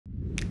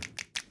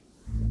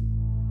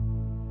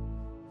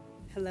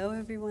Hello,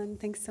 everyone.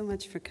 Thanks so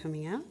much for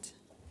coming out.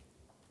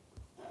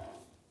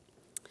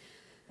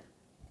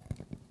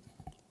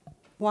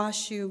 Hua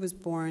Hsu was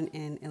born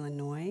in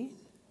Illinois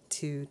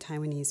to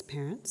Taiwanese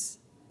parents,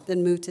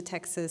 then moved to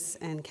Texas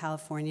and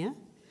California.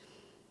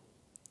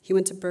 He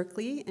went to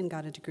Berkeley and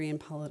got a degree in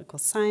political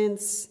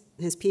science,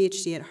 and his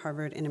PhD at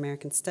Harvard in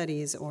American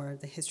Studies, or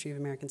the History of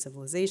American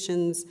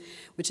Civilizations,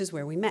 which is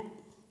where we met.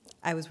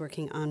 I was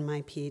working on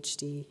my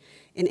PhD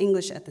in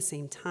English at the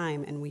same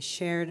time, and we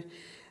shared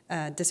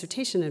a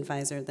dissertation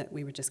advisor that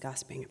we were just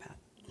gossiping about.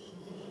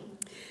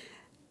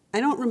 I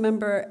don't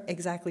remember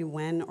exactly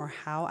when or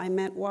how I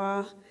met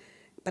Hua,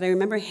 but I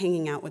remember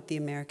hanging out with the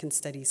American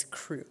Studies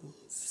crew,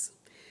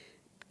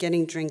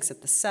 getting drinks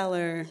at the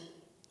cellar,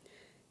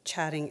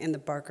 chatting in the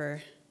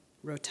Barker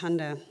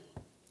Rotunda.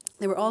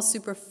 They were all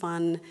super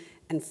fun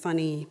and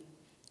funny,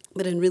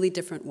 but in really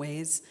different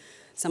ways.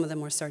 Some of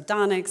them were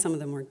sardonic, some of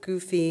them were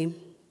goofy,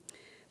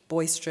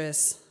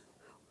 boisterous.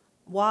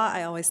 Hua,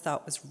 I always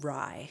thought, was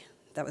wry.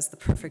 That was the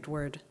perfect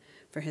word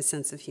for his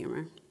sense of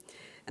humor.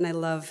 And I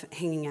love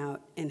hanging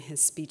out in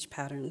his speech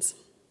patterns.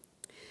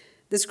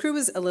 This crew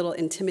was a little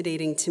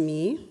intimidating to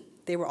me.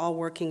 They were all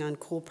working on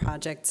cool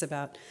projects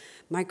about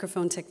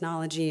microphone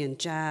technology and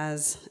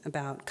jazz,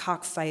 about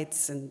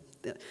cockfights and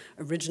the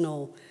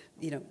original,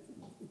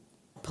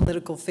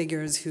 political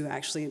figures who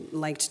actually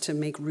liked to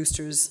make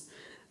roosters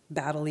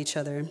battle each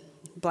other,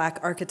 black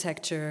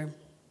architecture,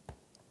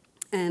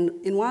 and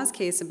in Hua's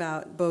case,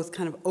 about both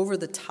kind of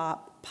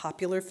over-the-top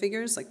popular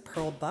figures like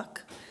Pearl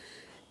Buck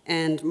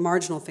and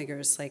marginal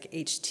figures like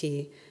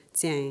H.T.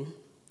 Jiang,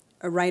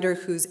 a writer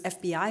whose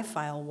FBI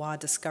file Hua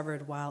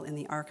discovered while in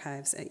the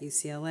archives at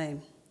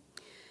UCLA.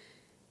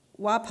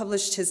 Hua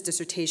published his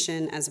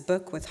dissertation as a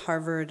book with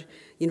Harvard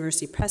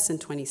University Press in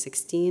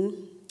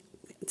 2016.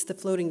 It's The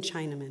Floating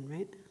Chinaman,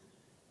 right?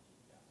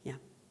 Yeah.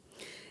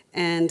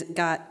 And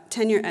got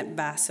tenure at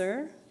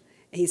Vassar.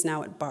 He's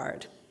now at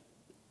Bard.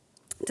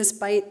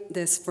 Despite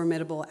this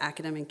formidable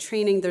academic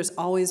training, there's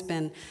always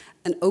been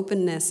an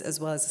openness as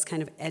well as this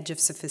kind of edge of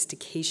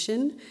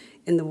sophistication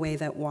in the way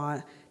that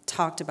Hua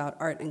talked about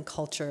art and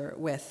culture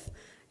with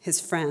his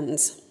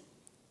friends.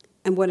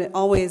 And what it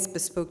always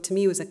bespoke to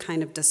me was a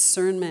kind of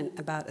discernment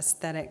about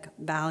aesthetic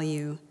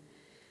value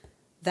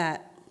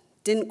that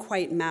didn't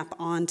quite map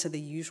onto the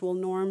usual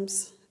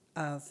norms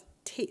of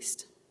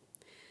taste.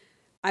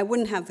 I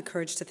wouldn't have the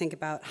courage to think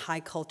about high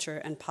culture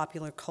and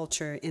popular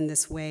culture in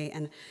this way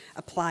and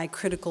apply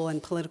critical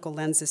and political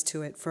lenses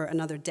to it for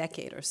another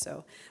decade or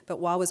so. But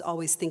Hua was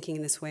always thinking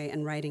in this way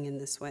and writing in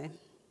this way.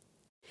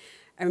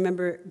 I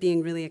remember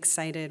being really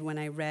excited when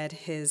I read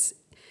his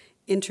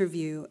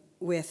interview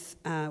with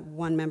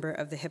one member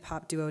of the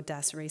hip-hop duo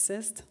Das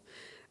Racist,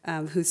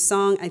 whose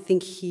song I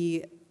think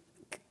he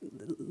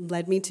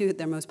led me to,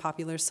 their most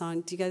popular song.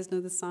 Do you guys know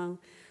this song?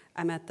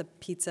 I'm at the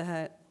Pizza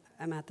Hut,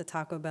 I'm at the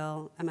Taco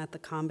Bell, I'm at the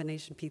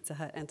combination Pizza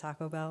Hut and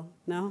Taco Bell.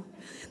 No?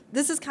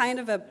 This is kind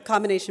of a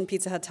combination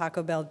Pizza Hut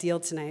Taco Bell deal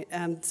tonight,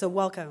 so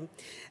welcome.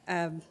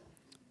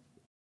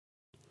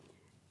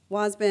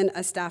 Hua's been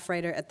a staff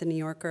writer at The New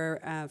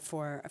Yorker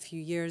for a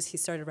few years. He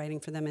started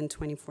writing for them in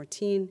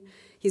 2014.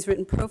 He's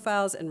written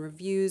profiles and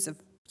reviews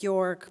of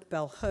Bjork,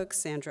 Bell Hooks,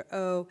 Sandra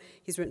Oh.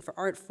 He's written for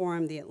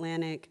Artforum, The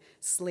Atlantic,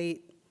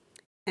 Slate,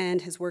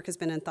 and his work has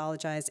been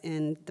anthologized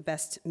in the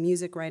Best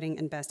Music Writing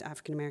and Best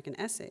African American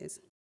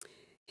Essays.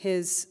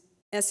 His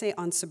essay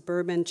on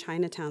suburban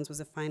Chinatowns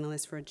was a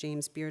finalist for a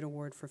James Beard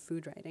Award for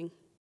food writing.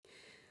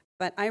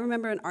 But I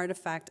remember an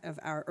artifact of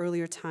our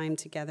earlier time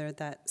together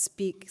that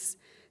speaks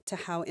to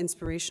how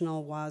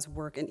inspirational Hua's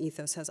work and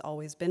ethos has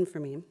always been for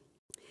me.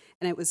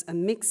 And it was a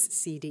mix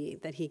CD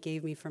that he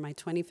gave me for my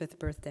 25th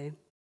birthday.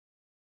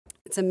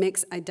 It's a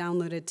mix I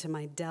downloaded to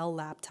my Dell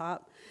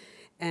laptop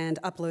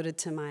and uploaded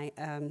to my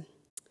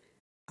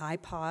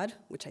iPod,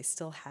 which I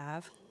still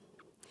have.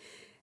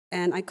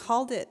 And I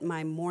called it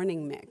my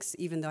morning mix,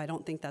 even though I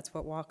don't think that's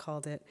what Hua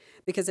called it,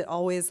 because it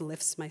always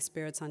lifts my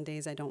spirits on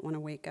days I don't want to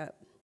wake up.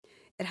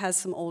 It has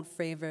some old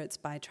favorites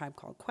by Tribe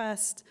Called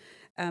Quest,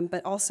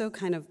 but also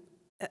kind of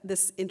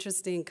this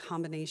interesting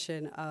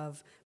combination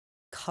of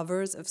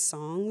covers of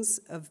songs,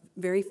 of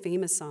very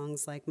famous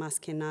songs like Mas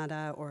Que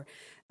Nada or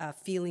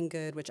Feeling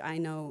Good, which I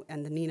know,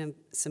 and the Nina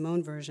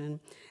Simone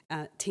version,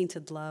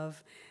 Tainted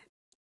Love,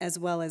 as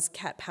well as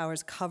Cat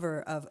Power's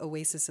cover of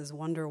Oasis's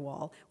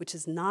Wonderwall, which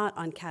is not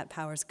on Cat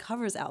Power's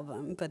covers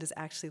album, but is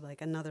actually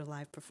like another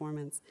live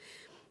performance.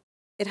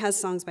 It has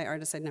songs by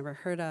artists I'd never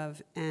heard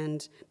of,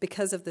 and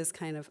because of this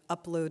kind of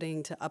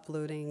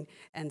uploading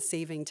and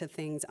saving to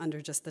things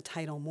under just the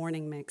title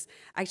Morning Mix,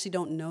 I actually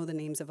don't know the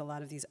names of a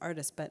lot of these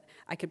artists, but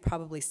I could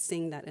probably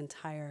sing that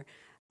entire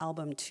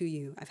album to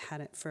you. I've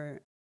had it for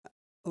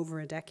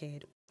over a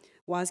decade.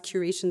 Hua's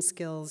curation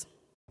skills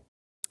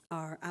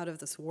are out of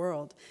this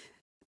world,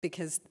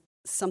 because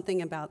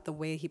something about the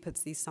way he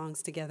puts these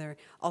songs together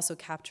also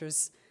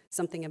captures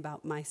something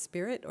about my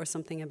spirit or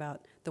something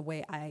about the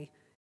way I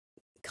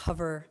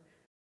cover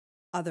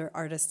other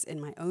artists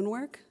in my own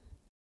work,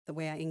 the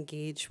way I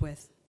engage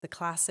with the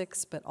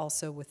classics, but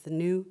also with the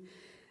new.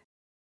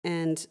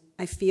 And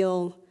I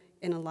feel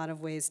in a lot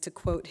of ways, to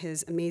quote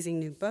his amazing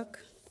new book,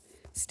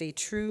 Stay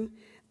True,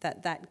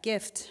 that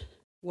gift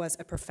was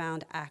a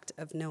profound act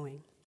of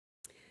knowing.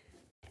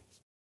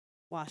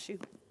 Hua Hsu.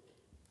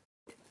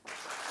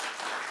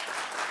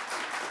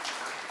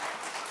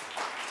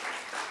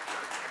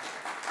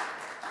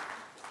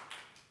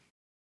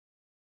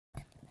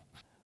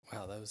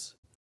 Wow,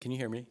 can you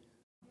hear me?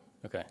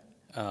 Okay.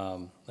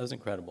 That was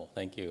incredible.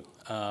 Thank you.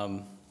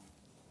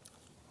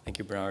 Thank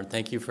you, Bernard.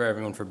 Thank you for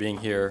everyone for being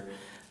here.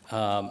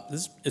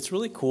 It's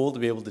really cool to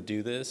be able to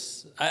do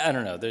this. I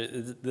don't know,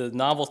 the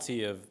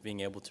novelty of being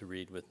able to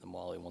read with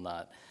Namwali will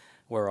not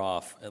wear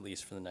off, at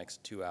least for the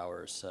next 2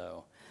 hours.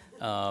 So,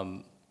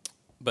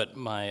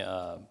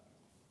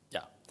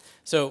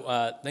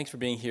 thanks for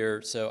being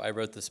here. So I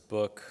wrote this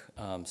book,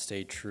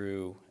 Stay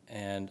True,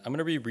 and I'm going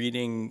to be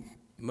reading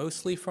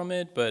mostly from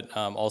it, but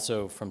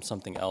also from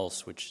something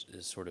else, which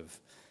is sort of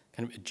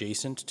kind of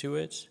adjacent to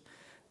it.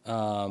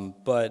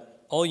 But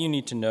all you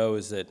need to know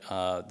is that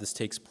this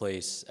takes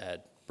place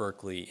at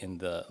Berkeley in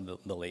the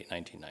late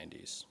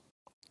 1990s.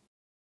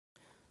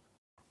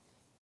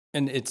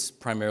 And it's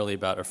primarily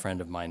about a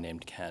friend of mine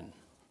named Ken.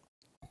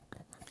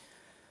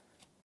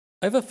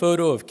 I have a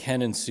photo of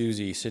Ken and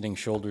Susie sitting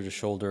shoulder to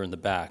shoulder in the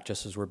back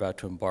just as we're about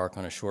to embark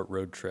on a short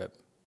road trip.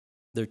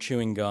 They're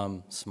chewing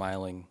gum,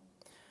 smiling.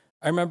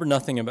 I remember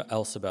nothing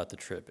else about the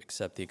trip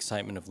except the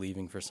excitement of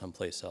leaving for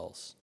someplace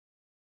else.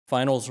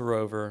 Finals were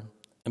over,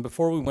 and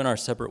before we went our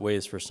separate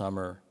ways for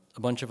summer, a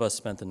bunch of us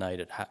spent the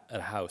night at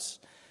a house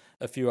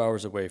a few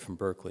hours away from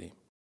Berkeley.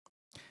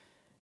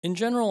 In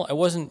general, I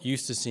wasn't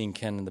used to seeing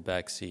Ken in the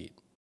back seat.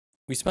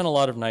 We spent a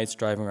lot of nights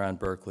driving around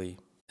Berkeley,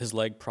 his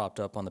leg propped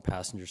up on the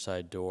passenger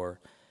side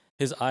door,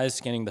 his eyes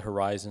scanning the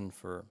horizon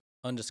for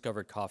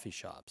undiscovered coffee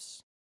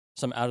shops,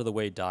 some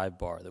out-of-the-way dive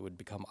bar that would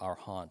become our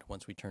haunt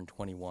once we turned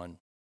 21.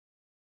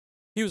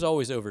 He was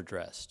always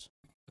overdressed,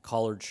 a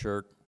collared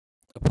shirt,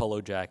 a polo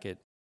jacket,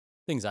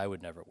 things I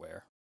would never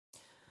wear.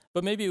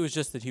 But maybe it was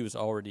just that he was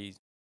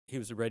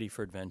ready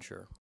for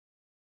adventure.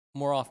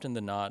 More often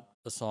than not,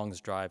 a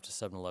song's drive to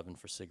 7-Eleven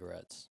for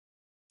cigarettes.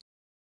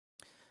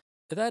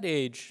 At that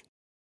age,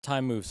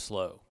 time moves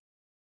slow.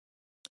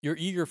 You're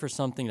eager for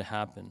something to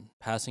happen,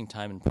 passing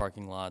time in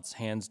parking lots,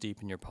 hands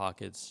deep in your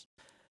pockets,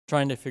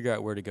 trying to figure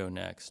out where to go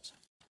next.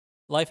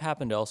 Life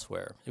happened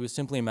elsewhere. It was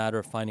simply a matter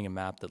of finding a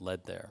map that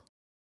led there.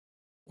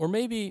 Or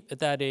maybe, at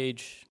that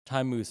age,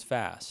 time moves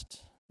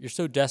fast. You're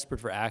so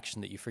desperate for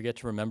action that you forget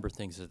to remember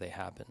things as they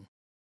happen.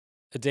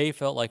 A day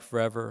felt like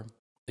forever.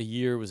 A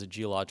year was a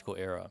geological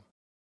era.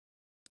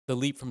 The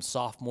leap from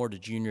sophomore to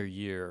junior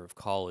year of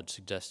college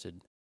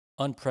suggested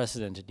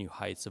unprecedented new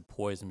heights of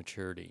poise and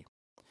maturity.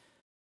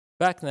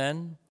 Back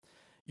then,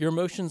 your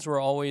emotions were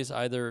always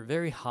either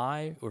very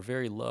high or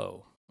very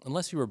low,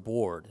 unless you were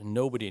bored, and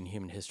nobody in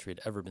human history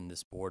had ever been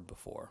this bored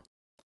before.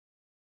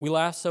 We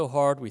laughed so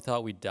hard we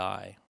thought we'd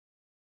die.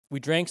 We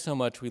drank so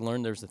much we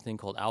learned there was a thing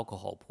called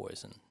alcohol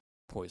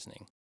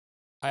poisoning.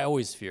 I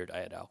always feared I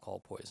had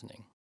alcohol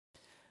poisoning.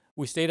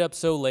 We stayed up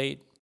so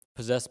late,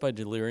 possessed by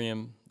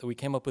delirium, that we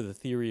came up with a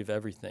theory of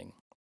everything,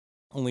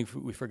 only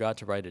we forgot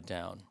to write it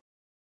down.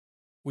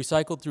 We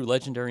cycled through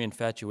legendary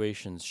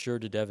infatuations sure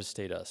to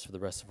devastate us for the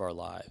rest of our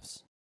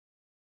lives.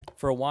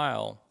 For a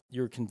while,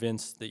 you were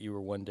convinced that you would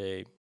one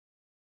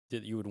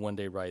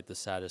day write the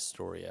saddest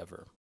story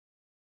ever.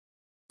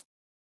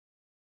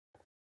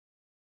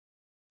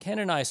 Ken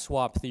and I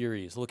swapped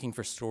theories, looking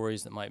for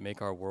stories that might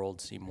make our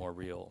world seem more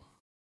real.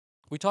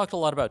 We talked a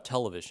lot about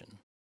television.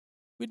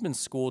 We'd been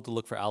schooled to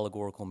look for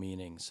allegorical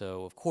meaning,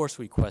 so of course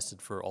we quested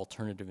for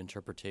alternative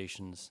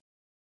interpretations,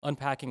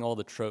 unpacking all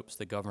the tropes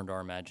that governed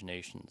our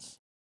imaginations.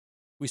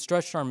 We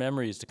stretched our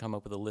memories to come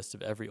up with a list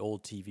of every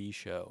old TV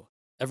show,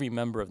 every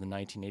member of the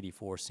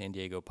 1984 San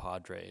Diego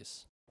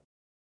Padres.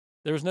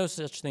 There was no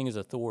such thing as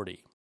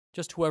authority,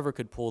 just whoever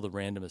could pull the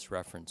randomest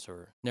reference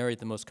or narrate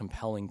the most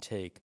compelling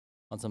take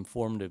on some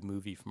formative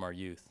movie from our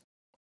youth.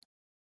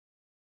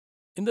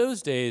 In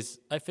those days,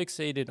 I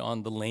fixated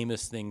on the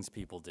lamest things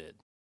people did.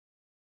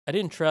 I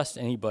didn't trust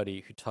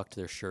anybody who tucked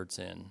their shirts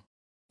in.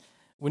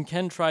 When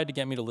Ken tried to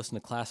get me to listen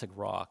to classic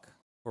rock,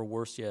 or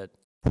worse yet,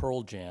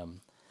 Pearl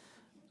Jam,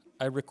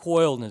 I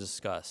recoiled in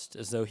disgust,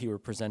 as though he were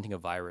presenting a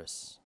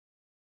virus.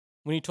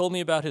 When he told me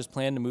about his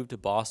plan to move to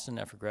Boston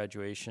after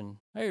graduation,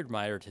 I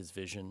admired his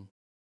vision,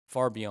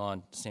 far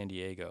beyond San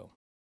Diego.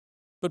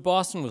 But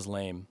Boston was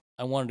lame.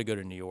 I wanted to go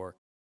to New York.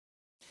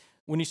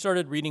 When he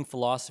started reading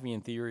philosophy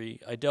and theory,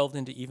 I delved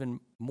into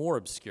even more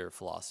obscure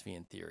philosophy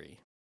and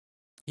theory.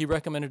 He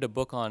recommended a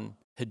book on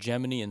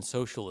hegemony and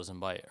socialism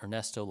by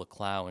Ernesto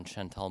Laclau and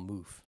Chantal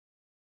Mouffe.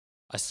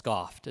 I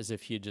scoffed, as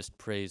if he had just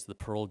praised the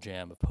Pearl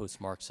Jam of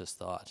post-Marxist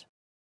thought.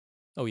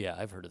 Oh yeah,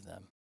 I've heard of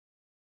them.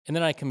 And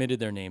then I committed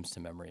their names to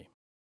memory.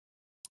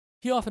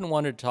 He often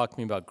wanted to talk to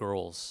me about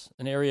girls,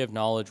 an area of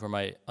knowledge where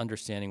my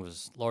understanding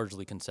was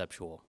largely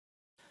conceptual.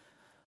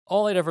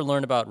 All I'd ever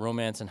learned about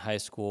romance in high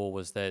school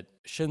was that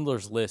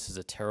Schindler's List is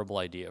a terrible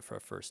idea for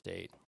a first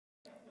date.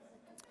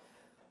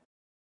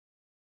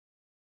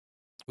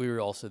 We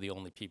were also the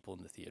only people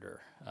in the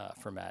theater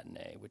for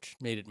matinee, which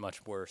made it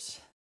much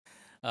worse.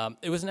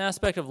 It was an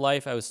aspect of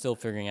life I was still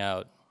figuring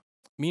out.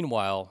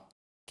 Meanwhile,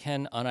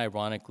 Ken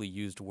unironically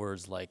used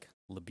words like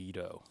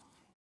libido.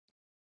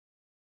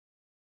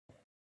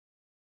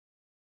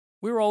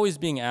 We were always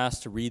being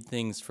asked to read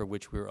things for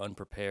which we were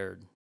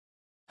unprepared.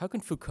 How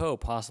can Foucault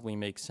possibly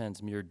make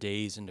sense mere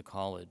days into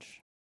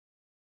college?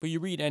 But you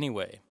read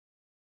anyway,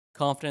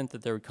 confident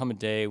that there would come a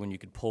day when you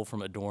could pull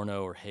from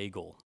Adorno or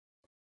Hegel.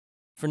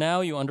 For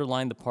now, you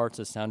underline the parts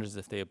that sound as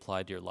if they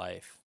applied to your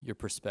life, your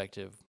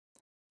perspective,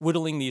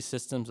 whittling these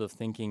systems of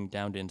thinking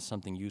down into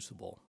something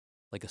usable,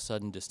 like a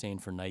sudden disdain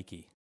for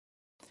Nike.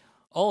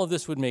 All of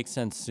this would make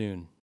sense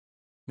soon,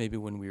 maybe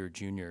when we were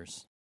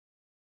juniors.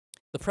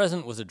 The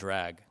present was a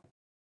drag.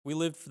 We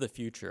lived for the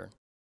future.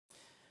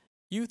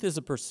 Youth is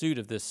a pursuit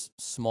of this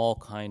small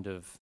kind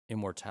of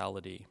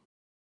immortality.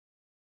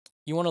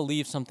 You want to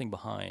leave something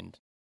behind,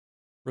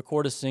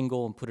 record a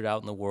single and put it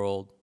out in the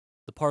world,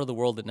 the part of the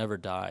world that never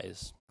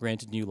dies,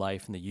 granted new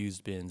life in the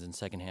used bins and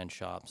secondhand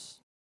shops.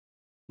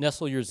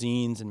 Nestle your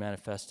zines and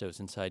manifestos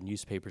inside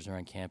newspapers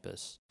around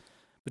campus,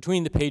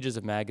 between the pages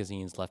of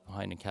magazines left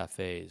behind in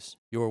cafes,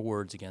 your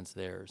words against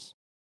theirs.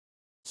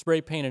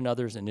 Spray paint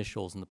another's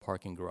initials in the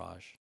parking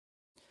garage.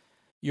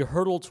 You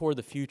hurtle toward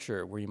the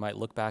future where you might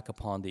look back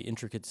upon the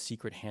intricate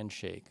secret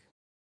handshake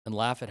and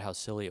laugh at how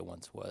silly it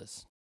once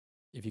was,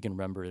 if you can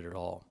remember it at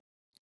all.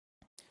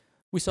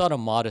 We sought a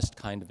modest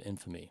kind of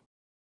infamy.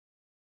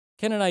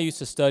 Ken and I used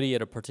to study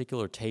at a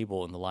particular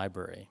table in the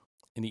library,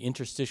 in the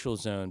interstitial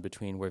zone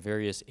between where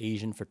various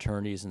Asian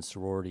fraternities and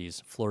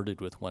sororities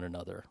flirted with one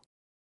another.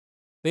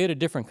 They had a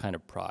different kind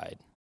of pride.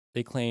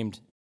 They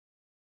claimed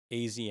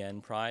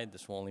AZN pride.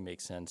 This will only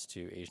make sense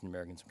to Asian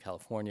Americans from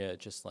California,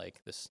 just like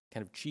this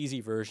kind of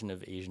cheesy version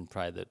of Asian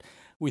pride that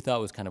we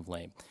thought was kind of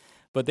lame.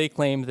 But they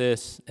claimed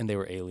this, and they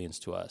were aliens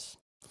to us.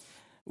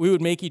 We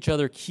would make each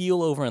other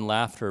keel over in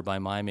laughter by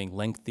miming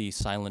lengthy,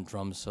 silent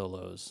drum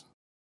solos,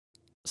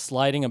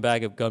 sliding a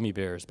bag of gummy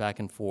bears back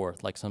and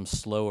forth like some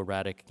slow,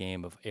 erratic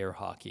game of air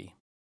hockey.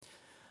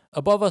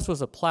 Above us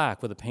was a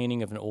plaque with a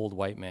painting of an old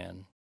white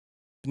man.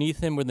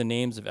 Beneath him were the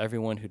names of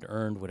everyone who'd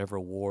earned whatever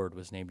award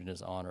was named in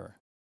his honor.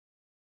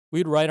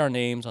 We'd write our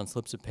names on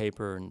slips of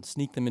paper and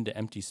sneak them into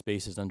empty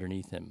spaces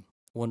underneath him,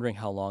 wondering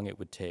how long it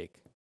would take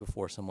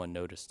before someone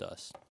noticed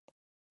us.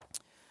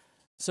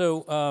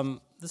 So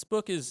this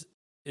book is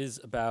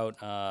about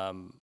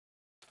kind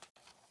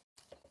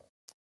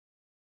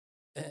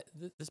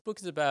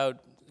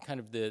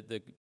of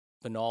the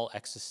banal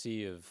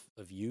ecstasy of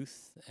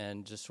youth,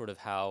 and just sort of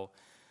how,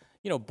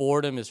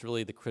 boredom is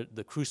really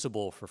the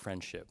crucible for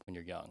friendship when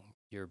you're young.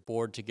 You're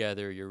bored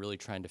together, you're really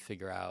trying to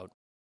figure out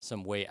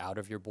some way out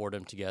of your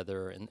boredom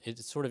together, and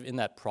it's sort of in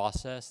that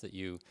process that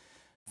you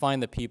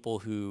find the people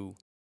who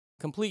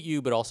complete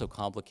you but also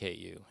complicate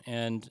you.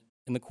 And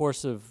in the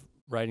course of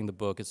writing the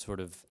book, it's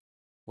sort of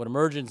what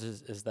emerges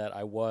is that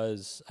I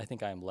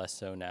think I am less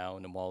so now.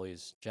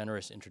 Namwali's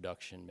generous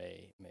introduction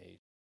may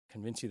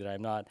convince you that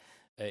I'm not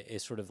a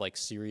sort of like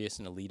serious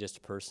and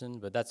elitist person,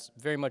 but that's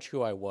very much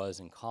who I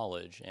was in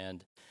college.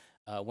 And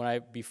when I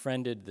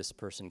befriended this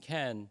person,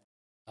 Ken,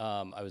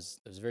 I was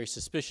very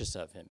suspicious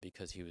of him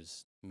because he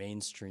was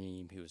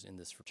mainstream, he was in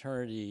this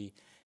fraternity,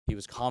 he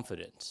was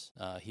confident,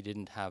 he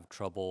didn't have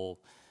trouble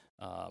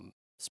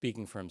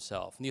speaking for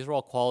himself. And these are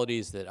all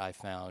qualities that I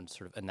found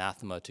sort of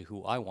anathema to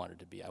who I wanted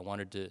to be. I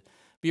wanted to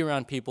be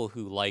around people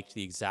who liked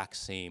the exact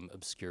same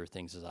obscure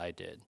things as I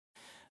did.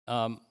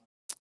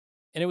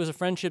 And it was a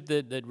friendship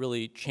that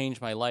really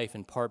changed my life,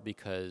 in part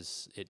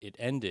because it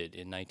ended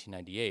in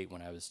 1998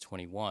 when I was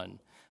 21,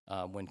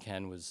 when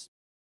Ken was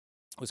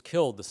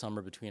killed the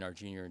summer between our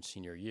junior and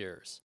senior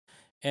years.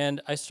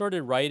 And I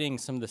started writing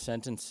some of the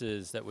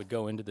sentences that would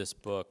go into this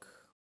book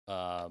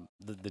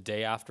the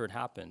day after it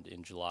happened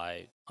on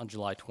July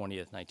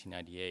 20th,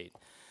 1998.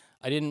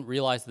 I didn't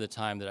realize at the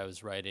time that I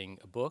was writing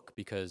a book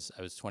because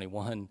I was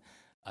 21.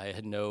 I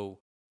had no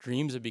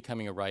dreams of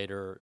becoming a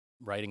writer.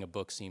 Writing a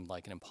book seemed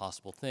like an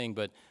impossible thing,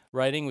 but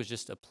writing was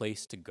just a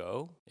place to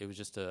go. It was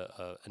just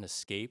an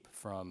escape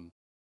from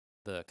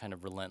the kind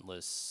of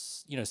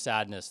relentless,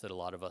 sadness that a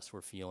lot of us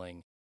were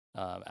feeling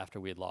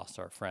after we had lost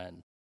our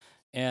friend.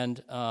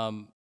 And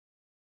so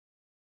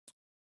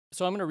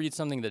I'm going to read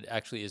something that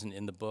actually isn't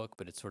in the book,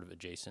 but it's sort of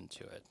adjacent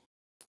to it.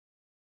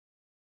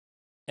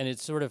 And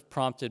it's sort of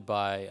prompted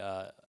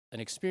by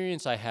an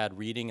experience I had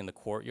reading in the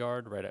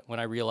courtyard. Right when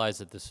I realized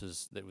that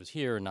that was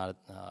here, and not.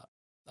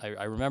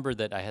 I remembered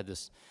that I had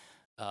this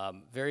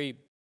very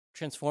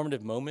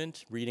transformative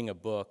moment reading a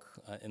book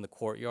in the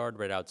courtyard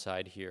right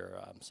outside here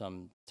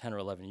some 10 or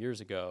 11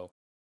 years ago.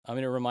 It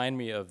reminded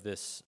me of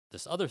this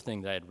other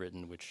thing that I had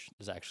written, which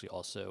is actually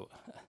also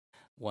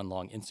one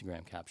long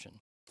Instagram caption.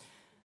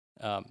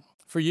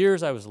 For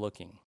years, I was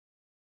looking.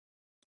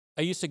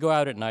 I used to go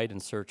out at night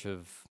in search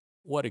of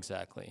what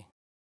exactly?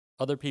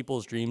 Other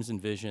people's dreams and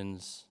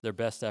visions, their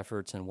best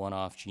efforts and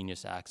one-off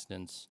genius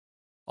accidents,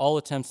 all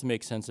attempts to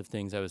make sense of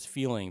things I was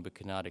feeling but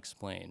could not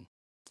explain.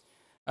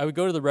 I would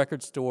go to the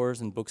record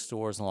stores and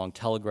bookstores along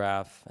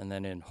Telegraph, and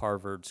then in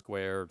Harvard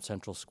Square,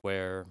 Central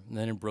Square, and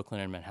then in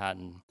Brooklyn and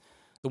Manhattan.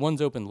 The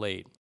ones open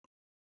late.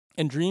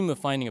 and dream of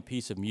finding a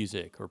piece of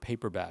music or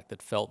paperback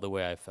that felt the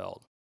way I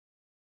felt.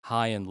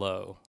 High and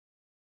low,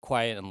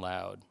 quiet and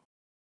loud,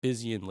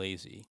 busy and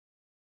lazy,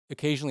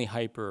 occasionally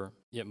hyper,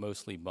 yet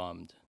mostly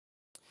bummed.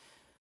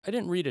 I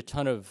didn't read a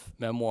ton of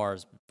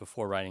memoirs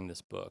before writing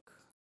this book.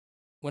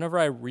 Whenever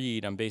I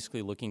read, I'm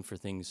basically looking for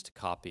things to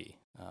copy,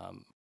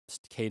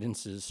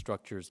 cadences,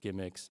 structures,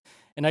 gimmicks,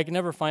 and I could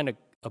never find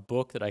a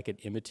book that I could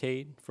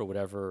imitate for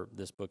whatever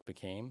this book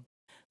became,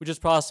 which is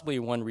possibly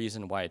one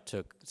reason why it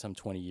took some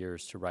 20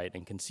 years to write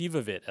and conceive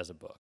of it as a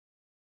book.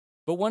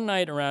 But one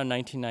night around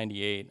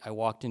 1998, I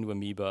walked into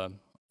Amoeba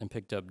and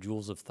picked up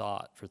Jewels of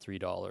Thought for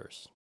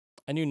 $3.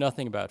 I knew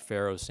nothing about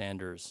Pharaoh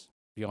Sanders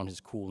beyond his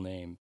cool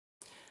name.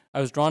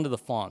 I was drawn to the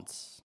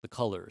fonts, the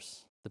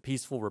colors, the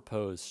peaceful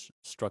repose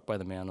struck by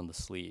the man on the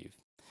sleeve.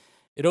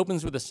 It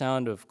opens with the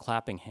sound of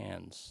clapping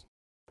hands.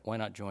 Why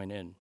not join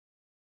in?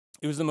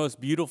 It was the most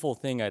beautiful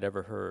thing I'd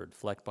ever heard,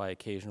 flecked by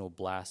occasional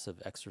blasts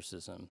of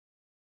exorcism.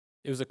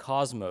 It was a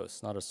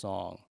cosmos, not a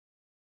song.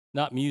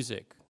 Not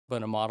music,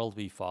 but a model to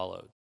be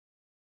followed.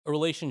 A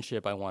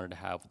relationship I wanted to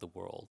have with the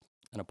world,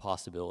 and a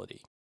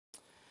possibility.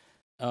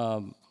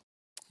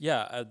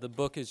 The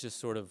book is just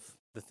sort of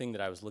the thing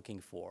that I was looking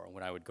for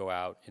when I would go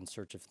out in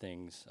search of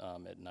things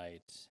at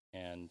night,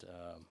 and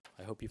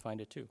I hope you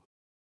find it too.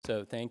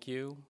 So thank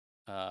you.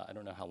 I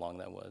don't know how long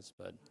that was,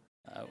 but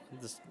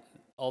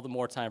all the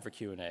more time for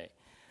Q&A.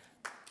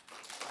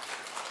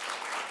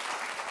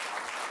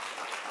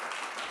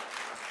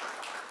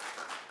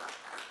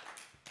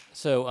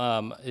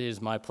 So it is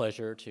my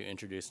pleasure to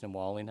introduce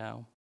Namwali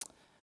now.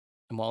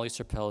 Namwali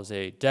Serpell is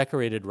a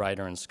decorated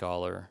writer and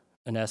scholar,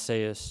 an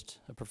essayist,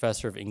 a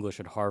professor of English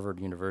at Harvard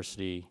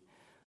University,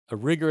 a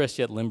rigorous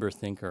yet limber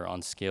thinker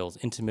on scales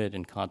intimate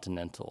and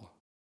continental.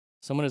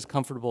 Someone who's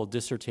comfortable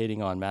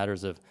dissertating on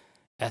matters of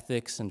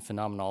ethics and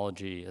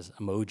phenomenology as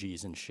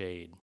emojis and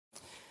shade.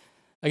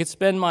 I could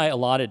spend my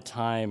allotted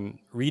time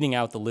reading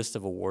out the list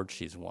of awards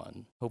she's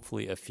won.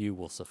 Hopefully a few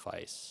will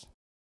suffice.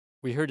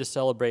 We're here to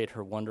celebrate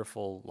her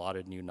wonderful,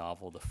 lauded new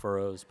novel, The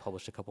Furrows,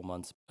 published a couple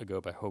months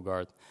ago by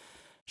Hogarth.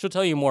 She'll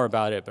tell you more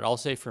about it, but I'll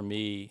say for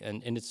me,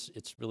 and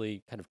it's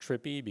really kind of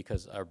trippy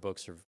because our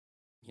books are,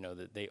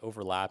 they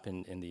overlap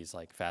in these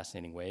like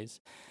fascinating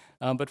ways.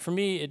 But for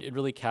me, it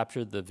really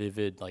captured the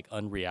vivid like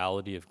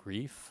unreality of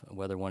grief,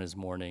 whether one is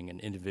mourning an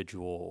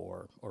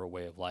individual or a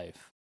way of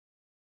life.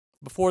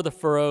 Before The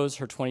Furrows,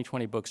 her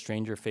 2020 book,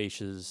 Stranger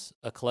Faces,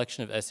 a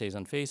collection of essays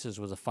on faces,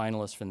 was a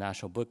finalist for the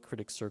National Book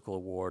Critics Circle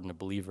Award and a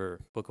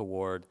Believer Book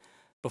Award.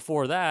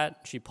 Before that,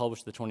 she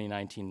published the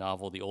 2019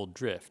 novel The Old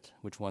Drift,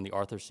 which won the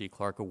Arthur C.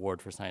 Clarke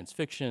Award for Science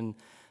Fiction,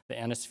 the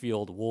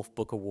Anisfield Wolf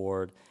Book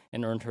Award,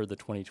 and earned her the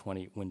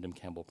 2020 Wyndham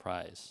Campbell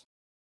Prize.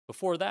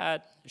 Before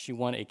that, she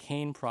won a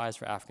Kane Prize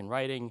for African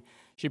Writing.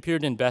 She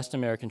appeared in Best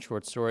American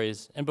Short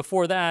Stories, and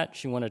before that,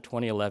 she won a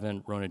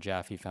 2011 Rona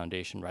Jaffe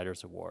Foundation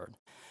Writers Award.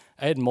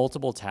 I had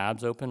multiple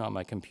tabs open on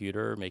my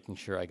computer, making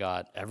sure I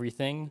got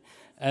everything,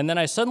 and then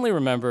I suddenly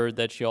remembered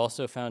that she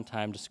also found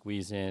time to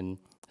squeeze in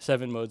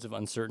 7 Modes of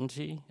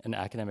Uncertainty, an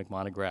academic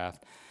monograph,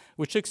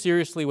 which took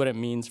seriously what it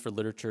means for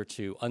literature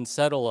to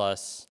unsettle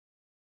us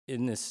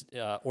in this,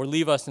 or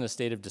leave us in a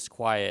state of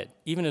disquiet,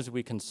 even as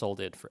we consult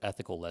it for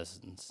ethical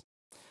lessons.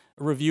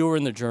 A reviewer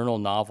in the journal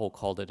Novel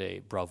called it a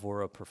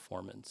bravura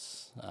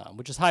performance,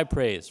 which is high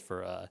praise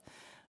for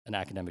an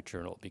academic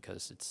journal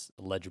because it's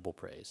legible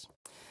praise.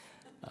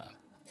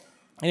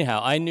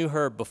 Anyhow, I knew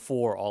her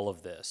before all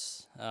of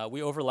this.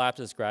 We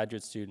overlapped as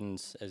graduate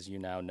students, as you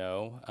now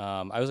know.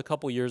 I was a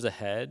couple years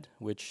ahead,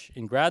 which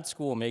in grad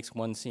school makes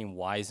one seem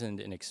wizened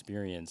and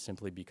experienced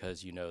simply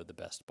because you know the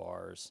best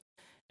bars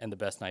and the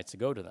best nights to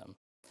go to them.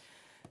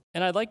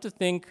 And I'd like to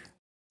think,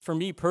 for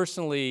me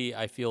personally,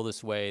 I feel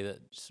this way, that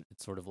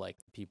it's sort of like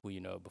people you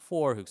know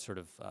before who sort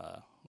of,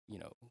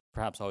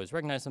 perhaps always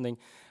recognize something.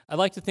 I'd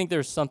like to think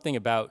there's something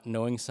about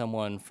knowing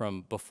someone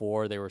from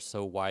before they were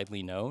so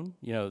widely known,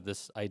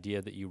 this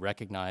idea that you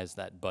recognize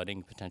that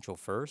budding potential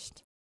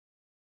first.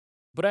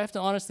 But I have to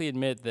honestly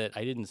admit that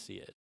I didn't see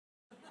it.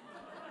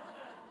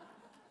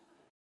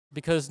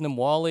 Because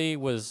Namwali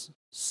was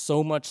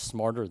so much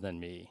smarter than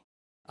me,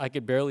 I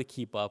could barely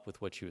keep up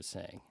with what she was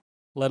saying,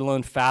 let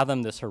alone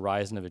fathom this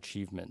horizon of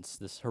achievements,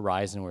 this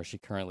horizon where she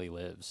currently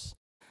lives.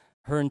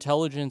 Her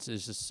intelligence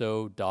is just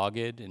so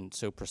dogged and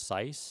so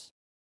precise.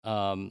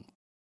 I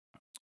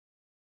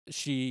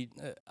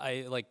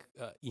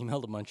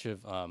emailed a bunch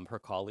of her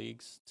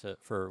colleagues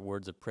for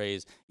words of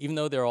praise. Even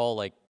though they're all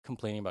like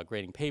complaining about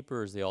grading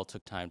papers, they all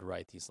took time to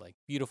write these like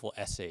beautiful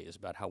essays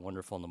about how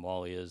wonderful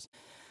Namwali is,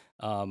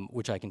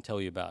 which I can tell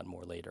you about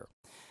more later.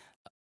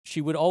 She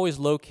would always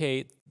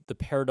locate the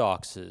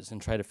paradoxes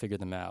and try to figure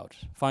them out,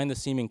 find the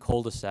seeming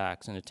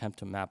cul-de-sacs and attempt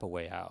to map a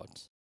way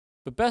out.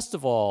 But best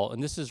of all,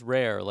 and this is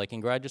rare, like in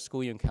graduate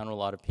school you encounter a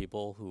lot of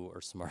people who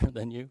are smarter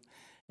than you,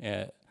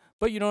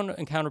 but you don't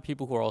encounter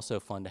people who are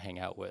also fun to hang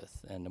out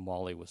with, and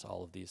Namwali was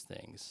all of these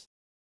things.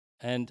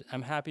 And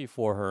I'm happy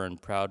for her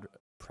and proud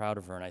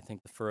of her, and I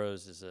think The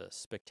Furrows is a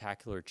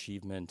spectacular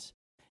achievement.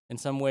 In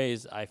some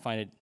ways, I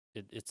find it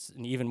it's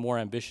an even more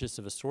ambitious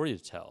of a story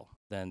to tell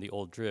than The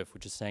Old Drift,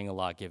 which is saying a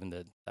lot given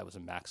that that was a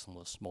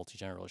maximalist,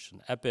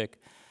 multi-generational epic.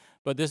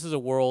 But this is a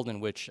world in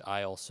which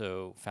I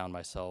also found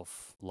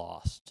myself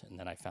lost, and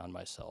then I found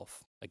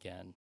myself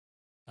again.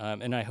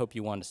 And I hope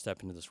you want to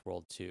step into this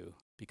world too,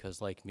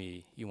 because like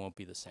me, you won't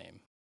be the same.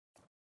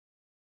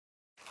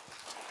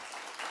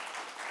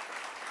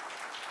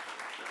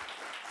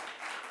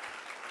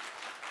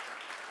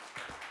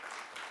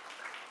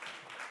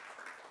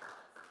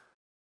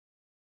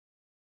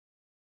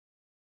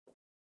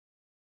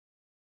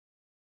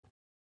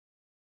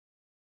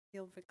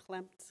 Feel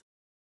verklempt.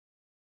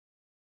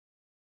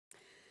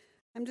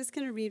 I'm just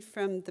going to read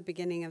from the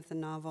beginning of the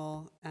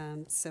novel,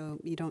 so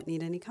you don't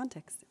need any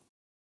context.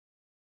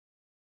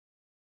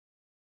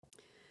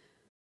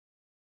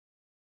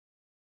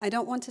 I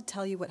don't want to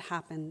tell you what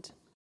happened.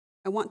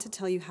 I want to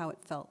tell you how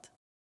it felt.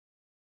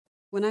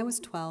 When I was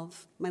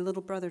 12, my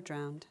little brother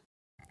drowned.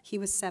 He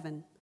was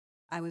 7.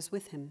 I was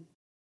with him.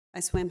 I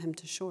swam him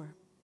to shore.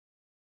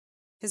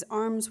 His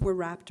arms were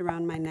wrapped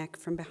around my neck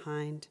from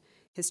behind,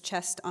 his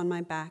chest on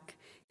my back,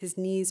 his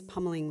knees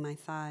pummeling my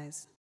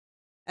thighs.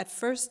 At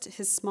first,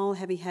 his small,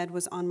 heavy head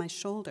was on my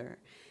shoulder,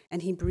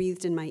 and he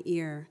breathed in my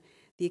ear,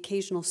 the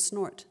occasional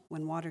snort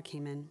when water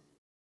came in.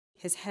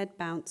 His head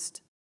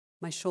bounced,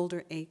 my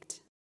shoulder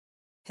ached.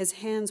 His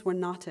hands were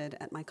knotted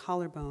at my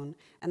collarbone,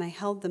 and I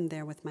held them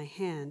there with my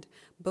hand,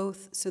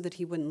 both so that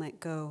he wouldn't let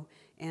go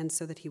and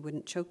so that he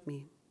wouldn't choke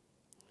me.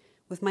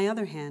 With my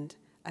other hand,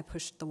 I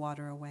pushed the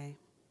water away.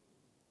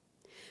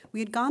 We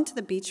had gone to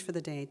the beach for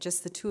the day,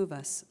 just the two of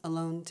us,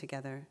 alone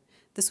together.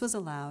 This was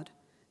allowed.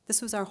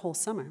 This was our whole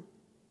summer.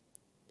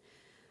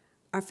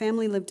 Our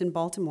family lived in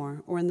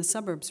Baltimore, or in the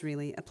suburbs,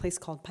 really, a place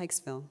called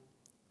Pikesville.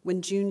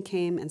 When June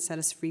came and set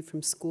us free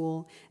from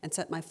school and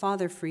set my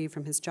father free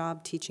from his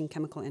job teaching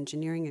chemical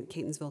engineering at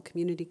Catonsville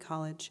Community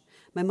College,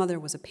 my mother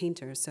was a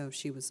painter, so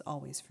she was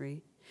always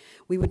free.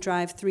 We would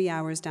drive 3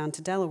 hours down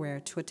to Delaware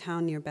to a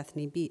town near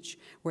Bethany Beach,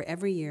 where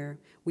every year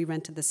we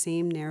rented the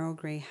same narrow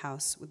gray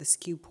house with a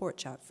skew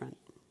porch out front.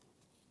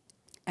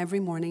 Every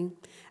morning,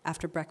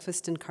 after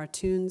breakfast and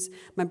cartoons,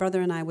 my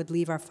brother and I would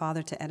leave our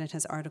father to edit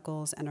his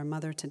articles and our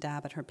mother to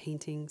dab at her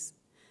paintings.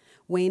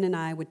 Wayne and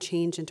I would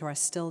change into our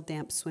still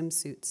damp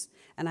swimsuits,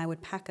 and I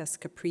would pack us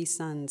Capri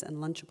Suns and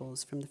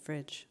Lunchables from the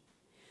fridge.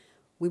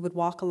 We would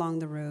walk along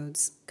the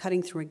roads,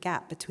 cutting through a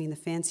gap between the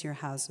fancier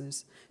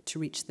houses to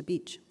reach the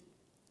beach.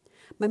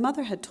 My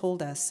mother had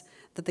told us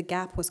that the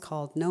gap was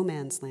called No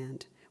Man's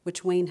Land,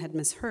 which Wayne had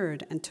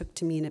misheard and took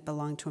to mean it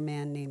belonged to a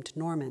man named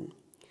Norman.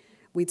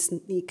 We'd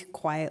sneak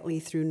quietly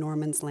through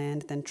Norman's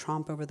Land, then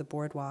tromp over the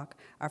boardwalk,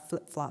 our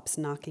flip-flops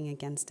knocking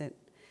against it,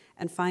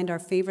 and find our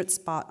favorite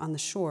spot on the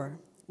shore,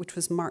 which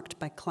was marked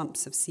by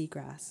clumps of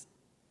seagrass.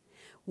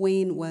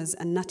 Wayne was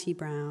a nutty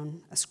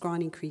brown, a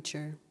scrawny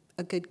creature,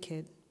 a good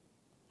kid.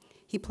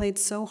 He played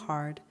so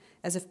hard,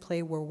 as if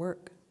play were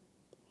work.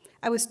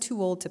 I was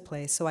too old to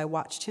play, so I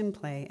watched him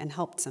play and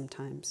helped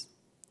sometimes.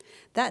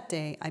 That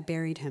day, I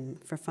buried him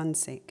for fun's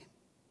sake.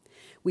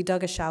 We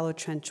dug a shallow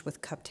trench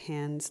with cupped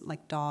hands,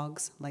 like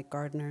dogs, like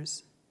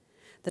gardeners.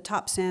 The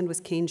top sand was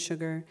cane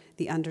sugar,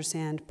 the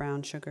undersand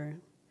brown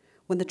sugar.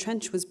 When the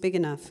trench was big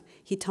enough,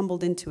 he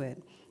tumbled into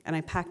it, and I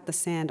packed the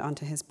sand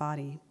onto his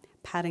body,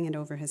 patting it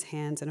over his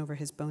hands and over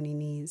his bony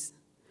knees.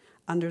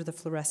 Under the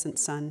fluorescent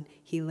sun,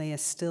 he lay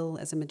as still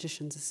as a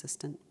magician's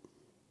assistant.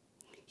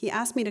 He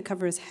asked me to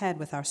cover his head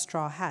with our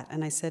straw hat,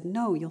 and I said,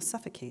 "No, you'll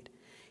suffocate."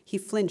 He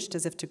flinched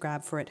as if to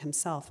grab for it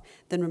himself,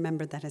 then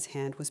remembered that his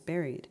hand was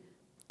buried.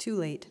 Too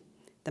late,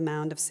 the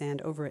mound of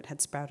sand over it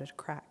had sprouted a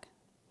crack.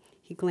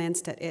 He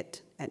glanced at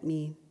it, at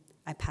me.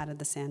 I patted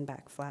the sand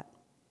back flat.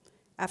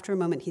 After a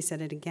moment, he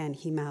said it again.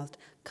 He mouthed,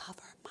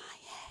 "Cover my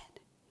head."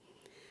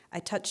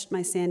 I touched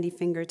my sandy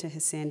finger to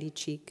his sandy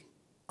cheek.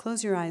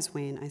 "Close your eyes,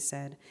 Wayne," I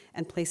said,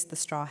 and placed the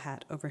straw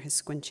hat over his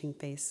squinching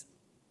face.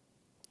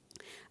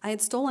 I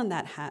had stolen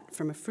that hat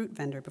from a fruit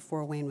vendor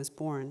before Wayne was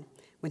born,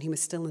 when he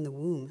was still in the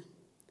womb.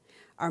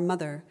 Our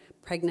mother,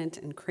 pregnant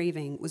and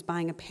craving, was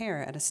buying a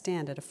pear at a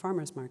stand at a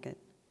farmer's market.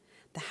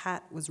 The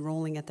hat was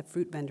rolling at the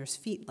fruit vendor's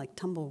feet like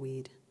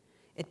tumbleweed.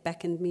 It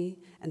beckoned me,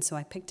 and so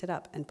I picked it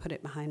up and put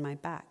it behind my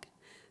back,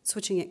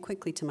 switching it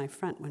quickly to my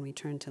front when we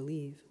turned to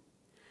leave.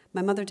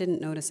 My mother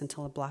didn't notice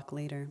until a block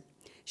later.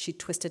 She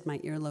twisted my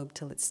earlobe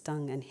till it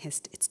stung and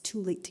hissed, "It's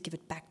too late to give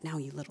it back now,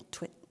 you little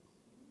twit."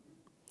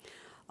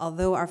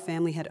 Although our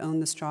family had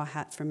owned the straw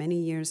hat for many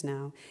years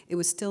now, it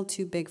was still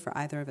too big for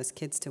either of us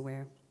kids to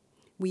wear.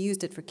 We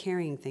used it for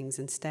carrying things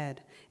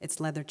instead, its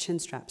leather chin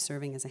strap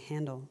serving as a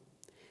handle.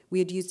 We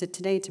had used it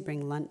today to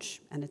bring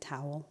lunch and a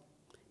towel.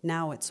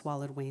 Now it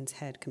swallowed Wayne's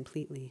head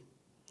completely.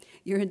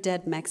 "You're a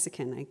dead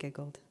Mexican," I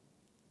giggled.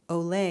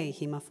 "Ole,"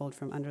 he muffled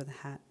from under the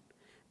hat.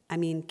 "I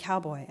mean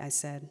cowboy," I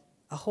said.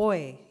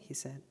 "Ahoy," he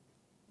said.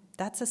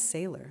 "That's a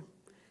sailor."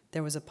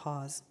 There was a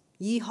pause.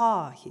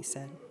 "Yee-haw," he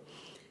said.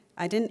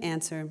 I didn't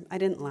answer. I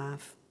didn't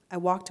laugh. I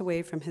walked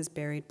away from his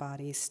buried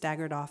body,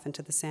 staggered off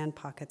into the sand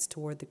pockets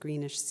toward the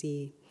greenish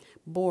sea,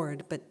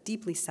 bored but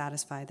deeply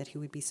satisfied that he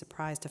would be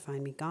surprised to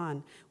find me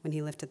gone when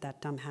he lifted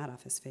that dumb hat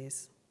off his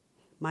face.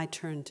 My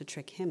turn to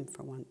trick him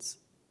for once.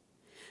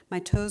 My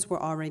toes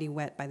were already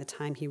wet by the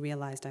time he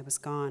realized I was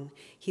gone.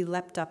 He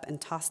leapt up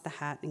and tossed the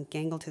hat and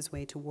gangled his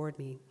way toward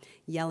me,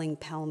 yelling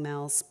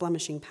pell-mell,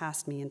 splumishing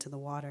past me into the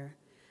water.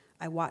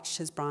 I watched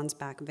his bronze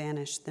back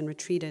vanish, then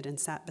retreated and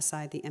sat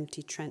beside the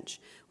empty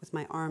trench with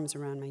my arms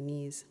around my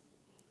knees.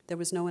 There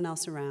was no one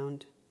else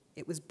around.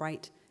 It was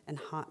bright and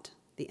hot,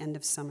 the end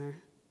of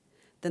summer.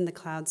 Then the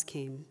clouds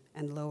came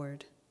and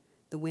lowered.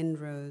 The wind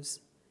rose.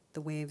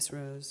 The waves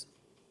rose.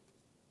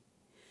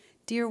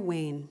 Dear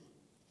Wayne,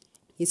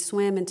 you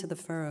swam into the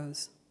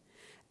furrows.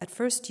 At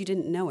first you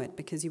didn't know it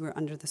because you were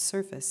under the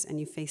surface and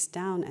you faced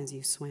down as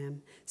you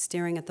swam,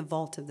 staring at the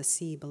vault of the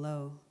sea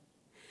below.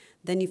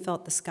 Then you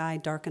felt the sky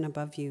darken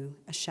above you,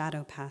 a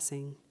shadow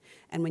passing,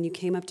 and when you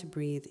came up to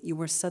breathe, you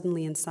were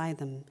suddenly inside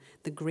them,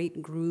 the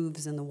great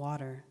grooves in the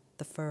water,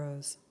 the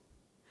furrows.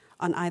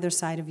 On either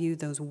side of you,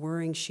 those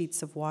whirring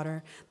sheets of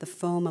water, the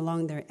foam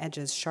along their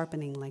edges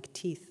sharpening like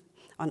teeth.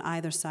 On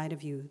either side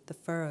of you, the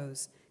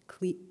furrows,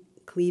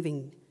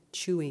 cleaving,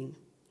 chewing.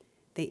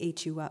 They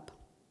ate you up.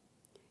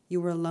 You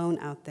were alone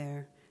out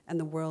there, and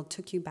the world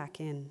took you back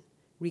in,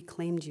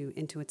 reclaimed you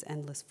into its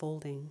endless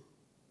folding.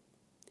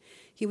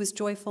 He was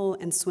joyful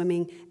and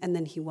swimming, and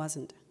then he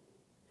wasn't.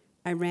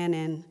 I ran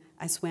in,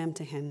 I swam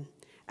to him.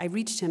 I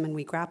reached him and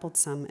we grappled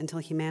some until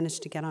he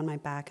managed to get on my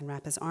back and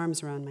wrap his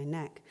arms around my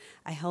neck.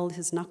 I held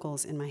his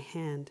knuckles in my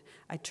hand.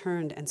 I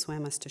turned and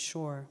swam us to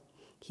shore.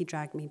 He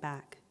dragged me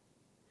back.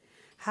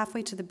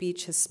 Halfway to the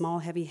beach, his small,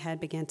 heavy head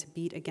began to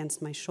beat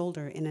against my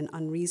shoulder in an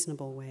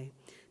unreasonable way.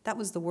 That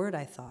was the word,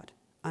 I thought,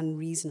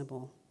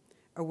 unreasonable,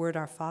 a word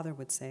our father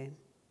would say.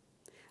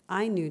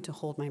 I knew to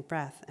hold my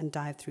breath and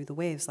dive through the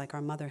waves like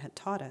our mother had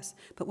taught us,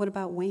 but what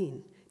about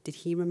Wayne? Did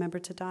he remember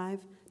to dive,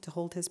 to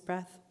hold his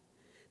breath?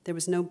 There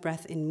was no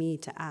breath in me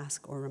to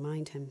ask or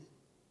remind him.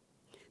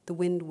 The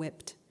wind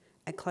whipped.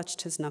 I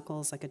clutched his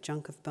knuckles like a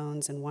junk of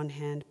bones in one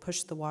hand,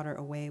 pushed the water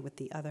away with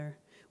the other.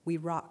 We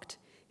rocked,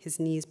 his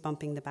knees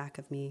bumping the back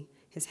of me,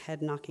 his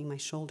head knocking my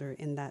shoulder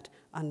in that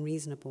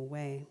unreasonable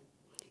way.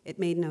 It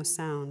made no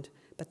sound,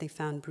 but they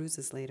found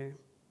bruises later.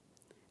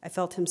 I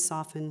felt him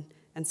soften,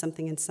 and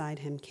something inside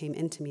him came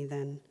into me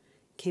then,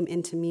 came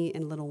into me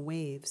in little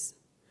waves,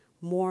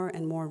 more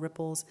and more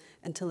ripples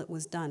until it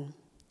was done,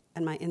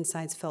 and my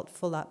insides felt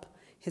full up,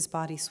 his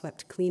body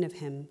swept clean of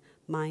him,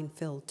 mine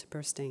filled to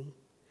bursting.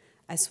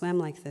 I swam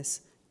like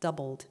this,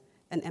 doubled,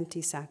 an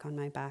empty sack on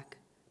my back,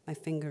 my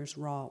fingers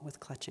raw with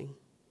clutching.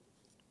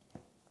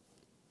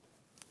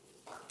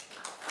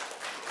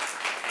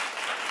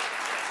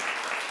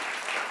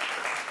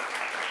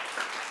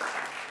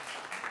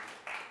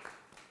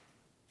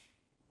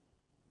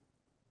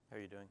 How are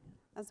you doing?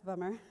 That's a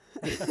bummer.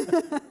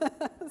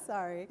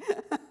 Sorry.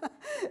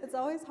 It's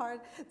always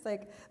hard. It's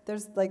like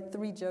there's like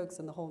 3 jokes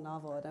in the whole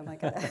novel, and I'm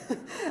like,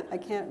 I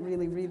can't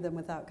really read them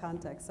without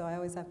context, so I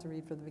always have to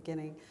read from the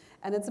beginning.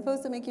 And it's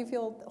supposed to make you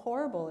feel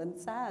horrible and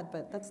sad,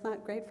 but that's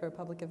not great for a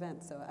public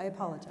event, so I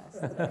apologize.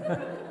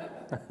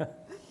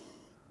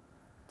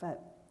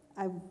 But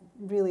I'm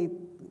really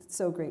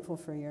so grateful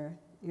for your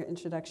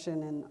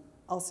introduction, and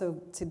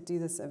also to do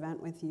this event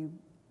with you.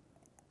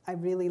 I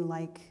really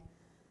like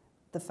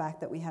the fact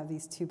that we have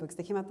these 2 books.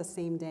 They came out the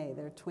same day.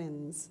 They're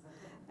twins.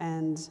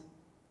 And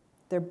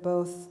they're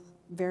both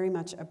very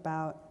much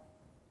about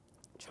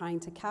trying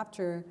to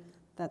capture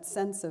that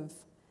sense of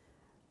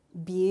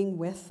being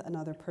with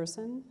another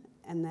person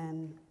and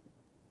then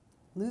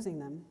losing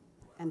them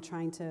and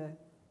trying to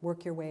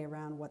work your way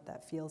around what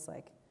that feels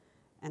like.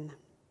 And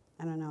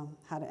I don't know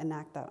how to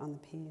enact that on the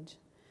page.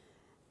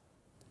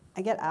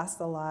 I get asked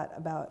a lot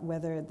about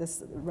whether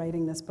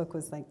writing this book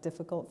was like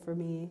difficult for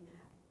me,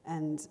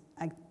 and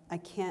I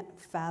can't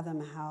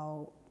fathom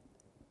how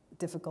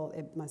difficult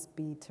it must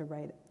be to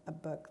write a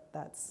book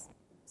that's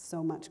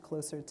so much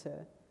closer to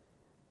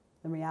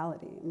the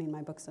reality. I mean,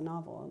 my book's a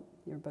novel,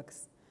 your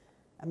book's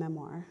a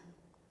memoir.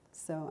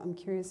 So I'm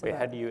curious Wait,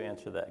 how do you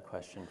answer that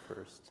question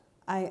first?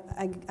 I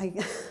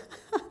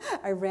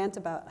rant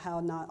about how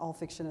not all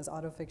fiction is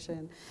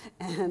autofiction,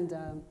 and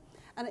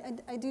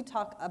I do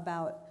talk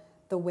about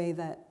the way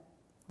that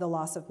the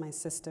loss of my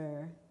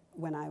sister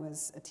when I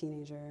was a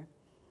teenager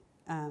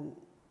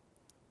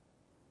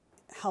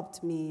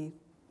helped me,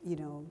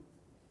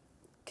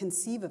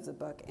 conceive of the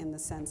book in the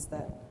sense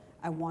that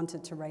I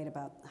wanted to write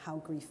about how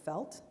grief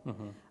felt,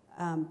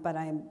 but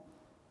I'm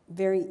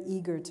very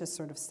eager to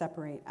sort of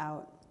separate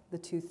out the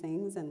 2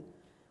 things. And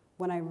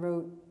when I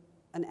wrote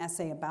an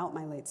essay about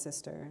my late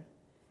sister,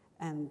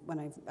 and when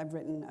I've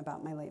written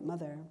about my late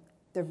mother,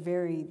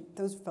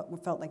 those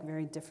felt like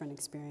very different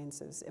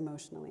experiences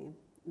emotionally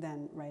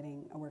than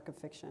writing a work of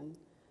fiction.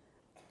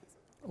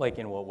 Like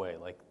in what way?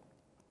 Like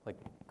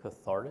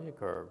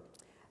cathartic or?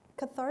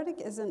 Cathartic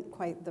isn't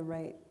quite the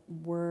right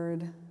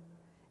word.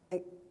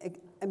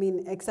 I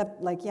mean,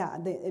 except like, yeah,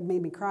 it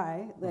made me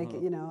cry. Like,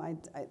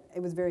 it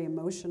was very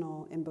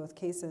emotional in both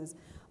cases.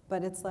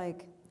 But it's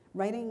like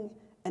writing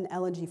an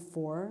elegy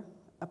for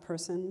a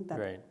person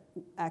that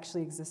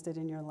actually existed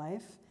in your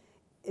life.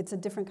 It's a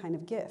different kind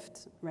of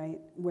gift, right?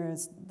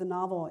 Whereas the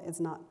novel is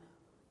not,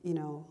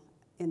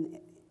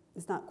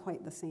 it's not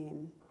quite the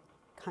same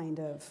kind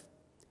of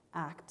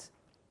act.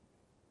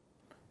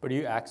 But are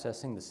you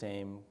accessing the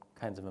same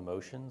kinds of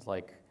emotions?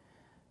 Like,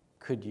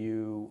 could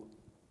you,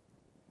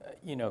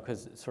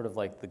 because it's sort of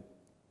like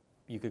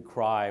you could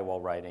cry while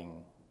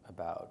writing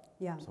about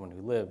someone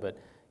who lived, but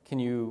can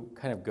you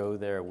kind of go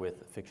there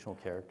with a fictional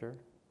character?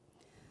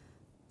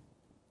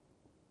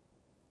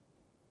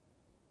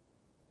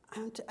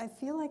 I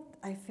feel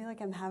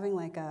like I'm having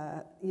like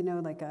a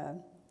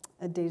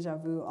deja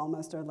vu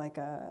almost, or like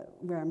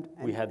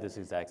We had this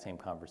exact same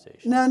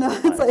conversation. No,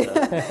 it's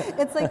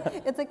like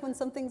it's like when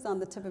something's on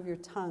the tip of your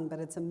tongue, but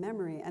it's a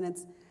memory, and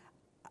it's,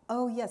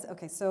 oh yes,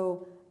 okay.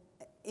 So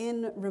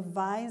in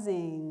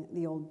revising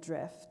the old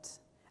drift,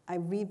 I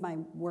read my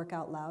work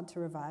out loud to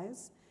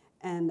revise,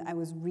 and I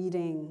was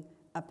reading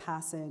a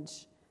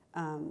passage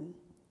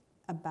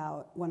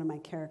about one of my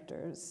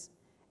characters,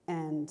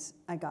 and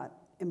I got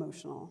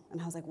emotional,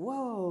 and I was like,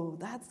 "Whoa,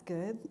 that's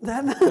good.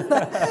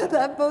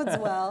 That bodes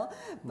well."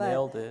 But,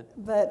 nailed it.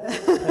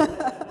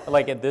 But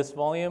like at this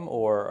volume,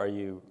 or are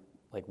you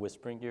like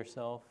whispering to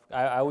yourself?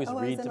 I always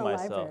read to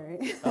myself.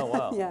 Library. Oh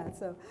wow. Yeah.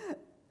 So. Yeah.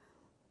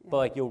 But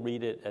like you'll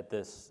read it at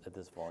this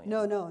volume.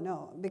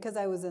 No, because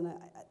I was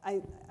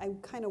I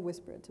kind of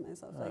whispered to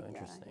myself. Oh, like,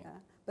 interesting. Yeah.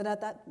 But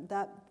at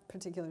that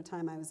particular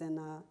time, I was in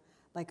a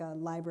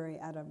library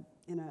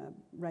in a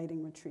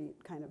writing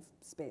retreat kind of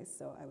space.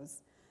 So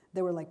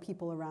there were like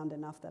people around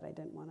enough that I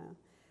didn't want to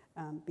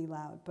be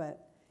loud.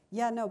 But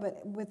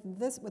but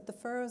with the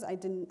Furrows, I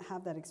didn't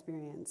have that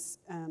experience.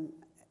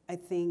 I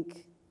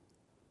think.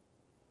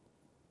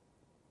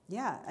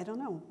 Yeah, I don't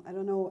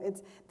know.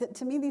 It's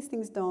to me, these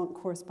things don't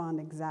correspond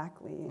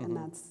exactly, and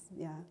that's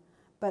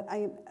But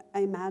I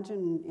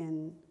imagine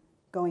in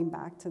going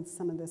back to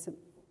some of this,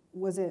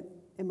 was it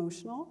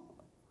emotional?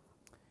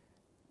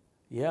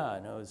 Yeah,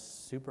 no, it was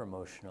super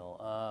emotional.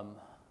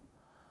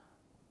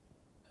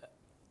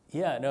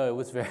 It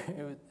was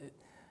very.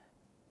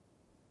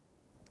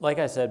 Like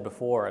I said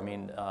before, I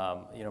mean,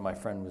 my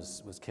friend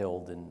was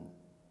killed in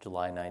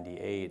July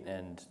 '98,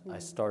 and I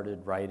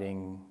started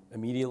writing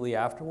immediately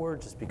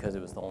afterward, just because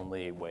it was the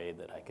only way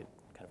that I could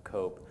kind of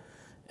cope.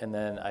 And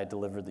then I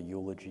delivered the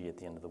eulogy at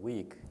the end of the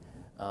week,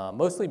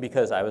 mostly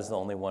because I was the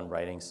only one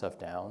writing stuff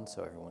down.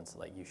 So everyone's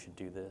like, "You should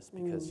do this,"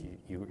 because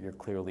you're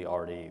clearly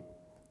already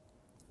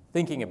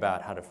thinking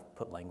about how to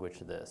put language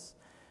to this.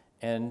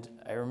 And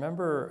I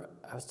remember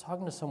I was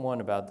talking to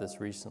someone about this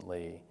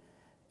recently,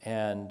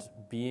 and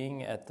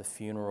being at the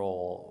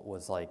funeral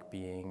was like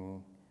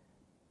being.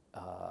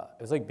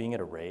 It was like being at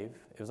a rave.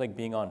 It was like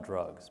being on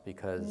drugs,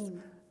 because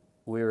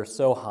we were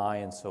so high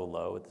and so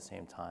low at the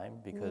same time,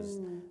 because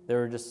there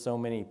were just so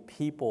many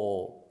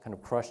people kind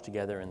of crushed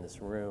together in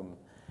this room,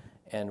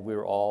 and we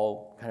were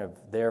all kind of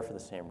there for the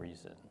same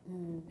reason.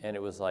 And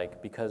it was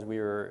like, because we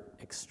were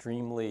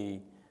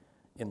extremely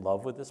in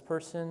love with this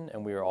person,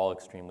 and we were all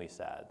extremely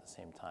sad at the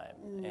same time.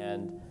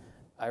 And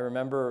I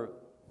remember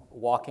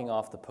walking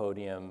off the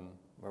podium,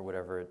 or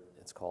whatever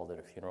it's called at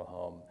a funeral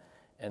home,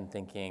 and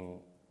thinking,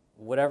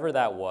 whatever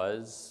that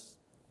was,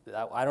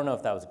 I don't know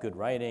if that was good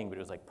writing, but it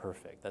was like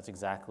perfect. That's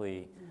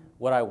exactly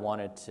what I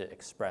wanted to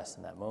express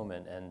in that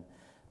moment. And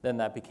then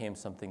that became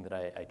something that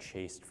I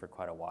chased for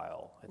quite a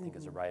while, I think,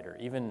 as a writer.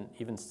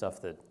 Even stuff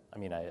that, I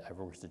mean, I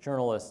worked as a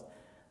journalist.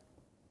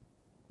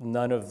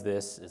 None of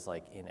this is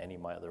like in any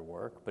of my other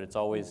work, but it's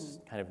always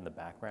kind of in the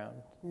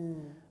background.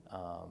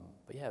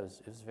 But yeah, it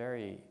was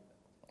very,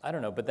 I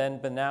don't know. But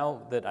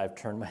now that I've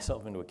turned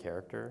myself into a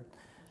character,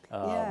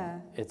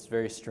 it's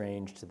very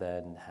strange to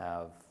then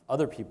have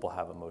other people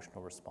have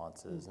emotional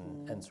responses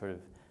and sort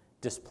of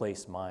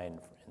displace mine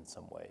in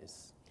some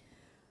ways.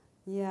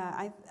 Yeah,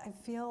 I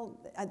feel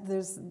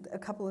there's a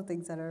couple of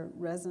things that are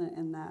resonant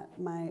in that.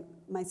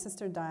 My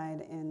sister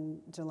died in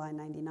July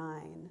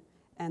 '99,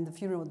 and the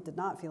funeral did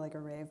not feel like a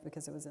rave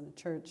because it was in a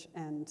church,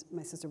 and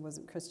my sister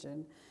wasn't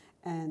Christian,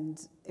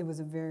 and it was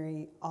a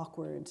very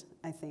awkward,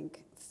 I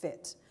think,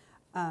 fit.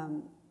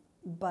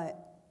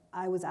 But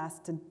I was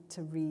asked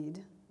to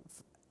read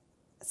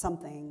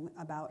something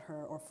about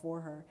her or for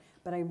her,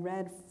 but I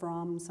read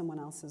from someone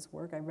else's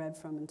work. I read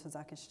from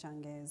Ntozake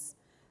Shange's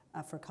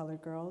For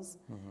Colored Girls,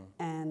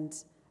 and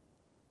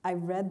I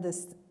read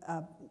this,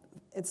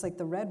 it's like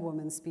the Red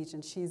Woman's speech,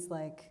 and she's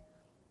like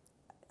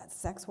a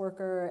sex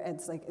worker.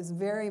 It's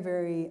very,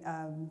 very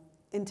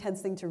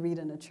intense thing to read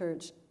in a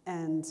church,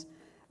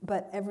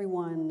 but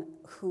everyone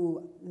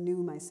who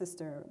knew my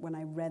sister, when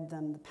I read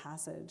them the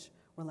passage,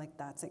 were like,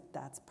 that's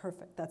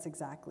perfect, that's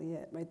exactly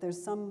it, right?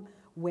 There's some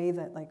way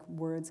that like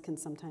words can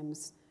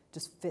sometimes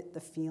just fit the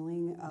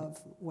feeling of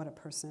what a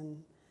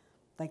person,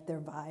 like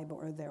their vibe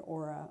or their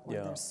aura or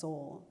their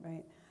soul,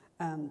 right?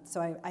 So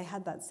I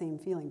had that same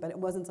feeling, but it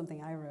wasn't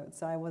something I wrote,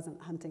 so I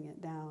wasn't hunting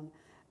it down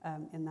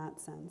in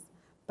that sense.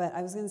 But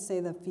I was going to say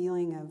the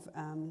feeling of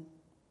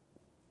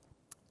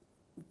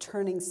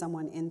turning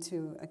someone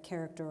into a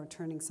character or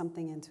turning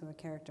something into a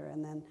character,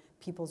 and then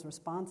people's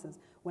responses.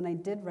 When I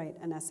did write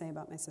an essay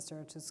about my sister,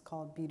 which is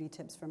called Beauty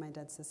Tips for My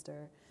Dead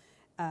Sister,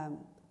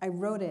 I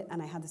wrote it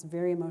and I had this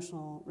very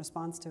emotional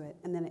response to it,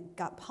 and then it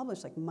got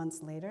published like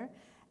months later,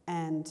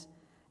 And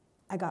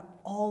I got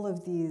all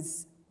of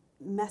these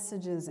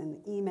messages and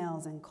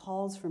emails and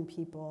calls from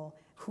people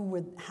who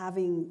were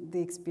having the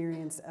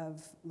experience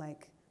of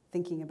like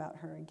thinking about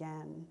her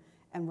again,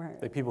 and were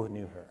Like people who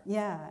knew her.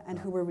 Yeah, and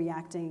who were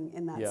reacting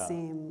in that Yeah.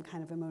 same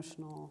kind of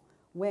emotional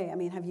way. I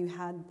mean, have you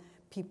had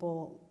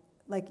people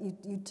like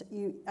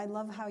you? I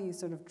love how you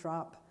sort of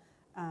drop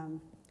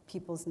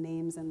people's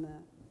names in the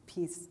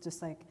piece,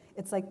 just like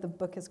it's like the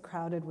book is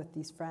crowded with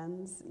these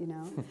friends. You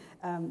know,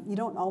 you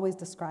don't always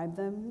describe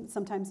them.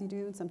 Sometimes you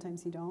do, and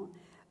sometimes you don't.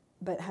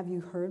 But have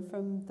you heard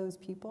from those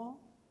people?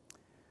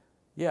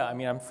 Yeah, I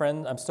mean,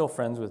 I'm still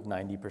friends with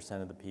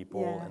 90% of the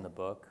people Yeah. in the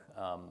book.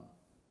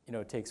 You know,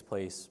 it takes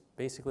place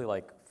basically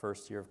like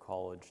first year of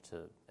college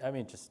to, I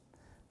mean, just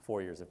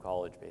 4 years of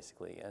college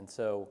basically. And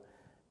so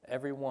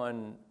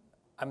everyone,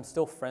 I'm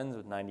still friends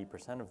with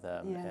 90% of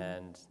them, Yeah.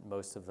 and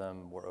most of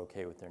them were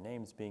okay with their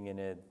names being in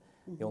it.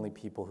 Mm-hmm. The only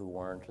people who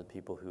weren't are the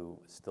people who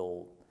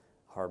still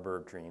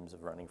harbor dreams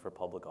of running for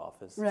public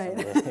office. Right.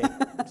 Someday,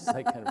 which is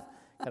like kind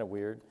of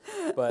weird.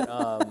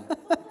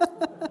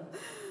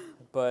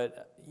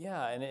 But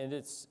yeah, and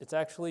it's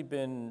actually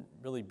been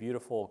really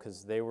beautiful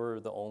because they were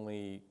the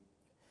only,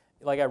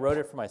 like I wrote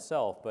it for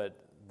myself, but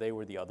they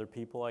were the other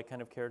people I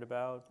kind of cared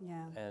about.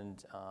 Yeah.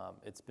 And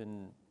it's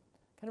been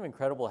kind of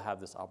incredible to have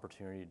this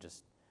opportunity to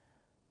just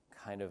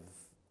kind of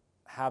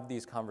have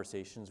these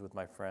conversations with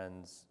my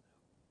friends.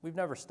 We've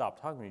never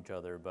stopped talking to each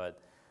other,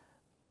 but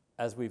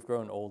as we've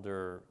grown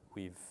older,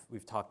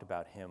 we've talked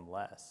about him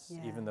less,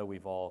 Yeah. even though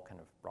we've all kind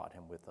of brought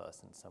him with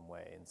us in some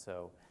way. And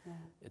so Yeah.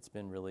 it's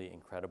been really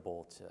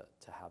incredible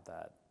to have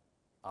that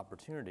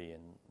opportunity.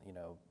 And, you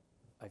know,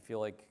 I feel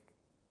like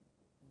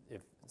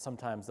if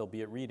sometimes they'll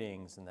be at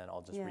readings and then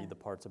I'll just Yeah. read the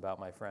parts about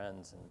my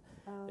friends. And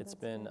Oh, it's that's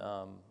been, great.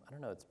 I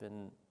don't know,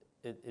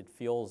 it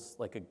feels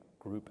like a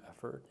group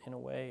effort in a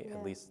way. Yeah.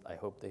 At least I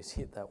hope they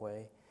see it that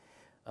way.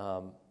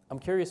 I'm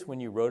curious, when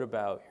you wrote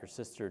about your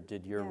sister,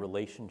 did your Yeah.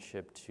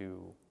 relationship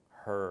to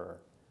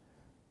her,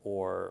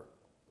 or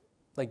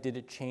like, did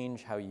it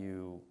change how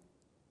you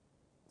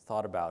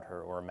thought about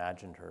her or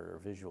imagined her or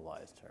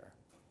visualized her?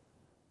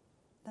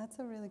 That's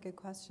a really good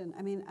question.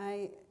 I mean,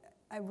 I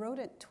wrote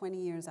it 20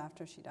 years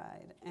after she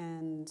died,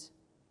 and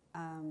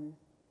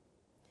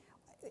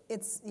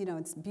it's, you know,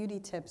 it's beauty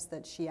tips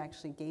that she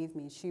actually gave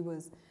me.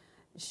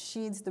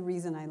 She's the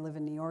reason I live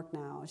in New York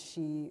now.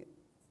 She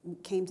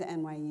came to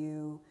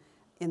NYU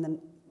in the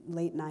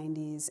late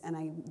 90s, and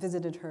I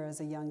visited her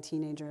as a young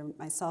teenager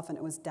myself, and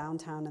it was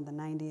downtown in the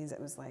 90s. It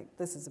was like,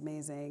 this is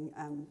amazing.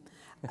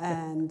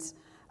 And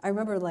I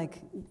remember,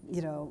 like,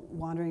 you know,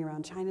 wandering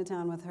around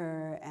Chinatown with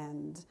her,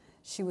 and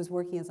she was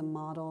working as a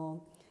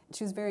model.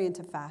 She was very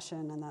into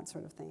fashion and that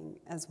sort of thing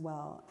as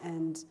well.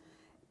 And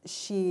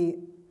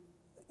she,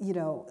 you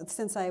know,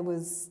 since I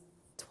was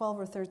 12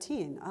 or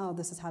 13, oh,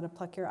 this is how to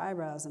pluck your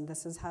eyebrows, and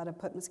this is how to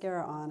put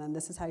mascara on, and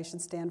this is how you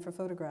should stand for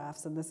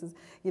photographs, and this is,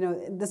 you know,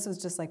 this was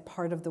just like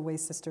part of the way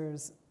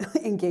sisters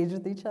engage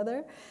with each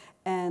other.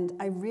 And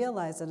I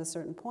realized at a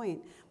certain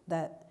point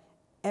that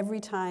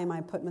every time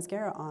I put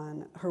mascara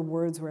on, her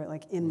words were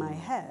like in my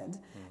head.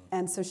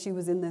 And so she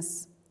was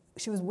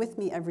with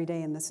me every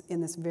day in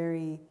this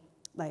very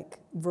like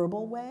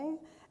verbal way,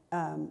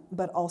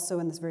 but also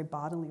in this very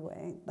bodily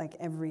way, like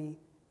every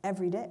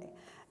day.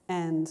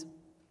 And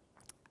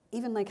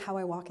even like how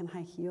I walk in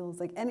high heels,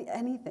 like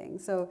anything.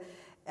 So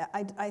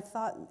I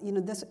thought, you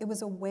know, it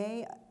was a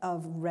way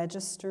of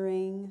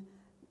registering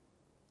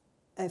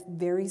a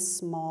very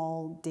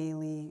small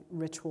daily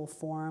ritual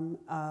form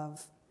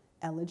of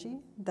elegy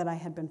that I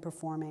had been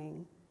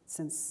performing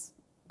since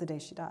the day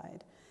she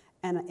died.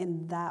 And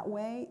in that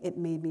way, it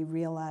made me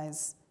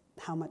realize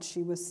how much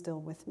she was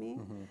still with me.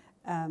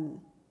 Mm-hmm.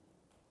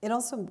 It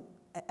also,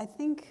 I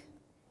think,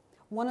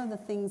 one of the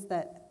things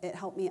that it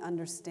helped me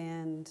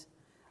understand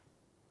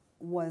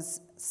was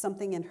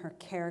something in her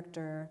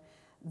character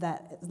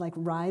that like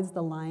rides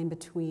the line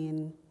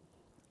between,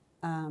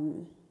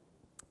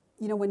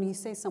 you know, when you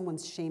say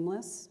someone's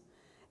shameless,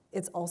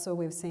 it's also a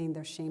way of saying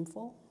they're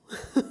shameful,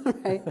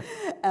 right?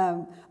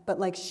 But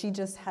like she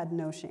just had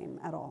no shame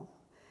at all.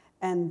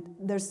 And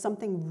there's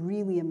something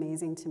really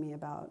amazing to me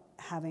about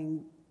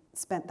having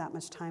spent that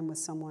much time with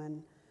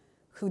someone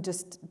who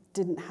just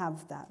didn't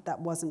have that. That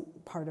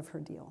wasn't part of her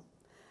deal.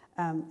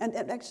 And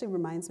it actually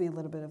reminds me a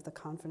little bit of the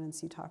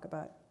confidence you talk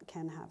about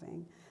Ken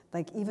having.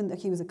 Like, even though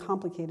he was a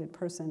complicated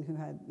person who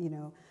had, you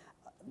know,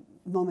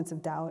 moments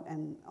of doubt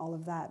and all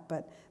of that,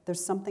 but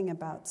there's something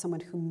about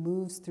someone who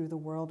moves through the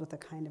world with a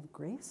kind of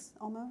grace,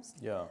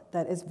 almost,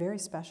 that is very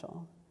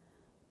special.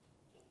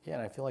 Yeah,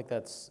 and I feel like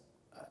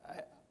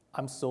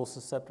I'm still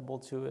susceptible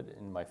to it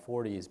in my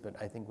 40s, but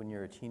I think when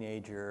you're a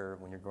teenager,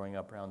 when you're growing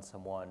up around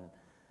someone,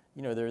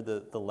 you know, there are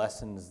the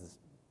lessons,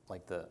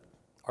 like the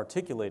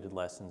articulated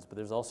lessons, but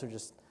there's also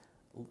just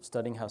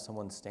studying how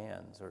someone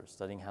stands or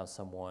studying how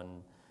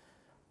someone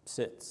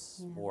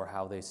sits or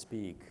how they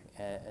speak.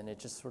 And it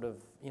just sort of,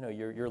 you know,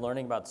 you're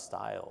learning about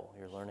style,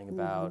 you're learning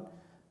about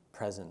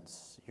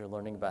presence, you're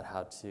learning about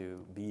how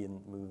to be and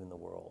move in the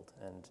world.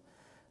 And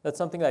That's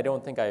something that I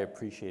don't think I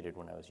appreciated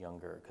when I was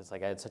younger, because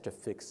like I had such a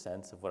fixed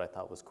sense of what I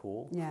thought was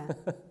cool. Yeah.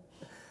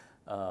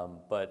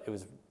 But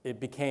it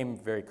became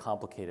very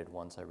complicated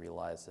once I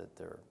realized that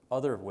there are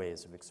other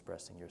ways of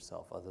expressing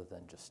yourself other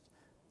than just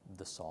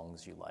the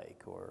songs you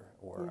like or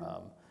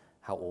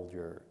how old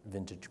your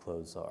vintage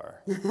clothes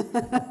are.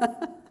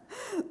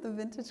 The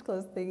vintage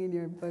clothes thing in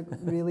your book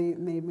really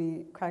made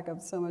me crack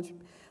up so much.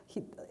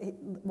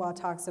 Hua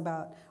talks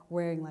about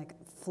wearing like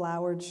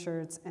flowered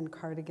shirts and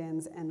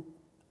cardigans and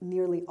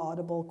nearly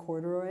audible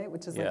corduroy,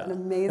 which is like an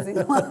amazing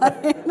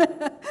line.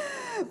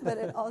 But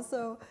it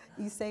also,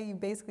 you say you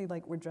basically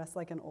like were dressed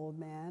like an old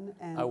man.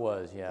 And I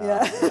was, No,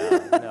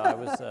 I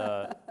was,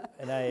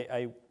 and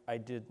I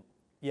did,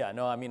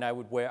 no, I mean, I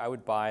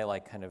would buy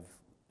like kind of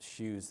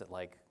shoes that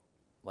like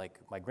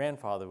my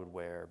grandfather would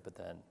wear, but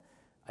then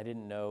I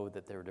didn't know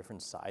that there were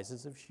different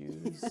sizes of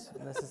shoes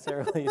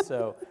necessarily.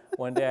 So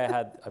one day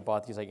I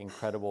bought these like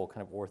incredible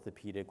kind of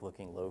orthopedic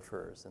looking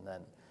loafers, and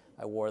then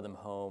I wore them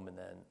home, and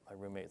then my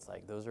roommate's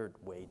like, "Those are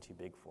way too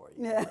big for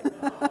you." Yeah. Like,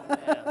 oh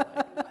man,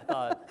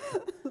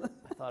 like,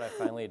 I thought I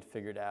finally had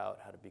figured out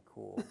how to be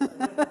cool.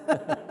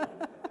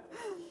 But,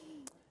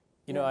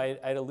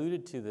 I'd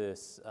alluded to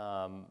this,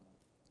 and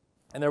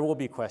there will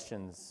be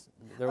questions.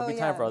 There will be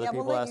time for other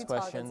people to ask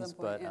questions,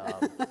 but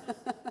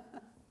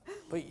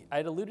but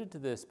I'd alluded to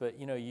this. But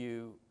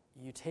you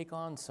take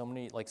on so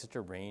many, like such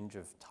a range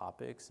of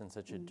topics and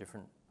such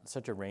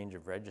a range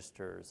of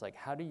registers. Like,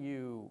 how do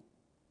you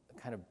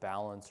kind of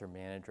balance or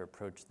manage or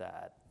approach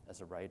that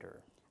as a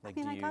writer? Like,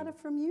 I got it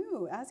from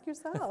you. Ask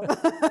yourself.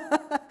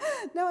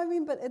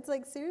 No, but it's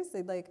like,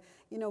 seriously, like,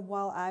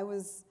 while I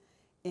was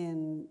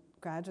in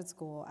graduate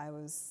school,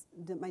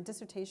 my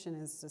dissertation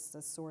is just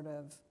a sort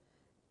of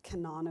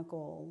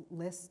canonical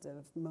list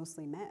of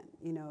mostly men.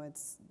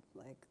 It's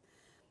like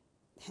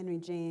Henry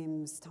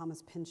James,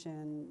 Thomas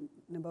Pynchon,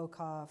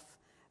 Nabokov,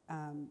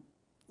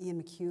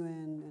 Ian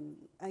McEwan, and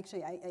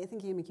actually I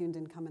think Ian McEwan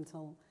didn't come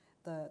until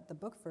the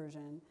book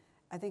version.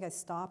 I think I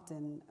stopped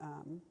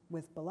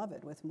with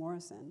Beloved, with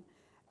Morrison.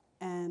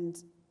 And,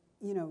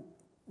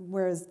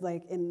 whereas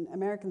like in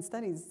American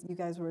studies, you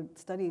guys were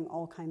studying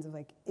all kinds of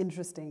like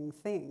interesting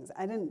things.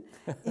 I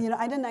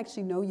didn't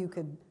actually know you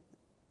could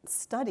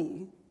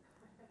study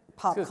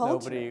pop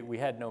culture. We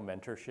had no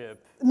mentorship.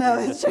 No,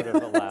 we were just sort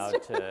of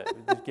allowed to,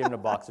 just given a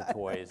box of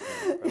toys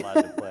and we're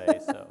allowed to play,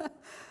 so.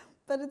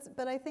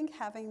 But I think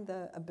having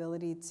the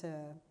ability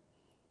to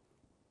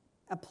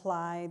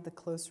apply the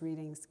close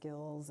reading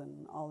skills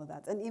and all of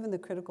that, and even the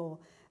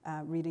critical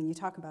reading. You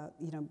talk about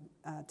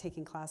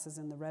taking classes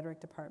in the rhetoric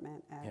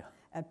department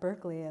at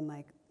Berkeley, and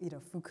like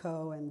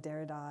Foucault and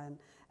Derrida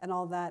and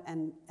all that,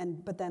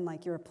 but then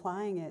like you're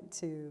applying it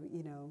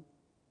to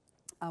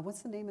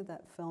what's the name of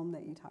that film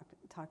that you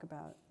talk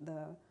about,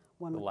 the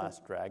one? The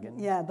Last Dragon.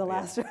 Yeah, The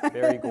Last Dragon.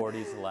 Barry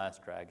Gordy's The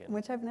Last Dragon.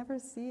 Which I've never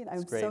seen.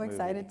 I'm so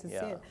excited to see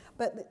it.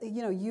 But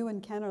you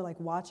and Ken are like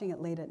watching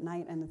it late at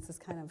night, and it's this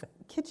kind of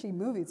kitschy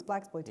movie. It's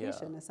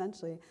blaxploitation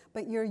essentially.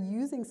 But you're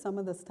using some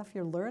of the stuff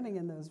you're learning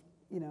in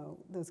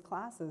those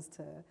classes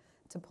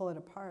to pull it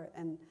apart.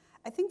 And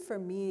I think for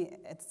me,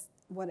 it's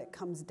what it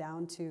comes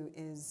down to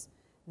is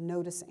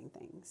noticing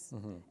things.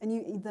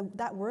 Mm-hmm. And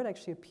that word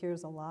actually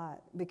appears a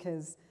lot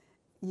because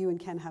you and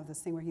Ken have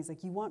this thing where he's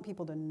like, you want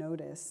people to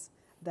notice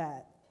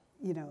that,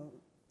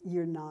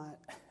 you're not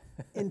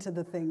into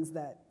the things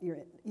that you're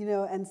in,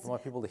 and I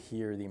want people to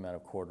hear the amount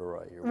of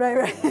corduroy you're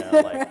wearing.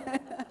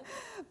 Right.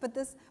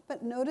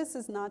 But notice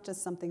is not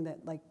just something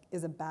that like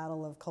is a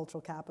battle of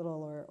cultural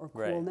capital or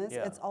coolness.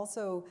 Right, It's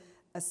also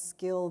a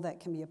skill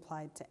that can be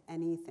applied to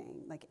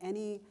anything, like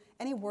any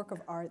work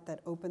of art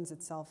that opens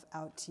itself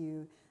out to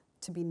you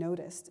to be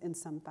noticed in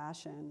some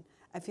fashion.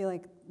 I feel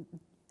like,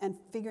 and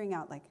figuring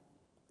out like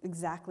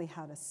exactly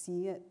how to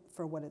see it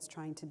for what it's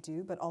trying to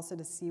do, but also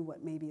to see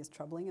what maybe is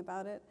troubling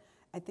about it.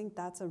 I think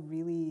that's a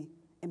really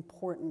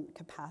important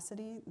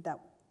capacity that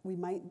we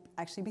might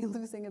actually be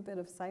losing a bit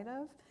of sight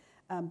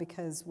of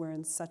because we're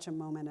in such a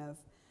moment of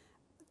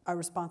our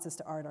responses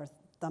to art are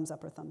thumbs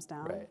up or thumbs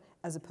down, right,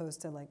 as opposed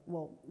to like,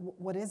 well,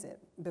 what is it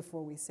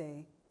before we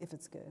say if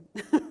it's good,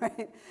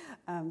 right?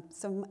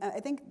 So I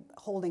think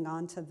holding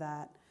on to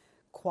that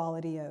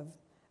quality of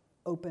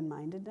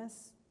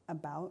open-mindedness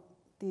about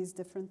these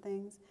different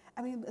things.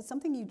 I mean,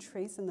 something you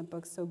trace in the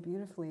book so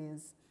beautifully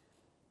is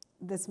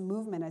this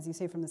movement, as you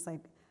say, from this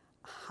like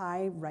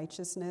high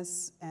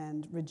righteousness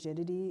and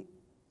rigidity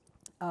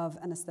of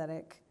an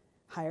aesthetic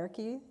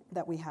hierarchy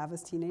that we have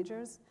as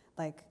teenagers.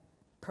 Like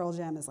Pearl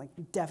Jam is like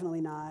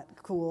definitely not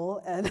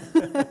cool, and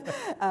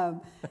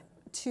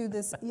to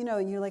this,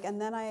 you're like,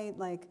 and then I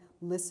like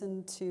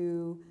listened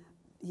to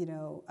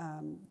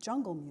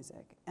jungle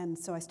music, and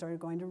so I started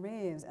going to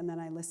raves, and then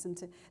I listened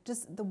to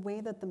just the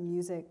way that the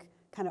music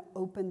kind of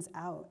opens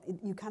out.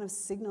 You kind of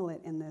signal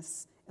it in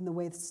the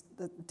way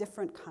the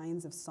different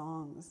kinds of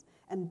songs.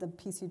 And the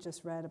piece you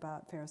just read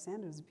about Pharoah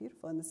Sanders is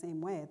beautiful in the same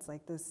way. It's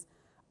like this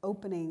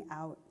opening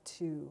out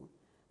to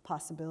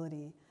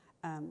possibility.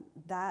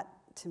 That,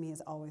 to me, has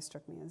always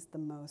struck me as the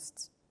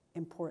most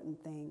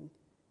important thing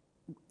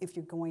if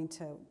you're going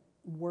to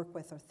work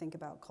with or think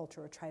about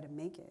culture or try to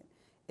make it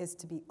is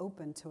to be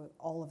open to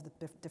all of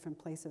the different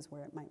places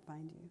where it might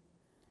find you.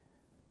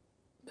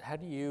 How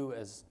do you,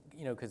 as,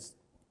 you know, because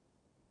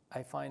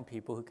I find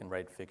people who can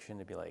write fiction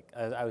to be like,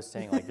 I was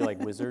saying, like, you're like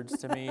wizards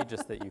to me,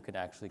 just that you can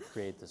actually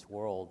create this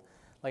world.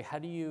 Like, how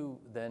do you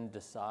then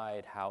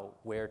decide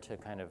where to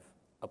kind of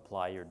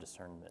apply your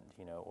discernment,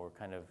 you know, or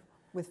kind of...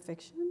 With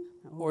fiction?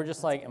 Oh, or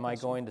just like, am I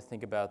going to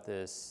think about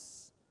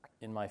this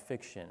in my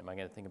fiction? Am I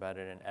going to think about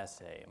it in an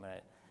essay?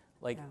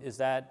 Is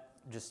that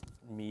just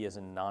me as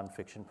a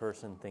nonfiction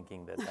person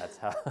thinking that that's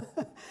how?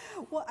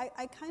 Well,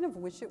 I kind of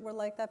wish it were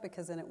like that,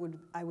 because then it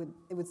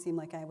would seem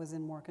like I was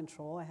in more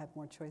control. I had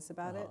more choice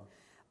about it.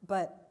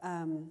 But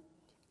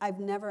I've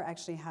never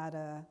actually had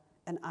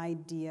an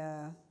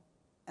idea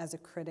as a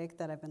critic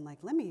that I've been like,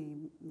 let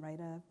me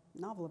write a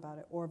novel about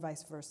it, or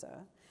vice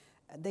versa.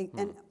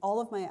 And all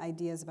of my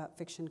ideas about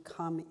fiction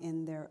come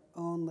in their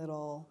own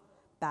little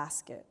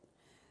basket.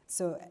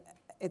 So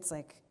it's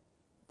like,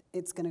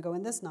 it's going to go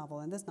in this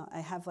novel and this novel.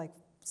 I have like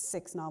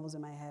 6 novels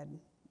in my head,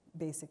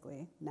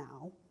 basically,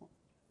 now.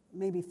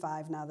 Maybe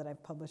 5 now that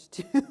I've published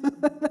 2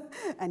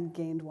 and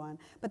gained 1.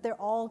 But they're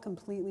all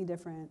completely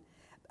different.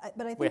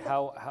 But I think Wait,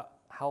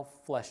 how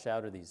fleshed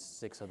out are these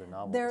 6 other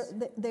novels?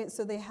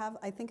 So they have,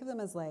 I think of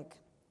them as like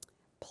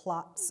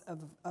plots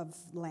of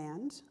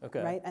land,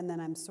 okay. Right? And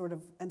then I'm sort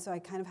of, and so I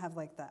kind of have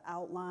like the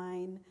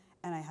outline,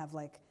 and I have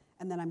like,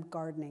 and then I'm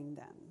gardening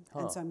them.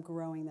 And so I'm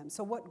growing them.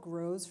 So what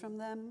grows from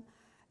them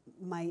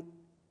might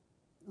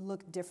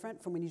look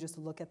different from when you just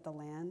look at the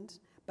land,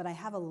 but I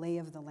have a lay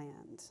of the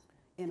land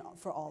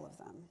for all of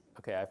them.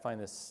 Okay, I find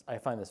this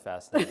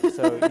fascinating.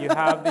 So you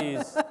have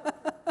these,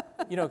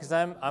 you know, because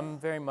I'm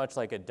very much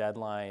like a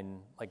deadline,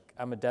 like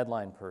I'm a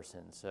deadline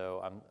person.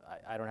 So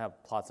I don't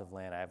have plots of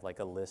land. I have like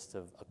a list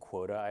of a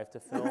quota I have to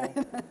fill.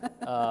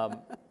 Right.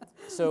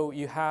 So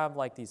you have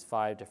like these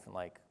 5 different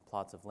like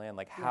plots of land.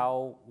 Like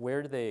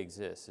where do they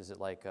exist? Is it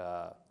like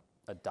a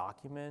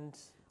document?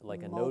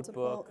 Like a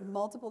notebook?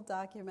 Multiple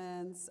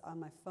documents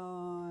on my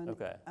phone,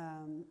 okay.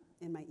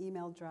 In my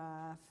email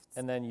drafts.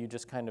 And then you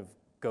just kind of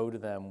go to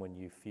them when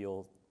you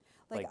feel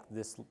like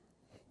this.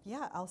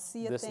 Yeah, I'll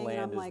see a thing and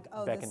I'm like,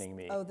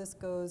 this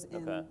goes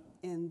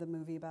in the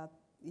movie about,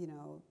 you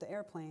know, the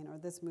airplane, or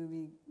this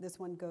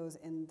one goes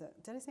in the,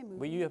 did I say movie?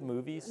 Well, you have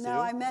movies too? No,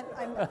 I meant,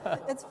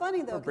 it's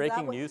funny though.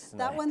 Breaking news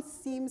tonight. That one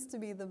seems to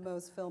be the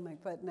most filmic,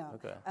 but no,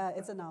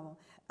 it's a novel.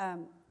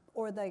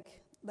 Or like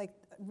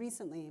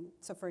recently,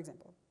 so for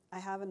example, I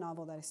have a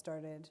novel that I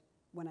started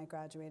when I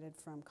graduated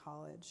from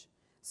college.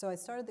 So I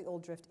started The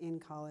Old Drift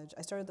in college.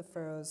 I started The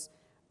Furrows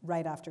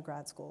right after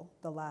grad school,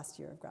 the last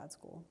year of grad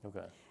school.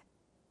 Okay.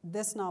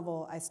 This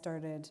novel I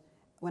started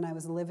when I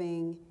was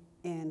living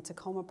in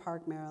Tacoma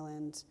Park,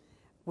 Maryland,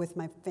 with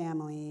my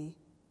family,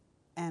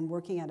 and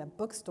working at a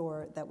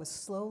bookstore that was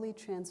slowly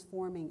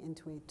transforming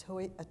into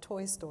a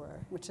toy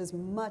store, which is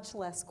much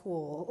less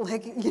cool.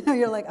 Like, you know,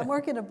 you're like, I'm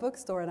working at a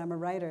bookstore and I'm a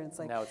writer. It's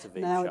like now it's a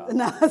vape shop.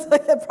 Now it's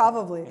like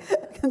probably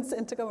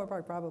in Tacoma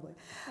Park, probably.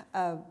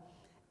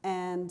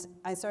 And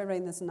I started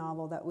writing this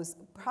novel that was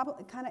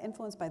probably kind of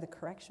influenced by the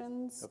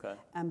corrections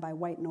and by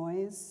white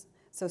noise.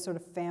 So sort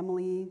of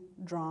family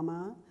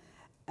drama,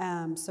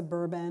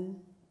 suburban,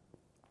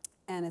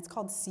 and it's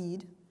called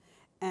Seed.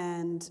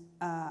 And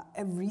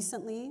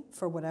recently,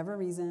 for whatever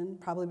reason,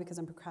 probably because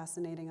I'm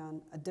procrastinating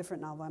on a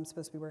different novel I'm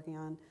supposed to be working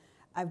on,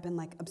 I've been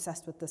like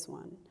obsessed with this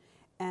one.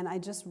 And I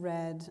just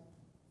read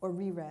or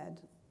reread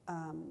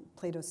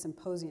Plato's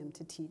Symposium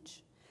to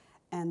teach.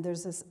 And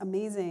there's this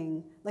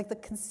amazing, like the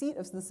conceit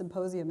of the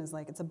symposium is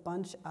like it's a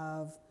bunch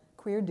of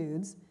queer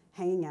dudes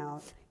hanging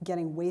out,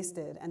 getting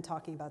wasted, and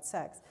talking about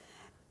sex.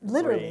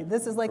 Literally,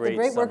 this is like the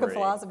great work of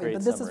philosophy,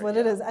 but this is what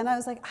it is. And I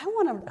was like, I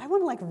want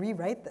to like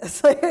rewrite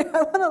this. Like,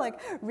 I want to like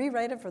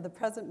rewrite it for the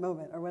present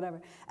moment or whatever.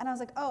 And I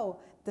was like, oh,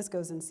 this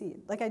goes in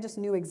Seed. Like I just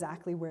knew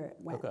exactly where it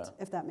went,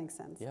 if that makes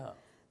sense. Yeah.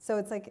 So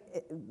it's like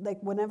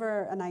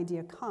whenever an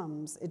idea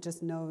comes, it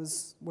just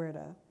knows where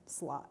to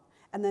slot.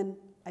 And then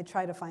I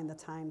try to find the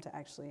time to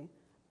actually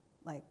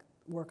like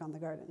work on the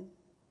garden.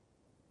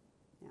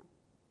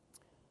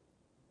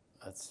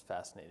 That's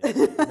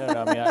fascinating. No,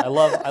 I mean, I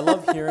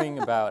love hearing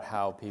about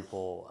how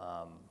people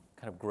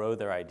kind of grow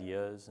their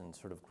ideas and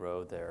sort of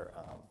grow their,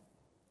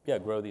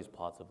 grow these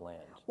plots of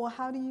land. Well,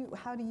 how do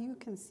you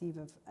conceive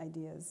of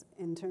ideas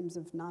in terms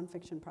of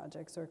nonfiction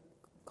projects or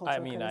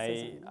cultural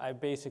criticism? I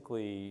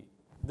basically,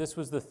 this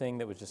was the thing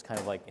that was just kind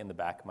of like in the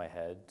back of my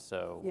head.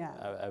 So,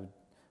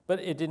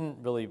 but it didn't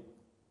really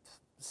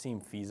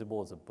seem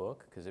feasible as a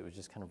book because it was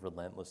just kind of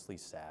relentlessly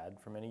sad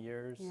for many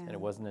years. And it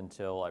wasn't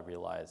until I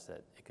realized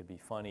that it could be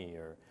funny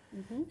or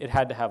it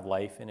had to have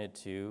life in it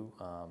too,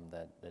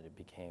 that it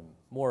became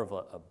more of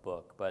a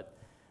book. But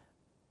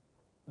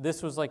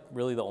this was like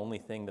really the only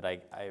thing that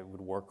I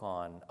would work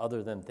on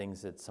other than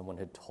things that someone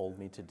had told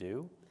me to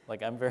do.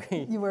 Like I'm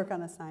very... You work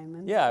on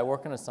assignments? Yeah, I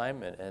work on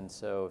assignment. And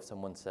so if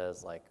someone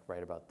says like,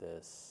 write about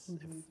this,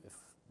 if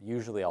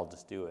usually I'll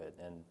just do it.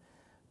 And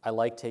I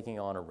like taking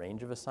on a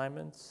range of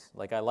assignments.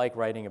 Like I like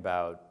writing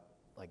about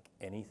like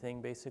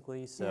anything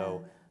basically.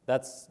 So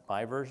that's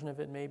my version of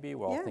it maybe,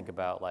 where I'll Yeah. think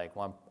about like,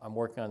 well, I'm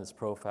working on this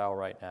profile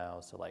right now,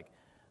 so like,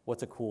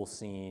 what's a cool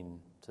scene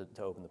to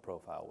open the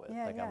profile with?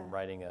 Yeah, like yeah. I'm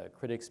writing a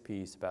critic's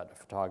piece about a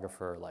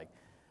photographer, like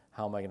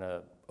how am I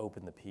gonna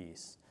open the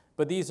piece?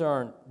 But these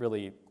aren't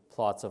really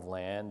plots of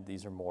land,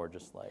 these are more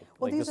just like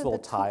These this are little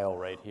the tile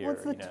right here. Well,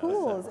 it's the you know,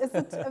 tools. so-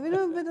 It's the, I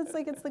mean, but it's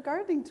like it's the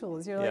gardening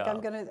tools. You're like, Yeah.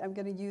 I'm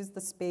gonna use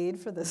the spade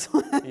for this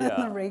one,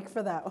 Yeah. and the rake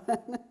for that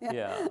one.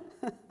 Yeah.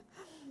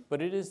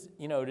 But it is,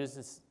 it is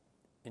this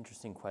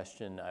interesting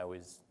question I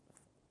always,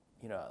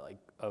 like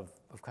of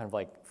kind of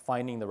like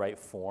finding the right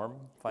form,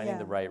 finding Yeah.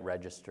 the right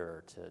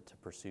register to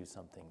pursue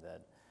something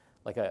that,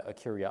 like a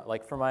curiosity.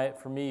 Like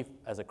for me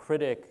as a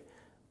critic,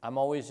 I'm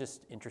always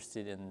just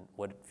interested in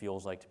what it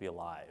feels like to be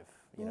alive.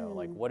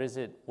 Like what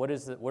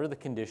are the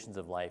conditions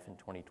of life in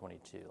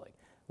 2022? Like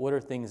what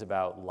are things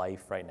about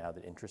life right now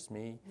that interest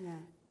me? Yeah.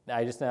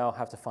 I just now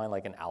have to find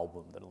like an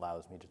album that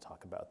allows me to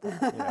talk about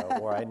that,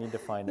 or I need to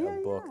find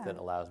a book that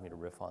allows me to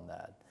riff on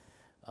that.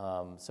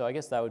 So I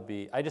guess that would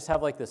be, I just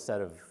have like this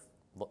set of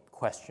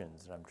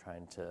questions that I'm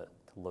trying to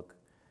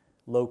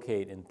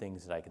locate in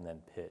things that I can then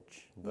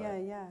pitch. But,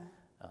 Yeah.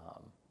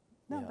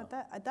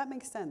 But that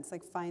makes sense.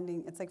 Like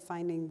finding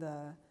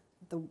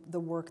the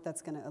work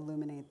that's going to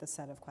illuminate the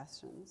set of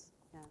questions.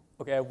 Yeah.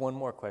 Okay, I have one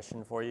more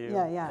question for you.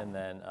 Yeah. And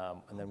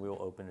then we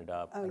will open it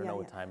up. Oh, I don't know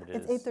what time it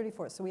is. It's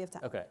 8:34, so we have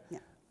time. Okay. Yeah.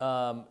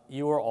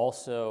 You are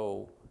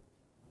also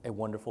a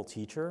wonderful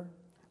teacher.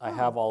 I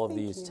have all of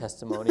thank these you.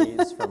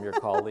 testimonies from your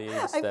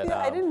colleagues.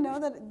 I didn't know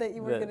that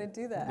you were that- going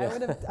to do that.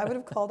 yeah. I would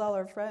have called all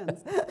our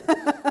friends.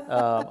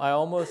 I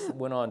almost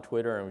went on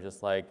Twitter and was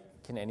just like,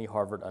 can any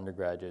Harvard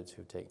undergraduates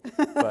who take?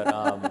 But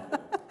I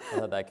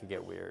thought that could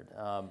get weird.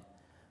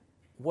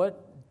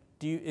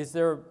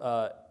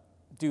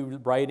 Do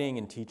writing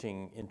and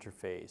teaching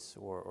interface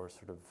or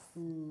sort of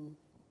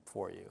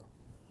for you?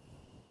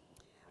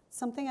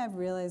 Something I've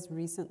realized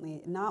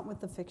recently, not with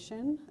the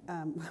fiction,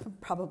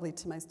 probably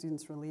to my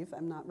students' relief,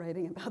 I'm not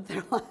writing about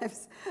their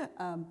lives,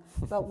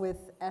 but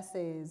with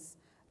essays,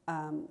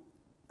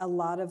 a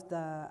lot of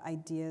the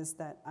ideas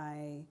that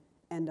I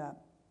end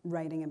up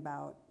writing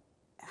about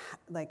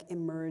like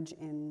emerge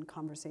in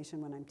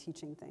conversation when I'm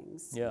teaching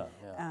things. Yeah.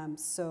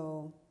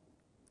 So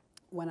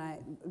when I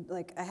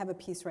have a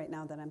piece right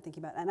now that I'm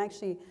thinking about, and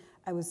actually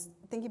I was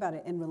thinking about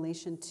it in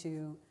relation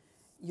to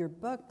your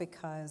book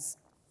because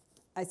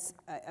I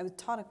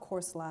taught a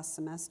course last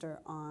semester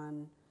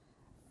on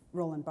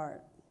Roland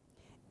Barthes,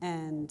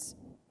 and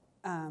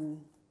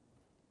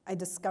I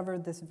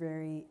discovered this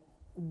very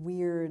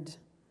weird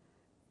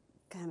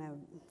kind of,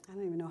 I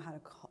don't even know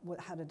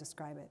how to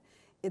describe it.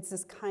 It's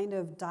this kind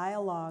of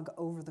dialogue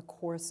over the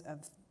course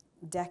of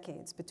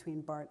decades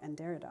between Barthes and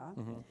Derrida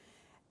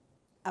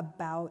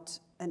about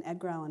an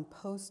Edgar Allan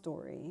Poe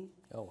story.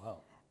 Oh, wow.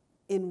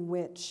 In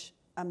which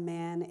a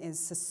man is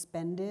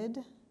suspended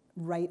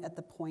right at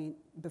the point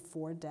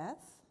before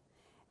death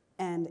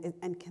and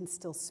can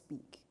still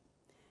speak.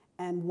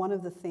 And one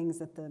of the things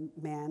that the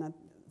man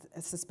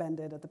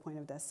suspended at the point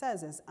of death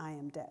says is, "I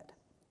am dead."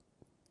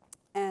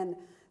 And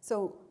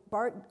so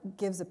Barthes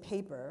gives a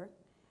paper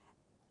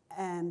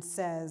and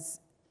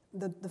says,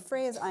 the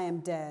phrase "I am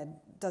dead"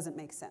 doesn't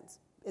make sense.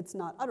 It's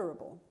not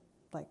utterable.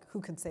 Like,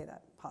 who could say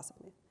that,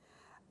 possibly?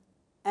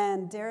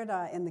 And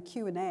Derrida in the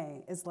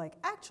Q&A is like,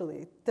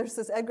 actually, there's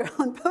this Edgar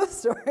Allan Poe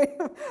story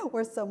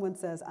where someone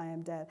says, "I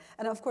am dead."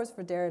 And of course,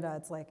 for Derrida,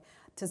 it's like,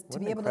 to be able to...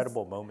 What an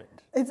incredible moment.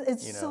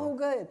 It's so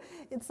good.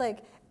 It's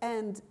like,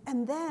 and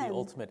then... The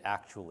ultimate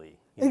actually.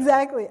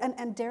 Exactly.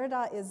 And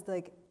Derrida is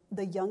like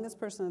the youngest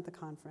person at the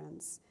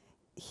conference.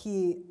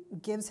 He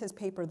gives his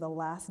paper the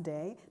last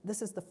day.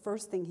 This is the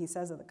first thing he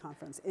says at the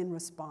conference in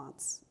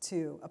response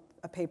to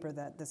a paper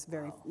that this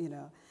very,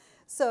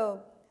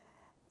 So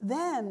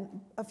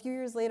then, a few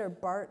years later,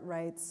 Barthes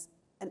writes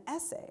an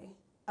essay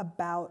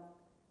about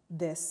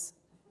this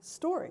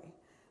story.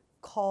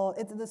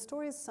 The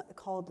story is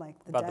called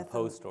like the about death the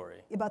Poe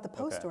story. About the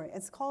Poe Okay. story.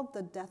 It's called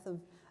the death of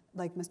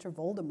like Mr.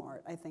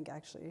 Voldemort, I think,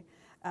 actually,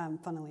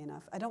 funnily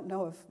enough. I don't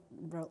know if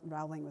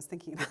Rowling was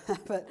thinking about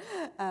that, but...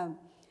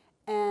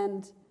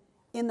 and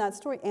in that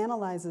story,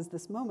 analyzes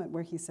this moment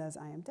where he says,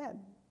 "I am dead."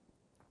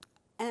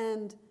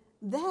 And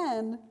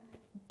then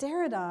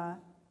Derrida,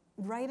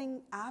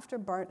 writing after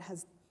Barthes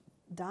has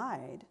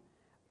died,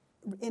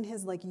 in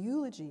his like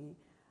eulogy,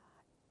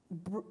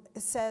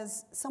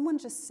 says, "Someone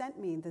just sent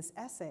me this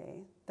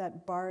essay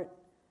that Barthes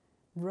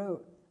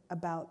wrote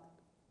about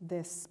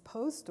this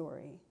Poe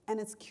story, and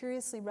it's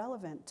curiously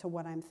relevant to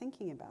what I'm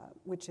thinking about,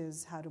 which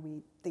is how do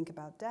we think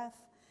about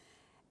death?"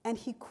 And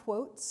he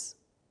quotes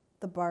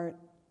the Barthes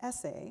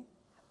essay,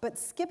 but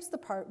skips the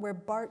part where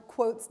Barthes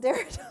quotes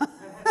Derrida.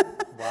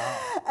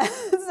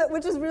 Wow.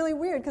 Which is really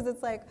weird, because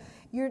it's like,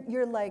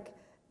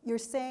 you're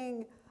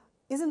saying,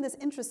 isn't this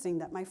interesting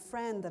that my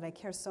friend that I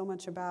care so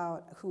much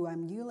about, who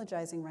I'm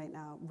eulogizing right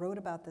now, wrote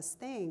about this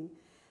thing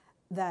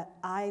that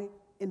I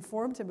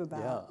informed him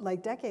about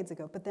like decades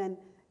ago, but then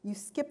you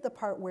skip the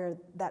part where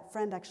that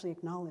friend actually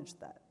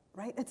acknowledged that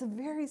right? It's a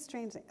very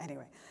strange thing.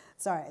 Anyway,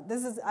 sorry.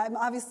 I'm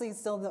obviously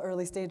still in the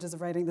early stages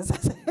of writing this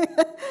essay.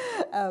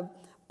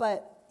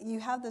 But you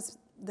have this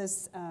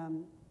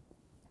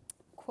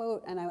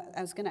quote, and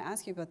I was going to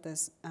ask you about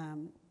this.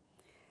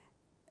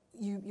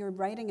 You're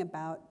writing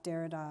about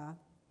Derrida,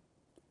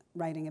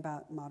 writing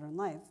about modern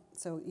life.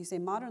 So you say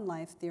modern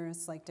life,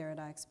 theorists like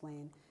Derrida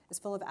explain, is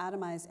full of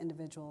atomized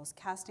individuals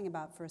casting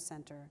about for a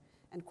center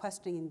and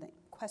questioning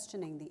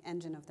the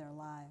engine of their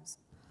lives.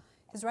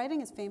 His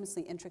writing is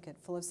famously intricate,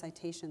 full of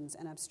citations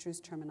and abstruse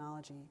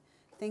terminology.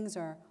 Things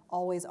are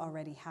always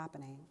already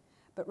happening.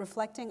 But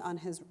reflecting on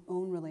his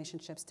own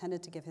relationships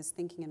tended to give his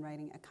thinking and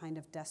writing a kind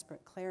of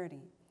desperate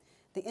clarity.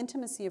 The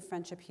intimacy of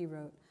friendship, he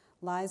wrote,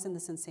 lies in the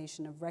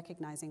sensation of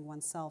recognizing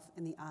oneself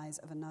in the eyes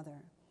of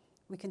another.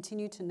 We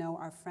continue to know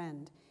our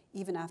friend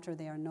even after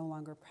they are no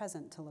longer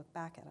present to look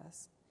back at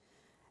us.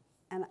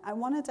 And I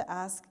wanted to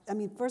ask, I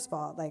mean, first of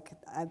all, like,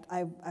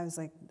 I was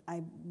like,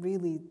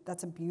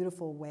 that's a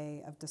beautiful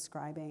way of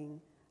describing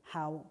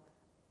how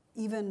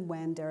even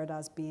when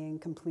Derrida's being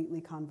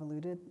completely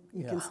convoluted,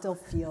 you can still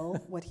feel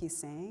what he's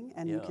saying,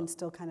 and you can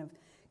still kind of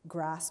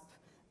grasp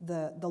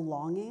the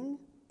longing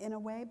in a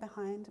way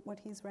behind what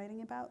he's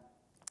writing about.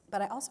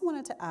 But I also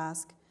wanted to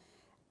ask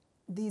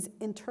these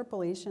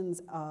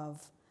interpolations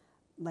of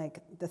like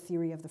the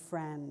theory of the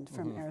friend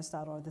from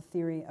Aristotle, or the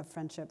theory of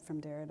friendship from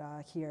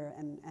Derrida here,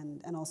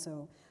 and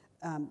also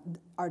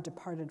our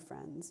departed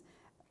friends.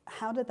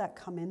 How did that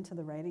come into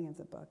the writing of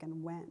the book,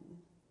 and when?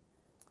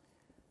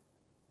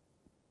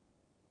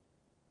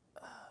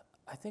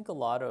 I think a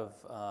lot of,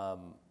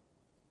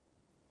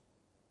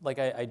 like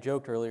I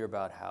joked earlier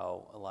about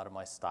how a lot of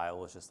my style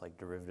was just like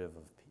derivative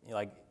of,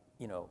 like,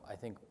 you know, I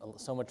think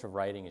so much of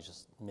writing is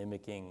just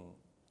mimicking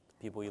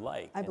people you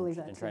like. I believe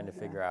that and too, trying to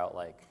figure out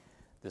like,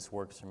 this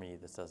works for me,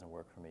 this doesn't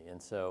work for me. And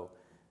so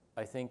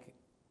I think,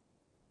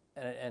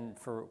 and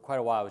for quite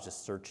a while I was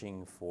just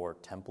searching for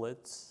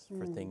templates,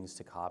 for things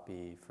to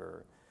copy,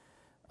 for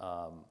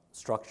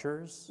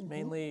structures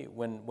mainly,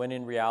 when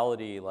in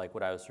reality, like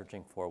what I was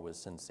searching for was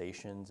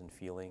sensations and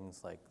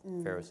feelings, like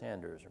Pharaoh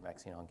Sanders or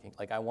Maxine Hong King.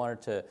 Like I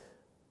wanted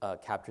to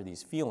capture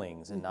these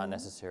feelings and not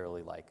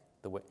necessarily like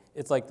the way,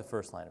 it's like the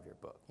first line of your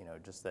book, you know,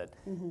 just that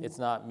it's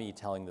not me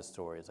telling the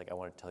story, it's like I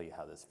want to tell you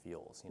how this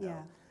feels, you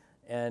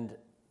know.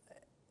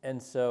 And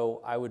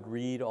so I would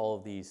read all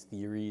of these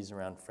theories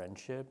around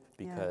friendship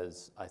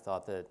because I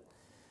thought that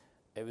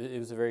it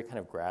was a very kind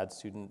of grad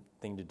student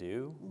thing to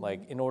do.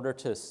 Like in order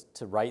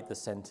to write the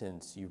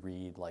sentence, you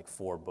read like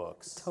 4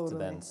 books to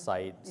then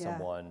cite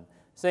someone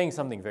saying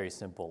something very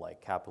simple like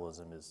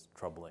capitalism is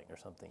troubling or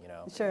something, you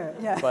know. Sure,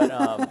 yeah.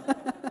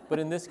 But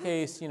in this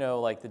case, you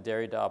know, like the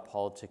Derrida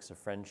politics of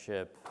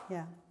friendship,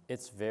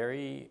 it's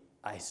very,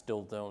 I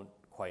still don't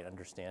quite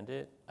understand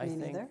it, I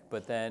think. Neither.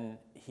 But then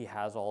he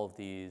has all of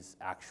these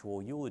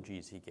actual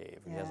eulogies he gave.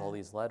 He has all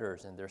these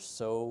letters, and they're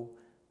so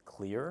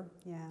clear,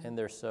 and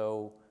they're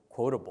so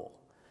quotable.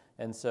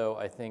 And so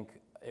I think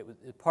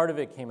part of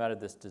it came out of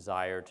this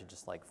desire to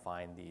just like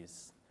find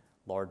these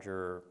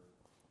larger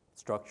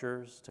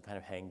structures to kind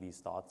of hang these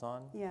thoughts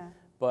on. Yeah.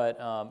 But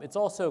it's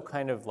also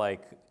kind of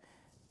like,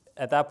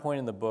 at that point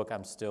in the book,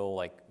 I'm still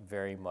like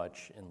very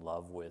much in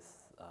love with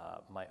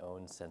my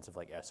own sense of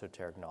like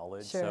esoteric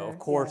knowledge. Sure, so of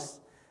course,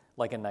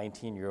 like a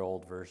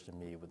 19-year-old version of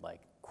me would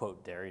like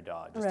quote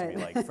Derrida just to be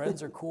like,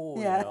 friends are cool,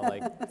 you know,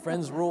 like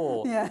friends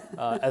rule,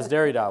 as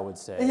Derrida would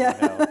say, you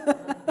know.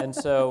 And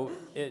so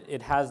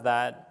it has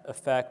that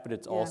effect, but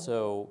it's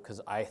also,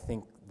 because I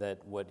think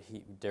that what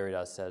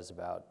Derrida says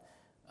about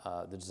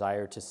the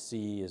desire to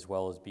see as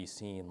well as be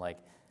seen, like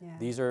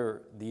these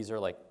are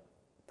like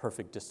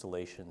perfect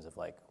distillations of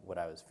like what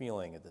I was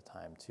feeling at the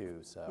time too.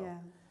 So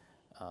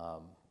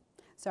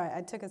sorry,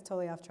 I took us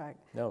totally off track.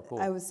 No, cool.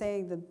 I was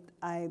saying that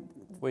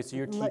Wait, so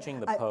you're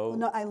teaching the Poe?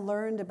 No, I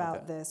learned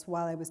about this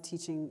while I was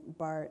teaching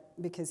Bart,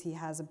 because he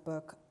has a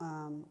book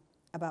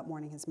about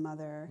mourning his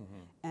mother,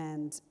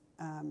 and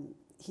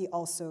he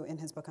also, in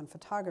his book on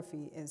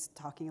photography, is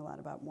talking a lot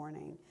about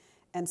mourning.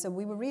 And so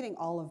we were reading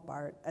all of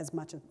Bart, as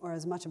much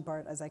of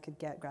Bart as I could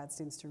get grad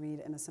students to read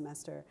in a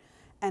semester.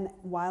 And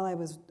while I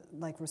was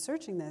like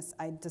researching this,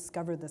 I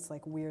discovered this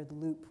like weird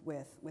loop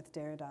with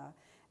Derrida.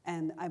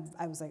 And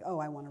I was like, oh,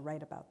 I want to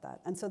write about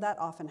that. And so that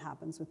often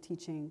happens with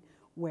teaching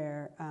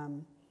where,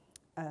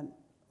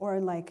 or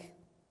like,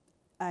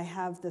 I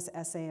have this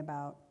essay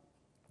about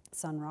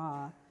Sun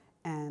Ra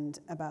and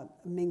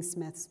about Ming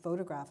Smith's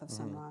photograph of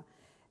Sun Ra.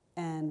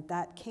 And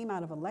that came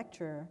out of a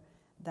lecture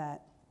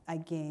that I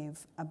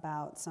gave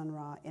about Sun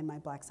Ra in my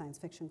Black science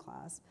fiction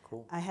class.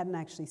 Cool. I hadn't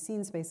actually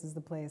seen Spaces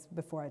the Place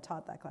before I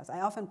taught that class.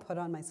 I often put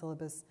on my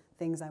syllabus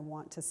things I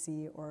want to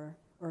see or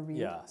read.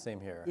 Yeah,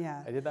 same here.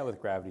 Yeah. I did that with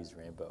Gravity's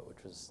Rainbow,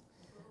 which was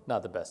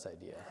not the best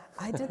idea.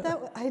 I did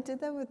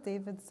that with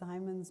David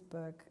Simon's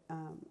book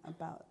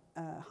about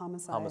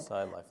homicide.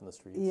 Homicide, Life in the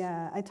Streets.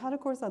 Yeah, I taught a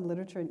course on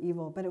literature and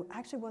evil, but it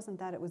actually wasn't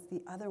that. It was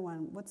the other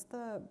one. What's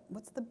the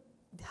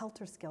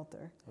Helter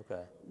Skelter?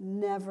 Okay.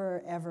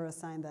 Never ever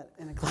assigned that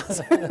in a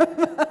class.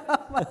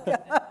 Oh my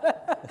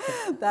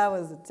God, that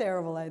was a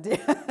terrible idea.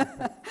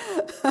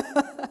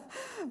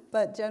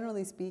 But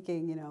generally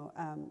speaking,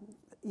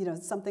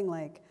 something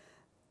like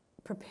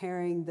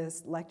preparing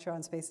this lecture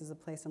on Space as a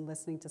Place and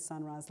listening to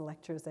Sun Ra's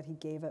lectures that he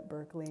gave at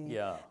Berkeley,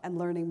 and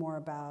learning more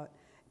about,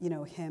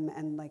 him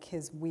and like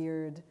his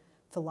weird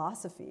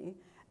philosophy,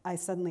 I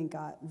suddenly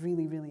got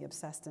really, really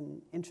obsessed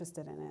and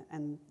interested in it.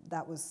 And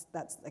that's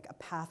like a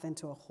path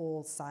into a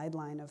whole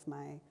sideline of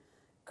my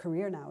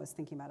career now, is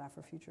thinking about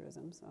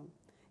Afrofuturism. So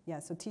yeah,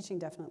 so teaching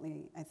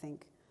definitely, I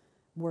think,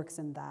 works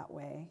in that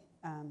way.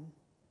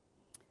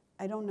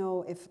 I don't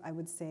know if I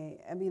would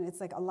say,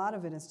 it's like a lot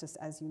of it is just,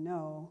 as you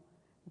know,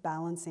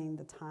 balancing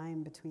the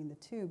time between the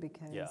two,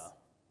 because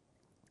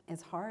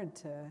it's hard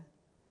to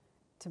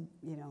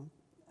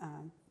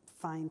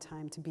find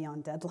time to be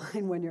on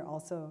deadline when you're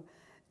also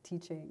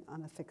teaching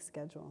on a fixed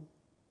schedule.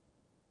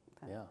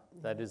 But,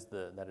 that is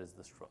the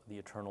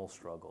eternal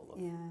struggle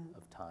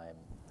of time.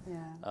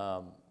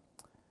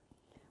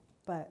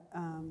 But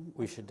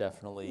we should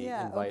definitely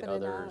invite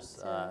others.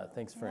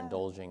 Thanks for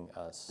indulging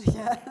us.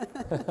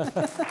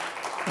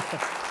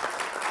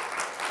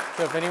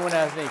 So if anyone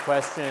has any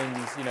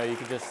questions, you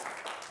could just,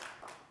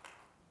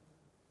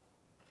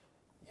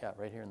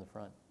 right here in the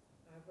front.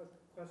 I have a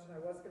question.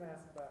 I was going to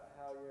ask about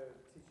how your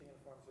teaching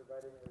informs your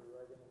writing, or your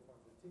writing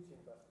informs your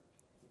teaching, but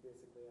you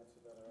basically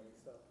answered that already.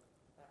 So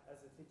as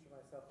a teacher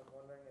myself, I'm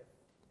wondering if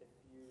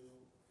you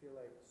feel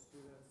like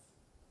students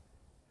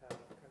have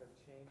kind of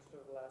changed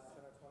over the last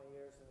 10 or 20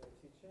 years in their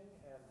teaching,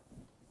 and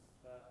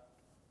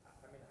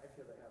I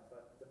feel they have,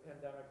 but the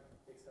pandemic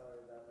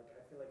accelerated that. Like,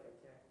 I feel like I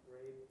can't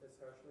grade as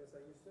harshly as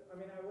I used to.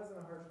 I wasn't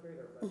a harsh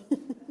grader, but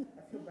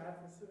I feel bad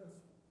for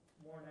students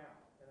more now,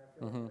 and I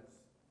feel like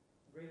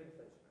it's grade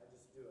inflation. I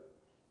just do it,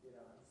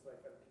 I'm just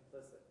like, I'm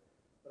complicit.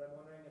 But I'm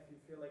wondering if you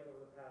feel like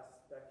over the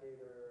past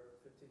decade or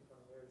 15,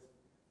 20 years,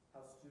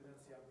 how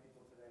students, young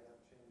people today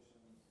have changed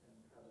and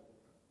how they're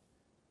different.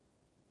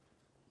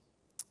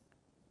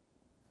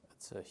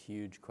 That's a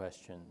huge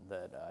question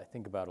that I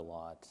think about a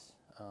lot.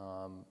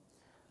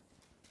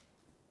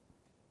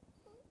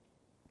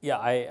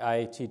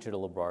 I teach at a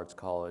liberal arts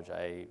college.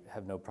 I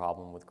have no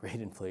problem with grade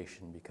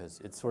inflation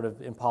because it's sort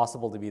of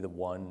impossible to be the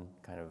one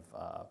kind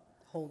of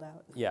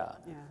holdout.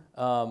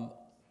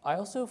 I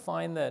also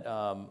find that,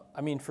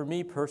 for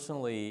me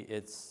personally,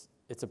 it's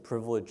a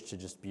privilege to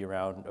just be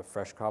around a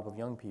fresh crop of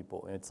young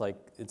people. And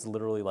it's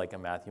literally like a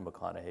Matthew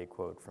McConaughey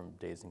quote from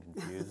Dazed and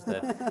Confused,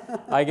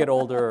 that I get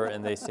older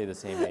and they stay the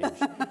same age.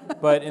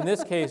 But in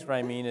this case, what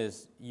I mean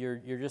is you're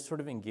just sort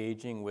of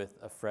engaging with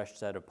a fresh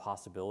set of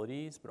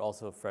possibilities, but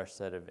also a fresh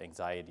set of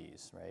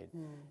anxieties, right?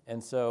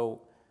 And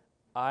so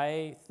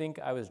I think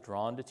I was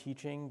drawn to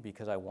teaching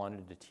because I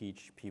wanted to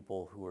teach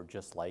people who were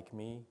just like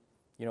me,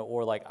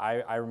 or like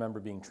I remember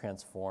being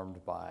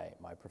transformed by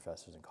my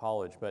professors in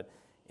college. But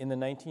in the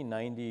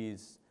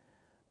 1990s,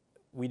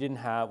 we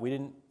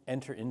didn't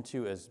enter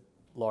into as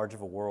large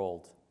of a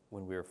world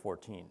when we were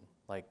 14.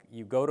 Like,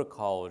 you go to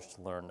college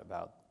to learn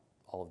about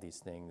all of these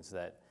things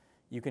that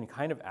you can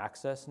kind of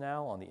access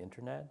now on the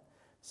internet.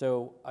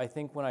 So I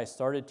think when I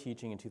started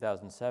teaching in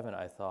 2007,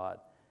 I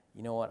thought,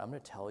 you know what, I'm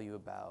going to tell you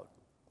about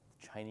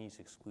the Chinese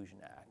Exclusion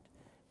Act,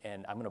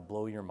 and I'm going to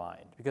blow your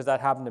mind, because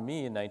that happened to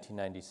me in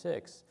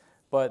 1996.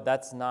 But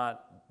that's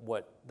not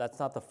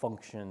the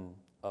function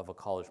of a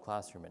college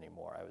classroom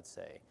anymore, I would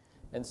say.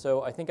 And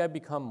so I think I've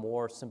become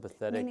more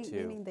sympathetic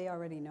Meaning they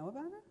already know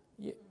about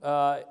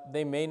it?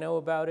 They may know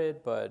about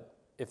it, but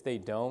if they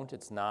don't,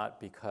 it's not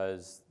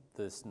because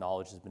this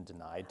knowledge has been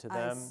denied to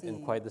them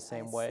in quite the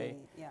same way.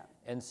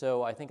 And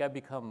so I think I've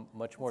become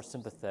much more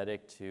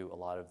sympathetic to a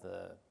lot of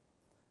the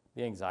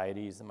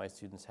anxieties that my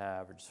students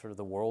have, or just sort of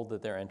the world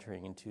that they're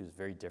entering into is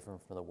very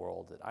different from the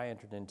world that I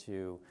entered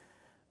into.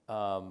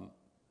 And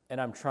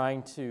I'm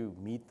trying to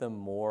meet them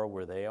more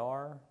where they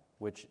are,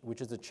 which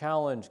is a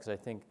challenge, because I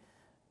think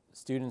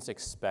students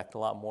expect a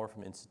lot more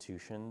from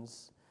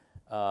institutions.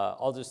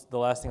 The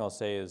last thing I'll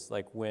say is,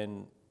 like,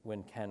 when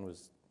Ken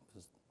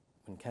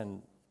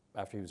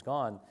after he was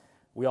gone,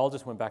 we all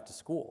just went back to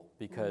school,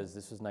 because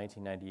this was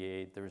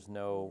 1998. There was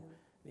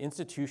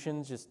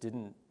institutions just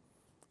didn't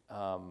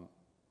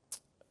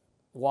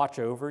watch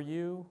over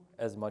you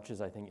as much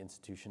as I think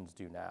institutions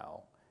do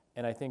now.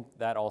 And I think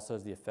that also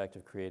has the effect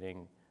of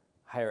creating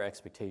higher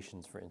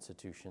expectations for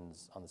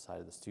institutions on the side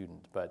of the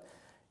student. But,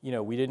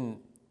 we didn't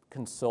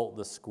consult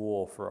the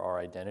school for our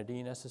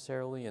identity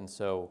necessarily, and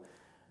so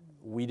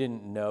we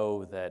didn't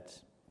know that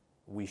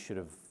we should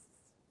have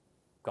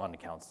gone to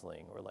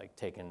counseling or like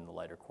taken a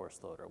lighter course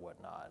load or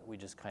whatnot. We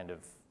just kind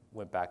of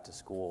went back to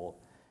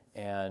school,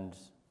 and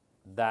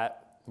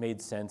that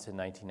made sense in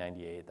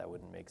 1998. That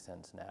wouldn't make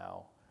sense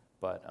now.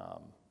 But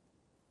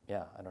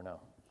I don't know.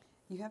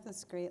 You have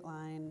this great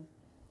line,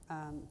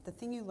 the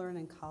thing you learn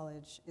in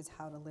college is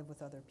how to live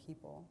with other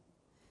people.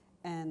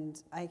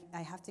 And I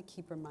have to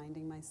keep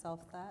reminding myself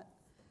that,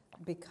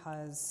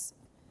 because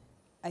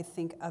I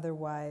think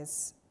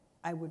otherwise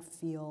I would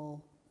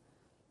feel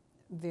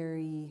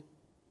very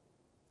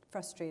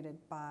frustrated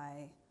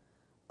by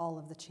all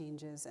of the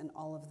changes and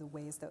all of the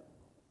ways that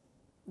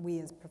we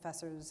as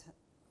professors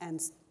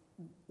and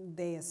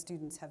they as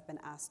students have been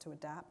asked to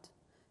adapt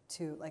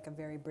to like a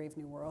very Brave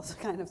New World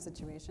kind of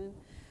situation,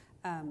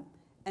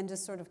 and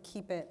just sort of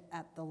keep it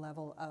at the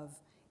level of,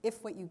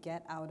 if what you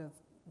get out of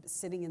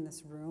sitting in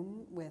this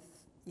room with,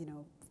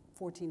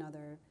 14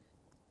 other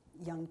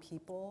young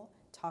people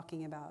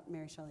talking about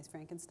Mary Shelley's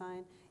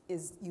Frankenstein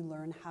is you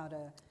learn how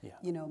to,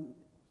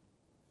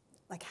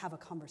 like have a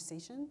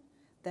conversation,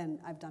 then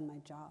I've done my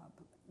job.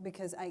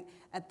 Because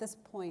at this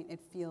point, it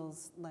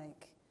feels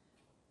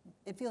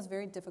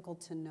very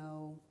difficult to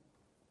know,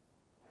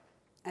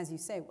 as you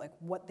say, like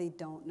what they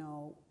don't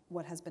know,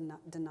 what has been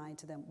denied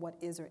to them, what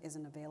is or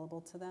isn't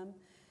available to them.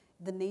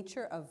 The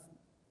nature of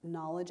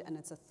knowledge and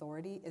its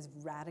authority is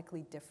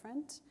radically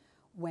different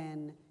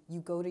when you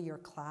go to your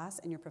class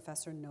and your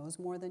professor knows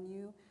more than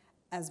you,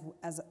 as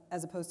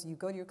opposed to you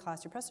go to your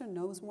class, your professor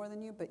knows more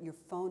than you, but your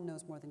phone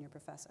knows more than your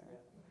professor.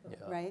 Yeah.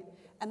 Right?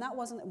 And that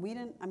wasn't,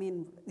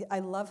 I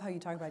love how you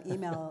talk about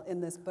email in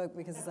this book,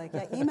 because it's like,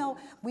 email,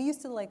 we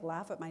used to like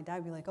laugh at my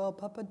dad, be like, oh,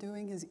 Papa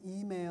doing his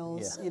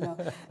emails,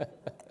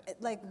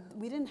 Like,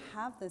 we didn't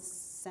have this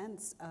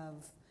sense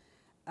of,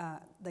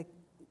 like,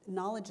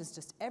 knowledge is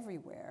just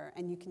everywhere,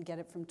 and you can get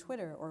it from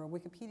Twitter or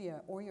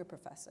Wikipedia or your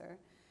professor.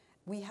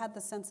 We had the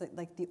sense that,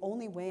 like, the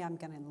only way I'm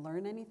gonna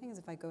learn anything is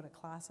if I go to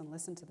class and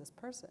listen to this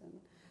person.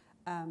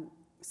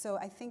 So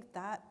I think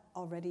that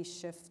already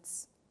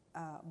shifts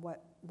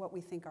what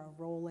we think our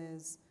role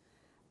is.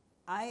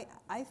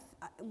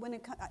 When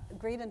it comes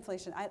grade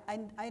inflation,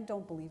 I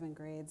don't believe in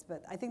grades,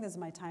 but I think this is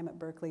my time at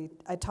Berkeley.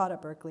 I taught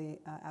at Berkeley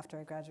after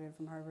I graduated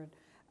from Harvard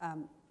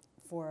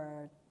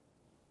for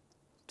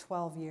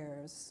 12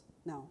 years.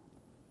 No,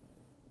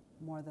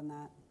 more than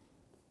that.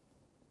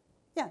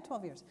 Yeah,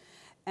 12 years.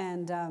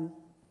 And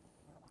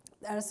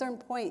at a certain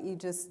point, you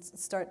just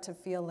start to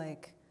feel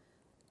like,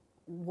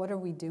 what are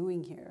we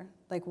doing here?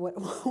 Like,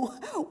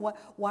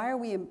 why are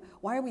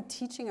we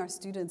teaching our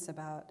students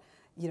about,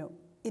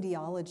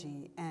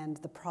 ideology and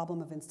the problem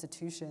of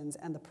institutions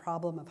and the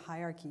problem of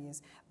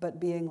hierarchies, but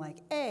being like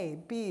A,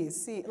 B,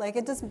 C, like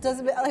it just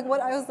doesn't, like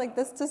what I was like,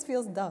 this just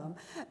feels dumb.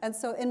 And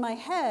so in my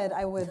head,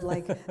 I would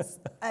like,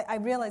 I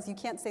realized you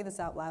can't say this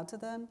out loud to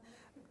them.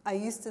 I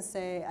used to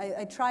say,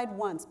 I tried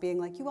once being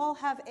like, you all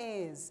have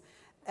A's.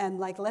 And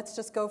like, let's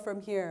just go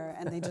from here.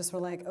 And they just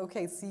were like,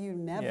 okay, see you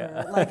never.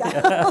 Yeah. Like,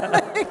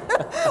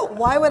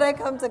 why would I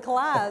come to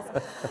class?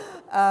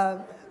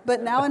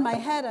 But now in my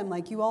head, I'm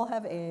like, you all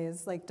have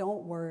A's, like,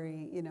 don't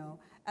worry,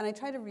 And I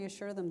try to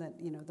reassure them that,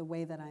 the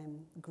way that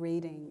I'm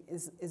grading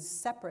is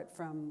separate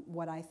from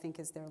what I think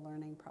is their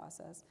learning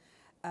process.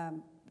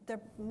 They're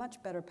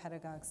much better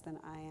pedagogues than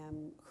I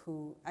am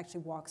who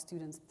actually walk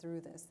students through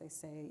this. They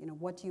say,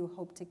 what do you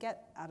hope to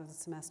get out of the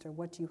semester?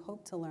 What do you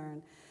hope to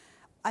learn?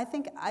 I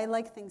think I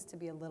like things to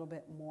be a little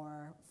bit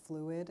more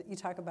fluid. You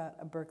talk about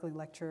a Berkeley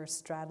lecturer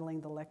straddling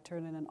the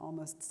lectern in an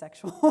almost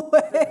sexual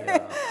way.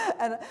 Yeah.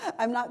 And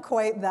I'm not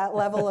quite that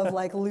level of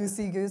like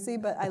loosey-goosey,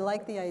 but I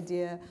like the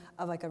idea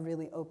of like a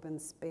really open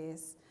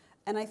space.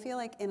 And I feel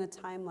like in a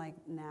time like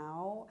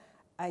now,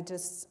 I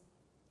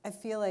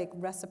feel like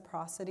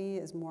reciprocity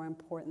is more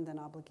important than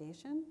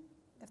obligation,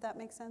 if that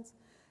makes sense.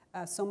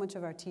 So much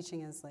of our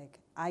teaching is like,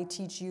 I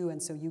teach you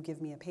and so you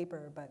give me a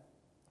paper, but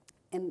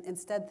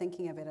instead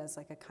thinking of it as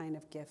like a kind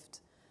of gift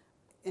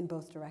in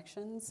both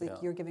directions.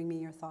 Like, you're giving me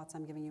your thoughts,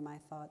 I'm giving you my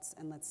thoughts,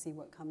 and let's see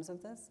what comes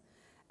of this.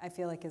 I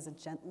feel like is a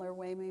gentler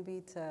way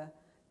maybe to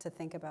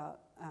think about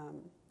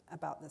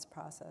this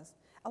process.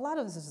 A lot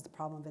of this is the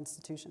problem of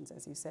institutions,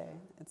 as you say.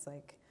 It's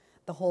like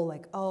the whole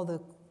like, oh,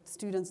 the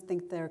students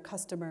think they're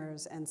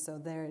customers and so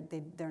they're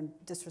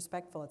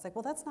disrespectful. It's like,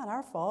 well, that's not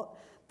our fault.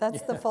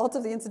 That's the fault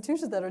of the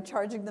institutions that are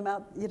charging them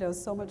out,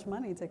 so much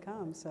money to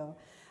come. So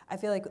I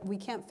feel like we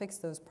can't fix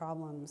those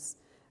problems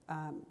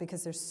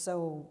because they're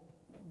so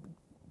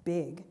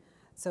big.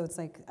 So it's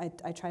like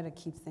I try to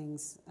keep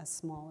things as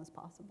small as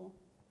possible.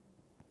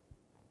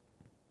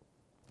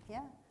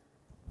 Yeah.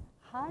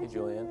 Hi, hey,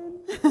 Julian.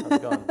 How's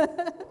it going?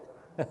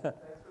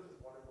 Thanks for this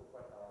wonderful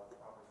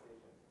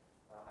conversation.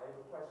 I have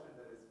a question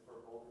that is for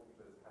both of you,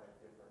 but it's kind of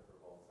different for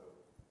both. So,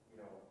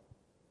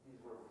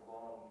 these were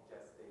long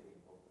gestating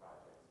book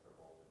projects for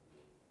both of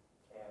you.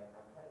 And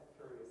I'm kind of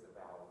curious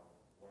about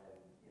when,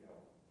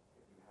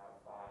 if you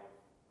have 5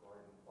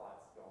 garden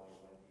plots going,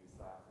 when do you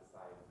decide it's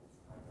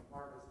time to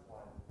harvest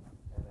one?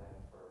 And then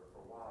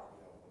for why,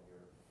 when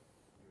you're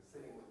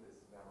sitting with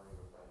this memory of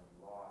a friend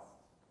you lost,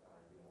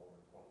 over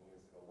 20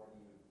 years ago, when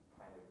do you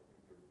kind of,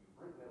 you've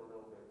written it a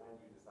little bit, when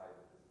do you decide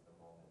that this is the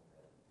moment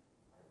that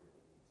I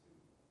really need to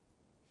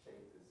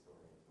shape this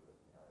story into a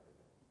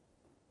narrative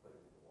and put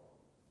it in the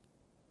world?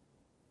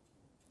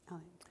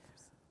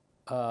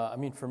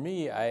 For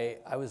me,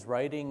 I was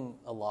writing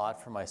a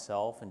lot for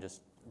myself and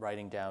just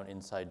writing down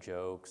inside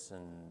jokes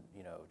and,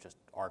 just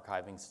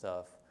archiving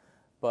stuff.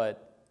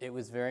 But it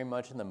was very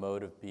much in the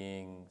mode of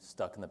being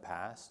stuck in the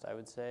past, I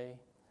would say,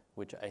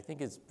 which I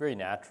think is very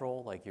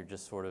natural. Like, you're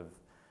just sort of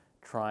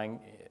trying,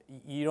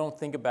 you don't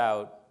think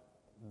about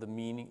the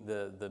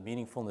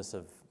meaningfulness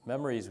of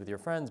memories with your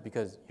friends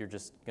because you're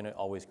just going to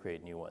always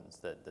create new ones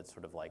that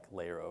sort of like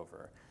layer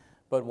over.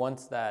 But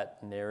once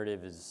that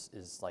narrative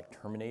is like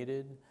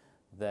terminated,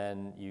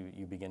 then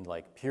you begin to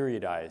like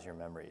periodize your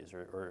memories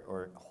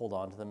or hold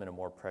on to them in a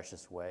more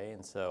precious way.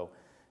 And so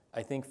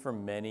I think for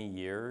many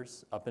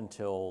years, up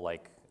until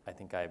like, I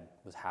think I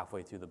was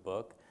halfway through the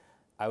book,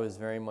 I was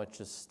very much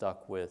just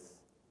stuck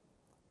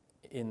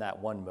in that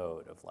one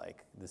mode of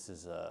like, this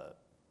is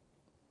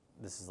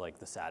like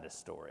the saddest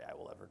story I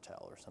will ever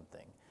tell or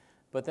something.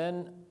 But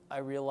then I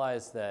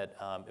realized that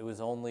it was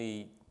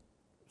only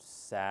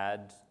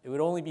sad, it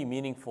would only be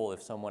meaningful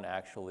if someone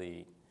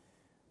actually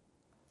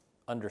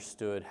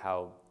understood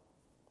how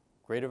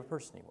great of a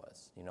person he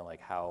was, like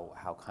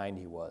how kind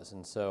he was.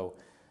 And so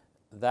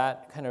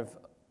that kind of,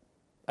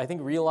 I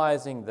think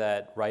realizing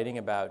that writing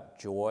about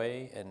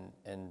joy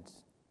and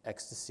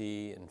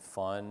ecstasy and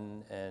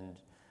fun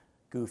and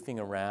goofing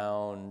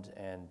around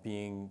and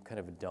being kind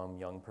of a dumb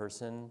young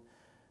person,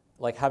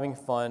 like having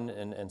fun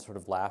and sort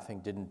of laughing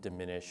didn't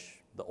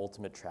diminish the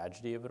ultimate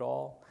tragedy of it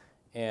all.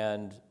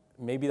 And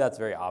maybe that's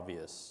very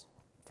obvious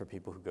for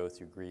people who go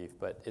through grief,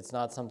 but it's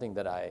not something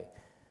that I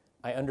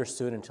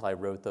understood until I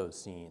wrote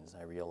those scenes.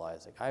 I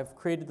realized like I've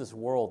created this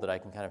world that I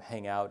can kind of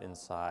hang out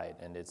inside,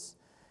 and it's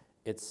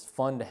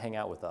fun to hang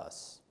out with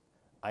us.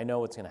 I know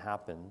what's going to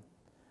happen,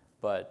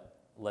 but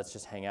let's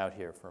just hang out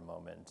here for a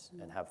moment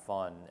and have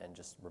fun and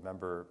just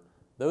remember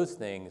those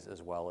things,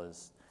 as well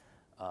as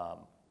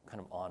kind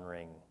of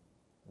honoring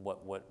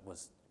what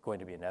was going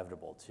to be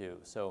inevitable too.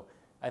 So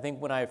I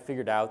think when I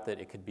figured out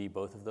that it could be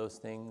both of those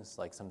things,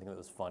 like something that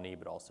was funny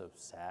but also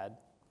sad,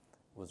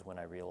 was when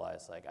I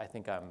realized like I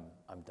think I'm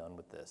done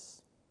with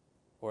this,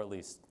 or at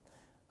least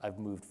I've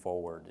moved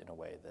forward in a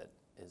way that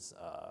is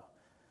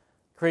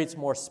creates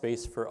more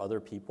space for other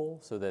people,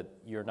 so that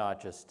you're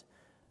not just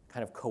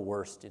kind of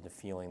coerced into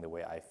feeling the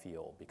way I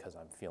feel because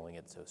I'm feeling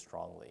it so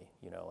strongly.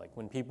 Like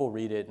when people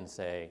read it and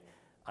say,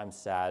 I'm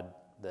sad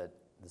that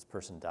this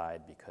person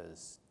died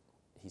because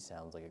he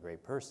sounds like a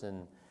great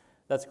person,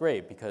 that's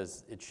great,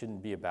 because it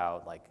shouldn't be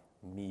about like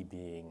me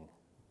being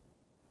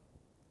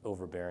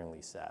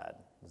overbearingly sad,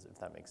 if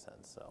that makes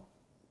sense. So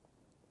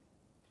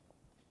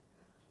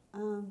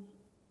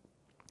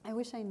I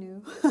wish I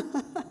knew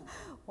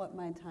what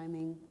my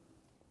timing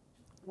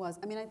was.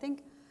 I mean, I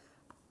think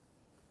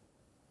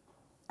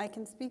I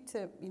can speak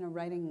to,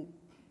 writing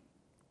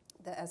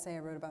the essay I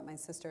wrote about my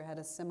sister had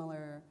a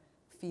similar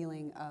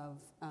feeling of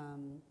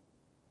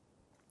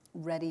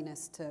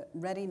readiness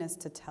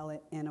to tell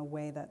it in a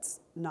way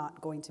that's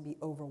not going to be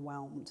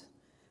overwhelmed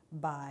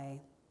by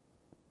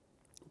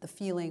the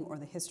feeling or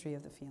the history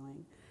of the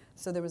feeling.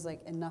 So there was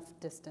like enough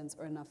distance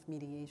or enough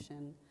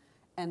mediation.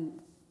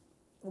 And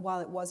while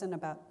it wasn't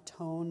about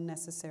tone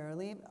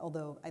necessarily,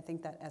 although I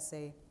think that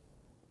essay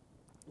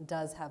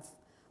does have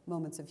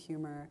moments of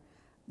humor,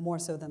 more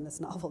so than this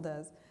novel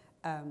does,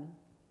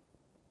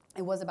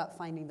 it was about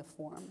finding the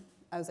form.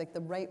 I was like,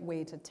 the right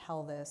way to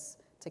tell this,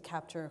 to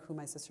capture who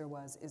my sister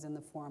was, is in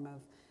the form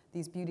of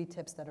these beauty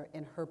tips that are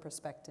in her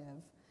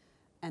perspective,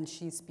 and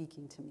she's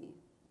speaking to me,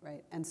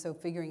 right? And so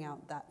figuring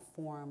out that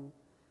form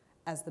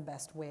as the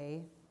best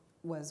way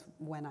was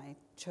when I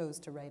chose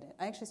to write it.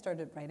 I actually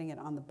started writing it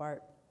on the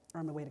BART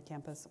on the way to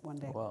campus one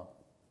day. wow.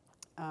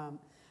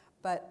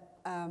 But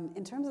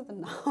in terms of the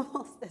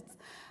novels,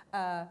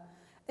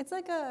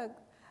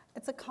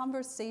 it's a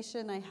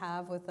conversation I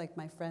have with like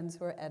my friends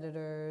who are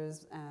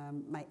editors,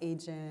 my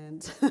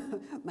agent,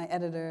 my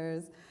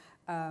editors,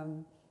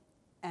 and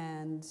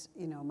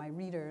my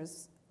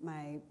readers,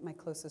 my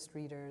closest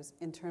readers,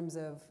 in terms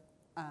of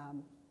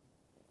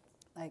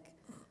like,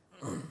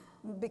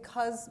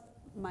 because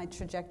my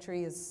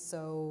trajectory is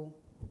so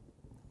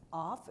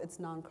off, it's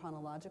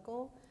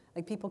non-chronological.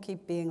 Like people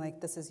keep being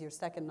like, this is your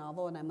second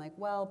novel, and I'm like,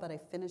 well, but I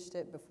finished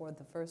it before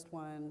the first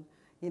one,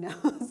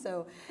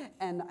 So,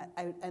 and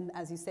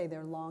as you say,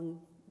 they're long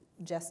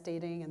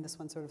gestating, and this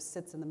one sort of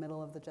sits in the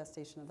middle of the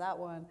gestation of that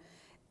one.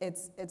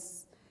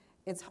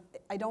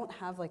 I don't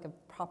have like a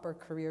proper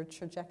career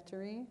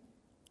trajectory,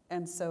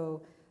 and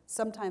so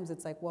sometimes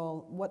it's like,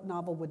 well, what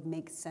novel would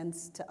make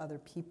sense to other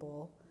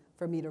people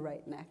for me to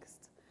write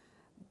next?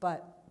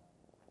 But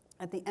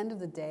at the end of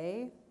the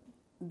day,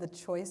 the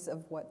choice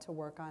of what to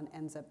work on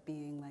ends up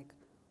being like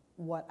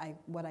what I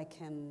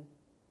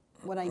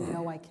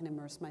know I can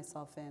immerse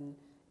myself in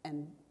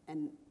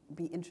and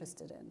be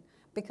interested in.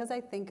 Because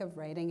I think of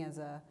writing as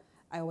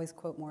I always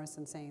quote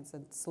Morrison saying it's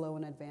a slow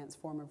and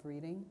advanced form of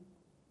reading.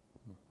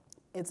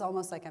 It's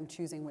almost like I'm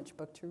choosing which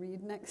book to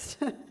read next.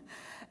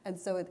 And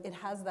so it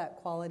has that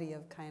quality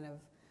of kind of,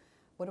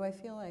 what do I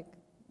feel like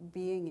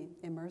being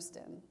immersed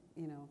in,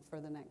 for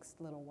the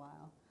next little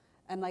while?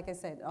 And like I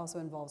said, it also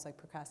involves like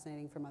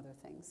procrastinating from other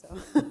things. So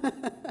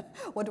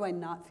what do I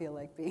not feel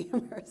like being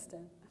immersed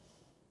in?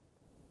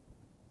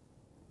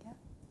 Yeah.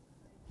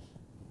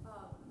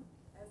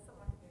 As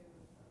someone who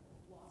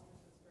lost her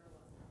sister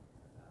less than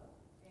a year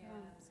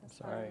ago, and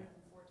Sorry.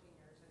 14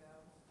 years ago,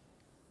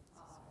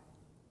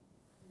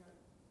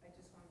 I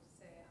just wanted to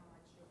say how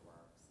much your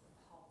works have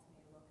helped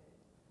me look at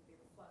and be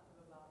reflective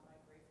about my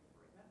grief and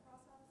bereavement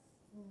process.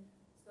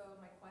 So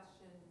my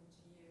question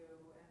to you,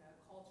 in a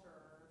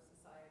culture,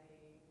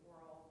 society,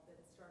 world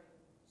that's starting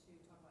to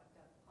talk about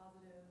death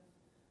positive,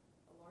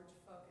 a large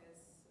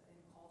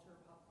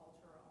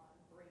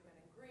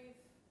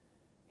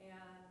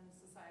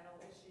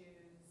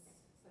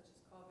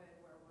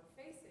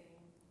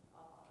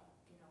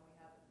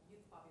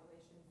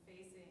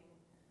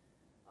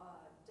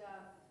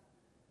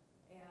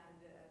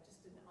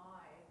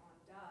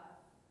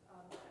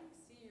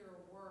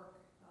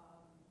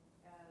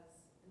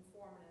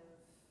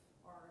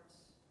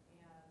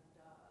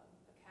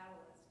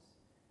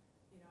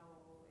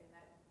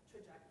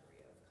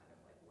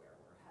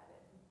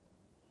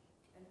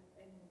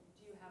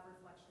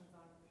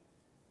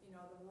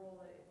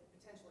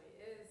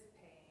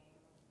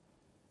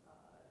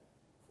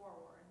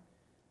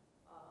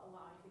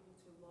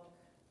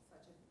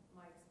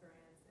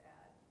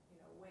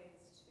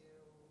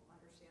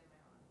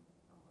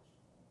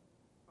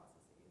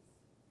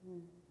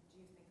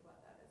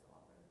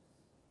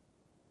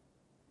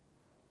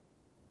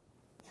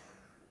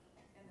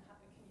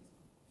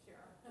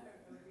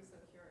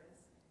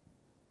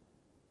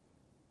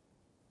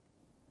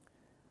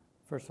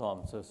First of all,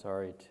 I'm so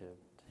sorry to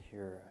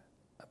hear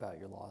about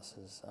your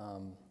losses,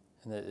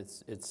 and that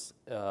it's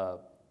I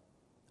know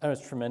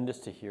it's tremendous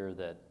to hear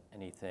that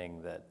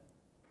anything that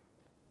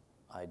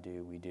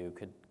we do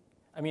could.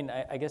 I mean,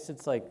 I guess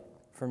it's like,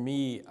 for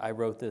me, I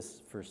wrote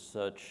this for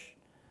such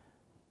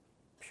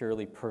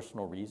purely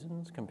personal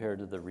reasons compared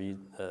to the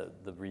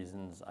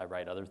reasons I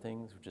write other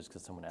things, which is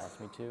because someone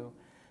asked me to.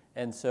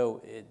 And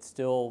so it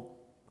still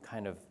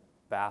kind of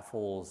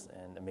baffles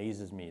and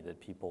amazes me that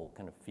people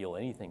kind of feel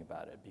anything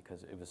about it,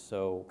 because it was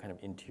so kind of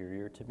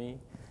interior to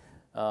me.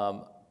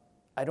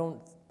 I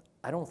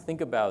don't think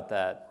about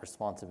that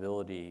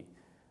responsibility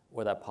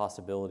or that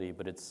possibility,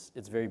 but it's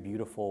very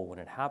beautiful when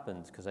it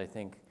happens, because I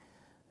think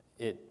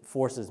it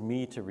forces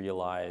me to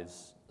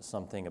realize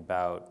something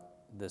about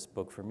this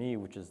book for me,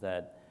 which is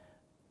that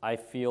I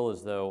feel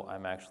as though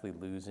I'm actually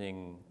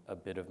losing a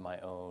bit of my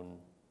own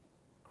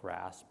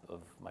grasp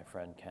of my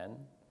friend Ken.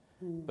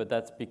 But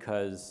that's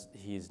because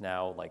he's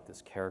now like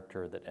this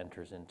character that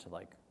enters into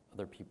like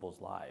other people's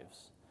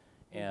lives,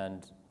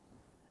 and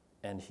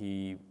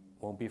he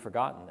won't be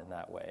forgotten in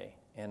that way.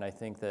 And I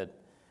think that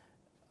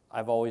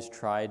I've always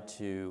tried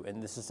to,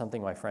 and this is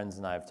something my friends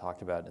and I have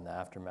talked about in the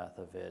aftermath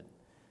of it,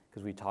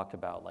 because we talked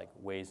about like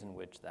ways in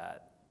which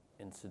that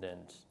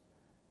incident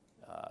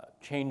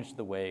changed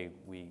the way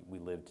we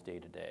lived day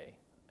to day.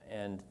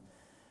 And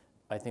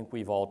I think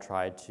we've all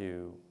tried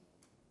to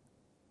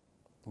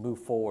move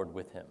forward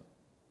with him,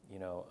 you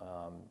know,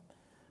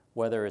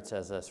 whether it's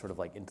as a sort of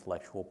like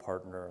intellectual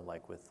partner,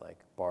 like with like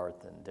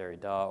Barthes and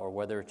Derrida, or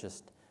whether it's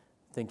just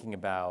thinking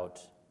about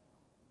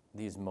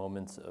these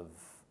moments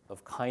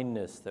of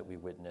kindness that we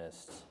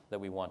witnessed that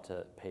we want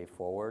to pay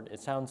forward. It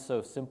sounds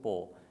so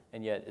simple,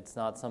 and yet it's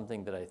not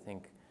something that I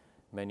think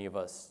many of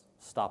us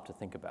stop to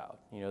think about.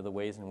 You know, the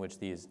ways in which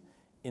these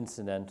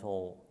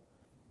incidental,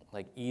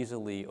 like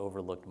easily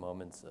overlooked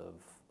moments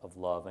of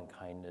love and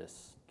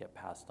kindness get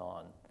passed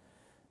on.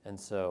 And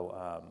so,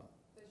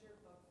 Does your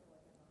book feel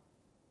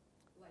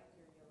like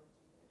your eulogy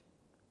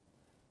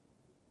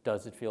did?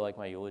 does it feel like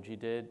my eulogy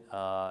did?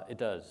 It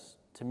does.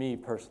 To me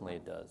personally,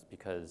 it does,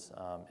 because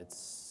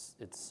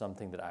it's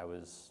something that I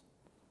was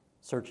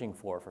searching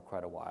for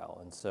quite a while.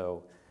 And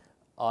so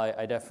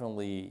I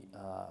definitely,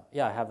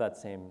 I have that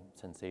same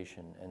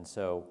sensation. And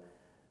so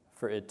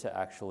for it to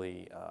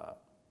actually,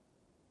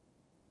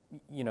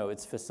 you know,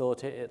 it's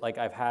facilitated, like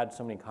I've had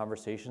so many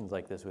conversations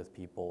like this with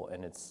people,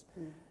 and it's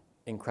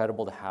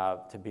incredible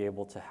to be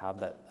able to have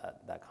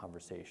that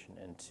conversation,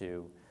 and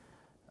to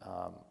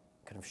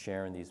kind of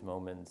share in these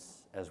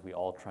moments as we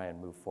all try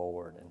and move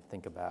forward and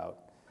think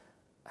about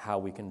how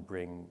we can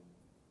bring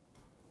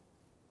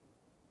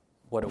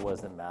what it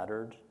was that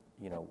mattered,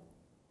 you know,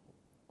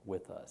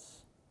 with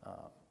us. I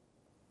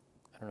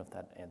don't know if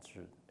that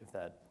answered, if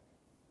that.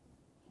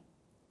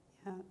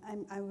 Yeah,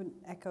 I would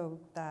echo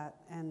that,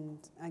 and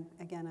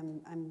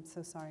I'm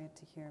so sorry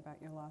to hear about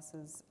your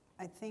losses.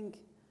 I think,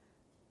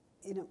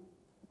 you know,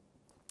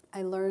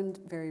 I learned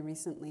very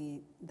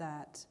recently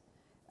that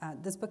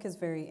this book is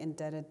very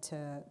indebted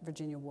to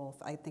Virginia Woolf.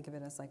 I think of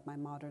it as like my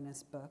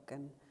modernist book,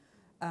 and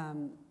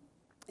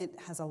it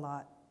has a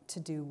lot to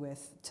do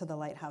with To the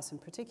Lighthouse in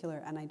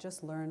particular. And I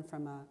just learned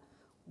from a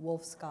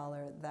Woolf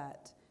scholar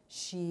that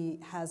she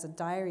has a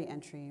diary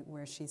entry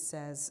where she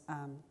says,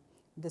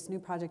 this new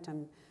project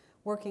I'm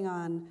working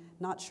on,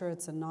 not sure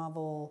it's a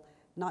novel,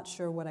 not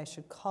sure what I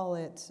should call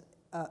it,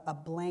 a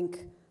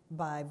blank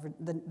by,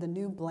 the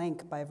new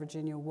blank by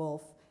Virginia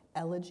Woolf,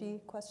 elegy, ?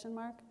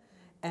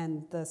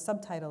 And the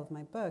subtitle of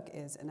my book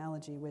is an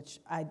elegy, which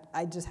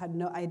I just had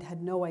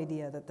no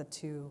idea that the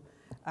two,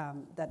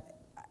 that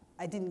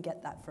I didn't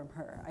get that from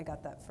her. I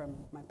got that from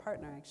my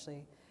partner,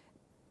 actually.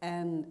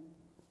 And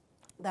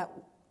that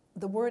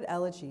the word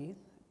elegy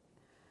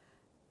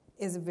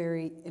is a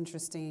very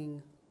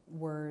interesting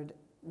word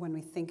when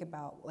we think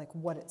about like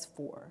what it's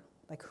for.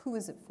 Like, who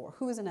is it for?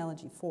 Who is an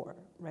elegy for,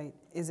 right?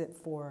 Is it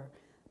for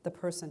the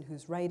person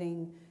who's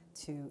writing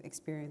to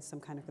experience some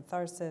kind of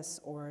catharsis,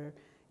 or,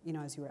 you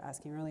know, as you were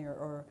asking earlier,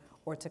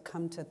 or to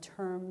come to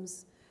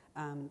terms,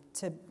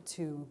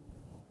 to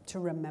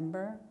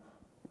remember?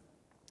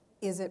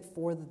 Is it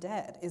for the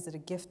dead? Is it a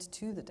gift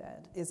to the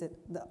dead? Is it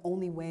the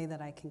only way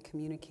that I can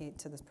communicate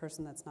to this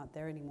person that's not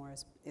there anymore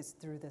is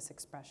through this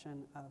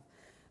expression of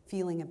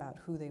feeling about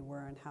who they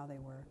were and how they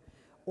were?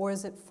 Or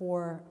is it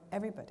for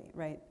everybody,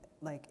 right?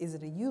 Like, is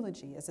it a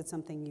eulogy? Is it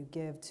something you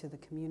give to the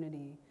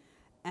community?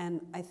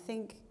 And I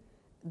think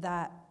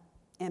that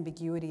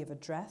ambiguity of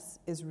address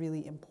is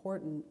really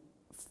important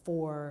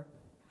for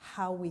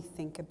how we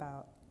think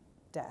about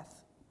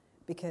death,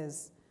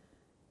 because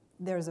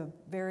there's a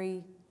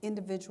very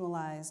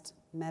individualized,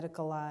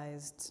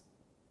 medicalized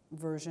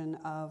version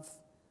of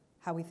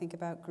how we think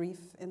about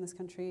grief in this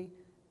country.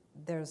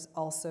 There's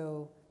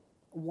also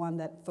one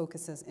that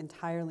focuses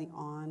entirely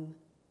on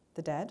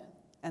the dead,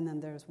 and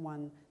then there's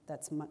one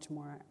that's much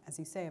more, as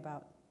you say,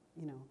 about,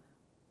 you know,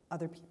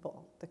 other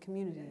people, the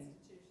community. The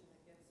institution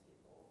that gives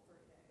people 3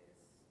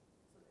 days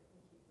so they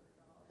can keep their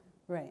job.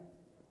 Right.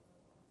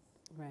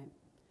 Right.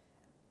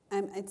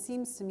 And it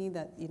seems to me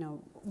that, you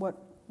know,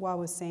 what Hua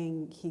was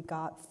saying he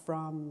got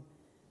from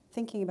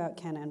thinking about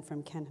Ken and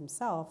from Ken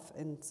himself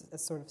in a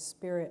sort of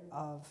spirit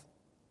of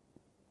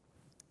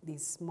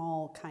these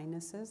small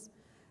kindnesses.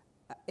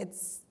 It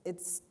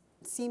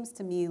seems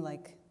to me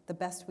like the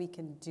best we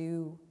can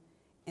do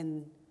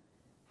in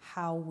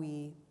how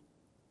we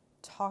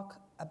talk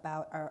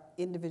about our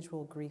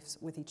individual griefs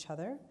with each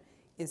other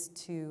is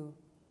to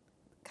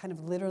kind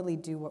of literally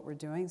do what we're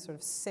doing, sort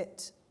of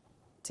sit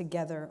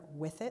together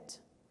with it.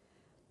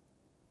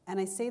 And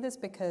I say this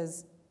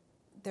because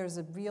there's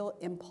a real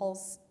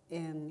impulse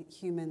in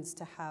humans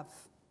to have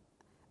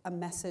a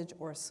message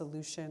or a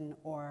solution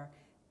or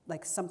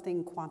like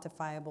something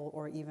quantifiable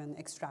or even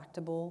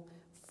extractable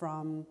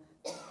from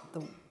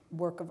the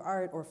work of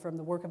art or from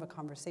the work of a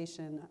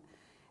conversation.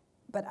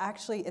 But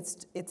actually,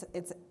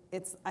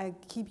 I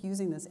keep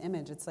using this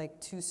image. It's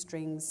like two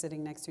strings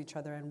sitting next to each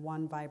other and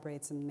one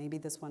vibrates and maybe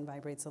this one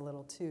vibrates a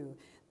little too.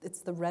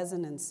 It's the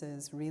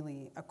resonances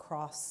really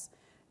across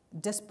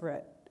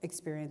disparate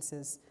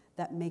experiences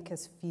that make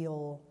us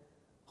feel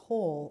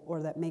whole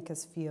or that make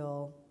us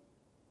feel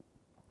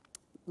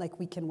like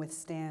we can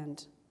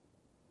withstand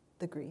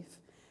the grief.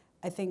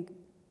 I think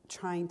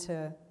trying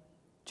to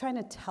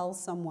tell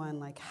someone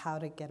like how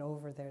to get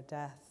over their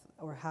death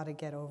or how to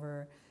get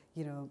over,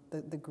 you know,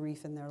 the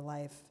grief in their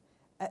life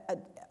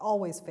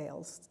always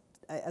fails,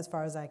 as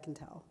far as I can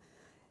tell.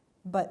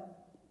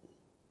 But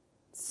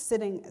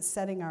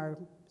setting our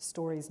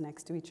stories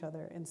next to each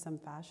other in some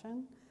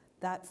fashion,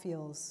 that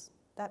feels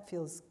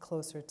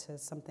closer to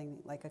something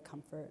like a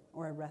comfort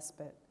or a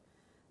respite.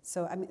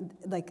 So I mean,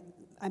 like,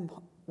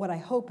 what I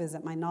hope is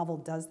that my novel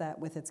does that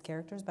with its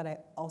characters, but I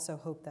also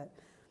hope that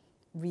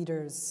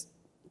readers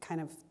kind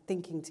of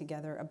thinking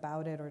together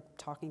about it or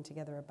talking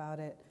together about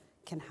it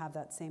can have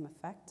that same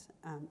effect.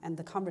 And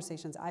the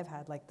conversations I've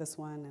had, like this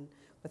one and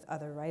with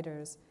other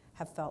writers,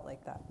 have felt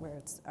like that, where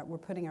it's we're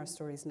putting our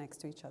stories next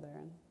to each other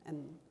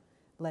and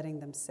letting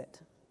them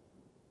sit.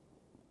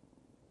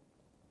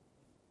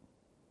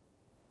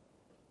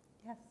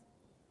 Yes?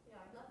 Yeah,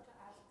 I'd love to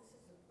ask,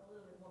 this is a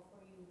little bit more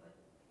for you, but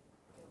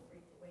feel free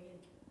to weigh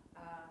in.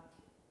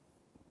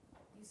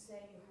 You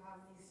say you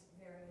have these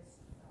various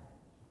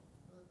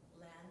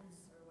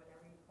lands, or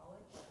whatever you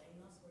call it,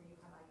 reinos, where you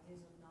have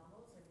ideas of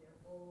novels, and they're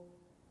all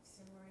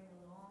simmering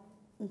along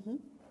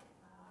Mm-hmm.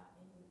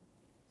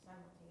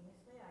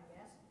 simultaneously, I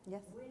guess.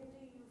 Yes. When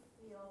do you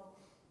feel,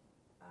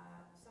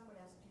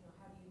 somebody asked, you know,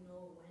 how do you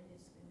know when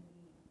it's going to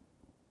be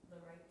the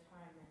right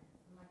time?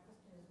 And my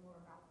question is more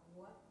about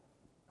what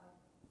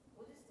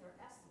is their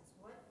essence?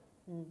 What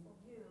for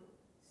you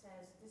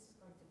says this is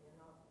going to be a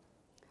novel?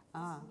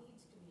 This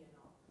needs to be a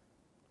novel.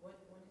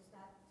 What is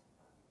that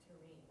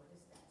terrain? What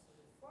is that sort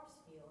of force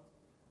field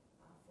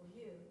for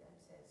you that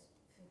says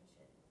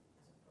fiction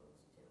as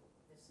opposed to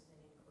this is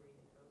an inquiry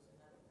that goes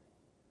another way?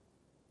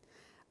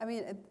 I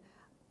mean,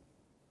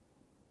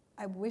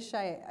 I wish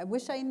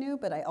I knew,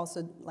 but I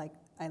also like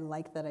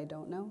that I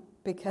don't know,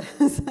 because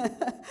Talk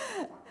about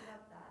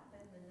that,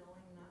 then the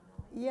knowing, not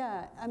knowing.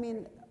 yeah, I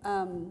mean,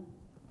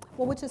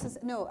 well, which is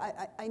no,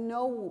 I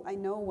know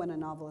when a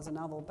novel is a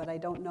novel, but I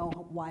don't know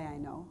why I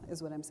know,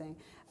 is what I'm saying.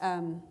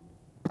 I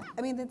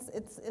mean,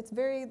 it's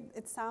very,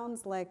 it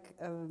sounds like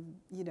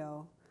you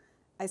know,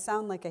 I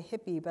sound like a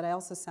hippie, but I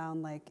also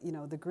sound like, you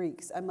know, the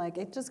Greeks. I'm like,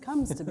 it just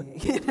comes to me,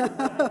 you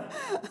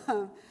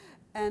know?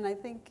 And I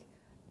think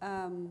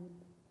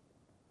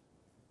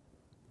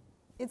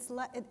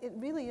it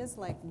really is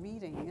like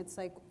reading. It's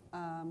like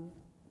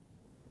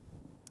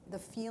the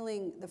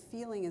feeling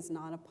is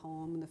not a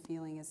poem. The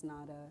feeling is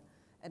not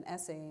an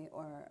essay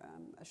or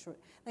a short.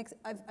 Like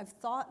I've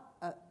thought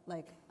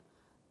like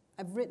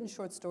I've written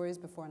short stories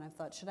before, and I've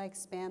thought, should I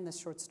expand this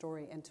short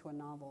story into a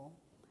novel?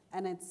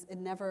 And it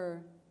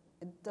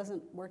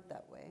doesn't work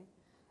that way.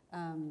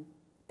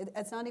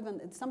 It's not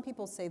even, some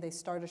people say they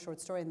start a short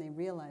story and they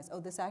realize, oh,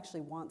 this actually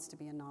wants to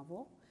be a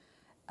novel.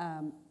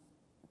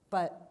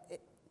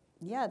 But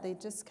yeah, they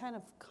just kind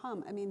of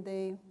come. I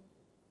mean,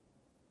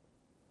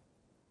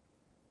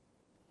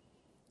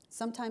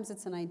 sometimes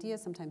it's an idea,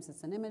 sometimes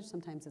it's an image,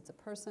 sometimes it's a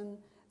person,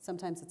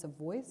 sometimes it's a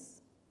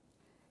voice.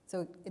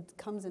 So it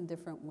comes in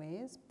different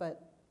ways,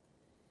 but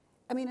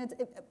I mean,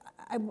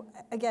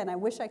 again, I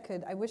wish I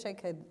could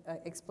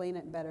explain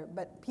it better.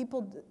 But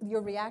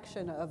your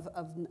reaction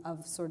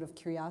of sort of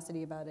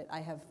curiosity about it, I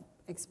have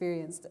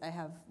experienced.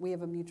 We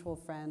have a mutual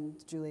friend,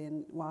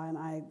 Julian Hua, and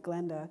I,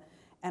 Glenda,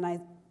 and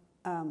I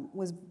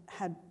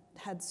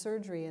had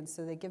surgery, and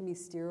so they give me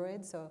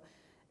steroids. So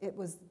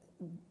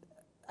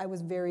I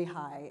was very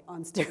high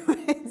on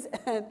steroids,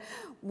 and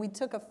we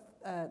took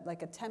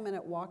like a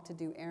 10-minute walk to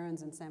do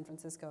errands in San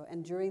Francisco.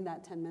 And during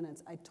that 10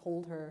 minutes, I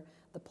told her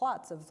the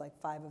plots of like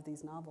 5 of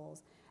these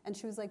novels. And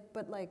she was like,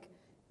 but like,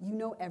 you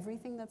know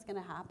everything that's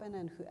gonna happen?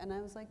 And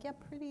I was like, yeah,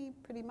 pretty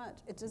much.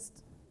 It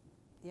just,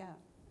 yeah.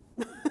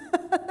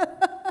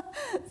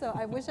 So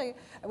I wish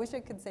I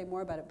could say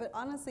more about it. But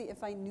honestly,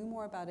 if I knew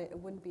more about it, it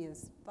wouldn't be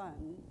as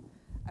fun.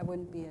 I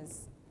wouldn't be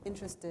as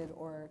interested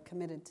or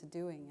committed to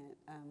doing it,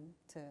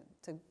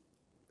 to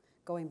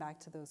going back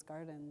to those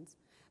gardens.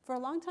 For a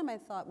long time I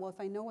thought, well,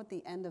 if I know what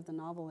the end of the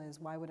novel is,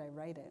 why would I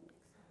write it?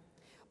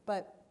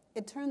 But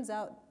it turns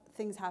out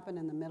things happen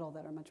in the middle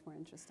that are much more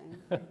interesting.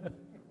 Should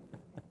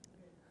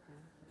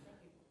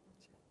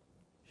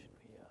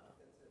we,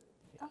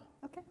 Oh,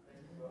 okay.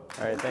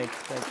 All right,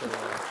 thanks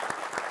everyone.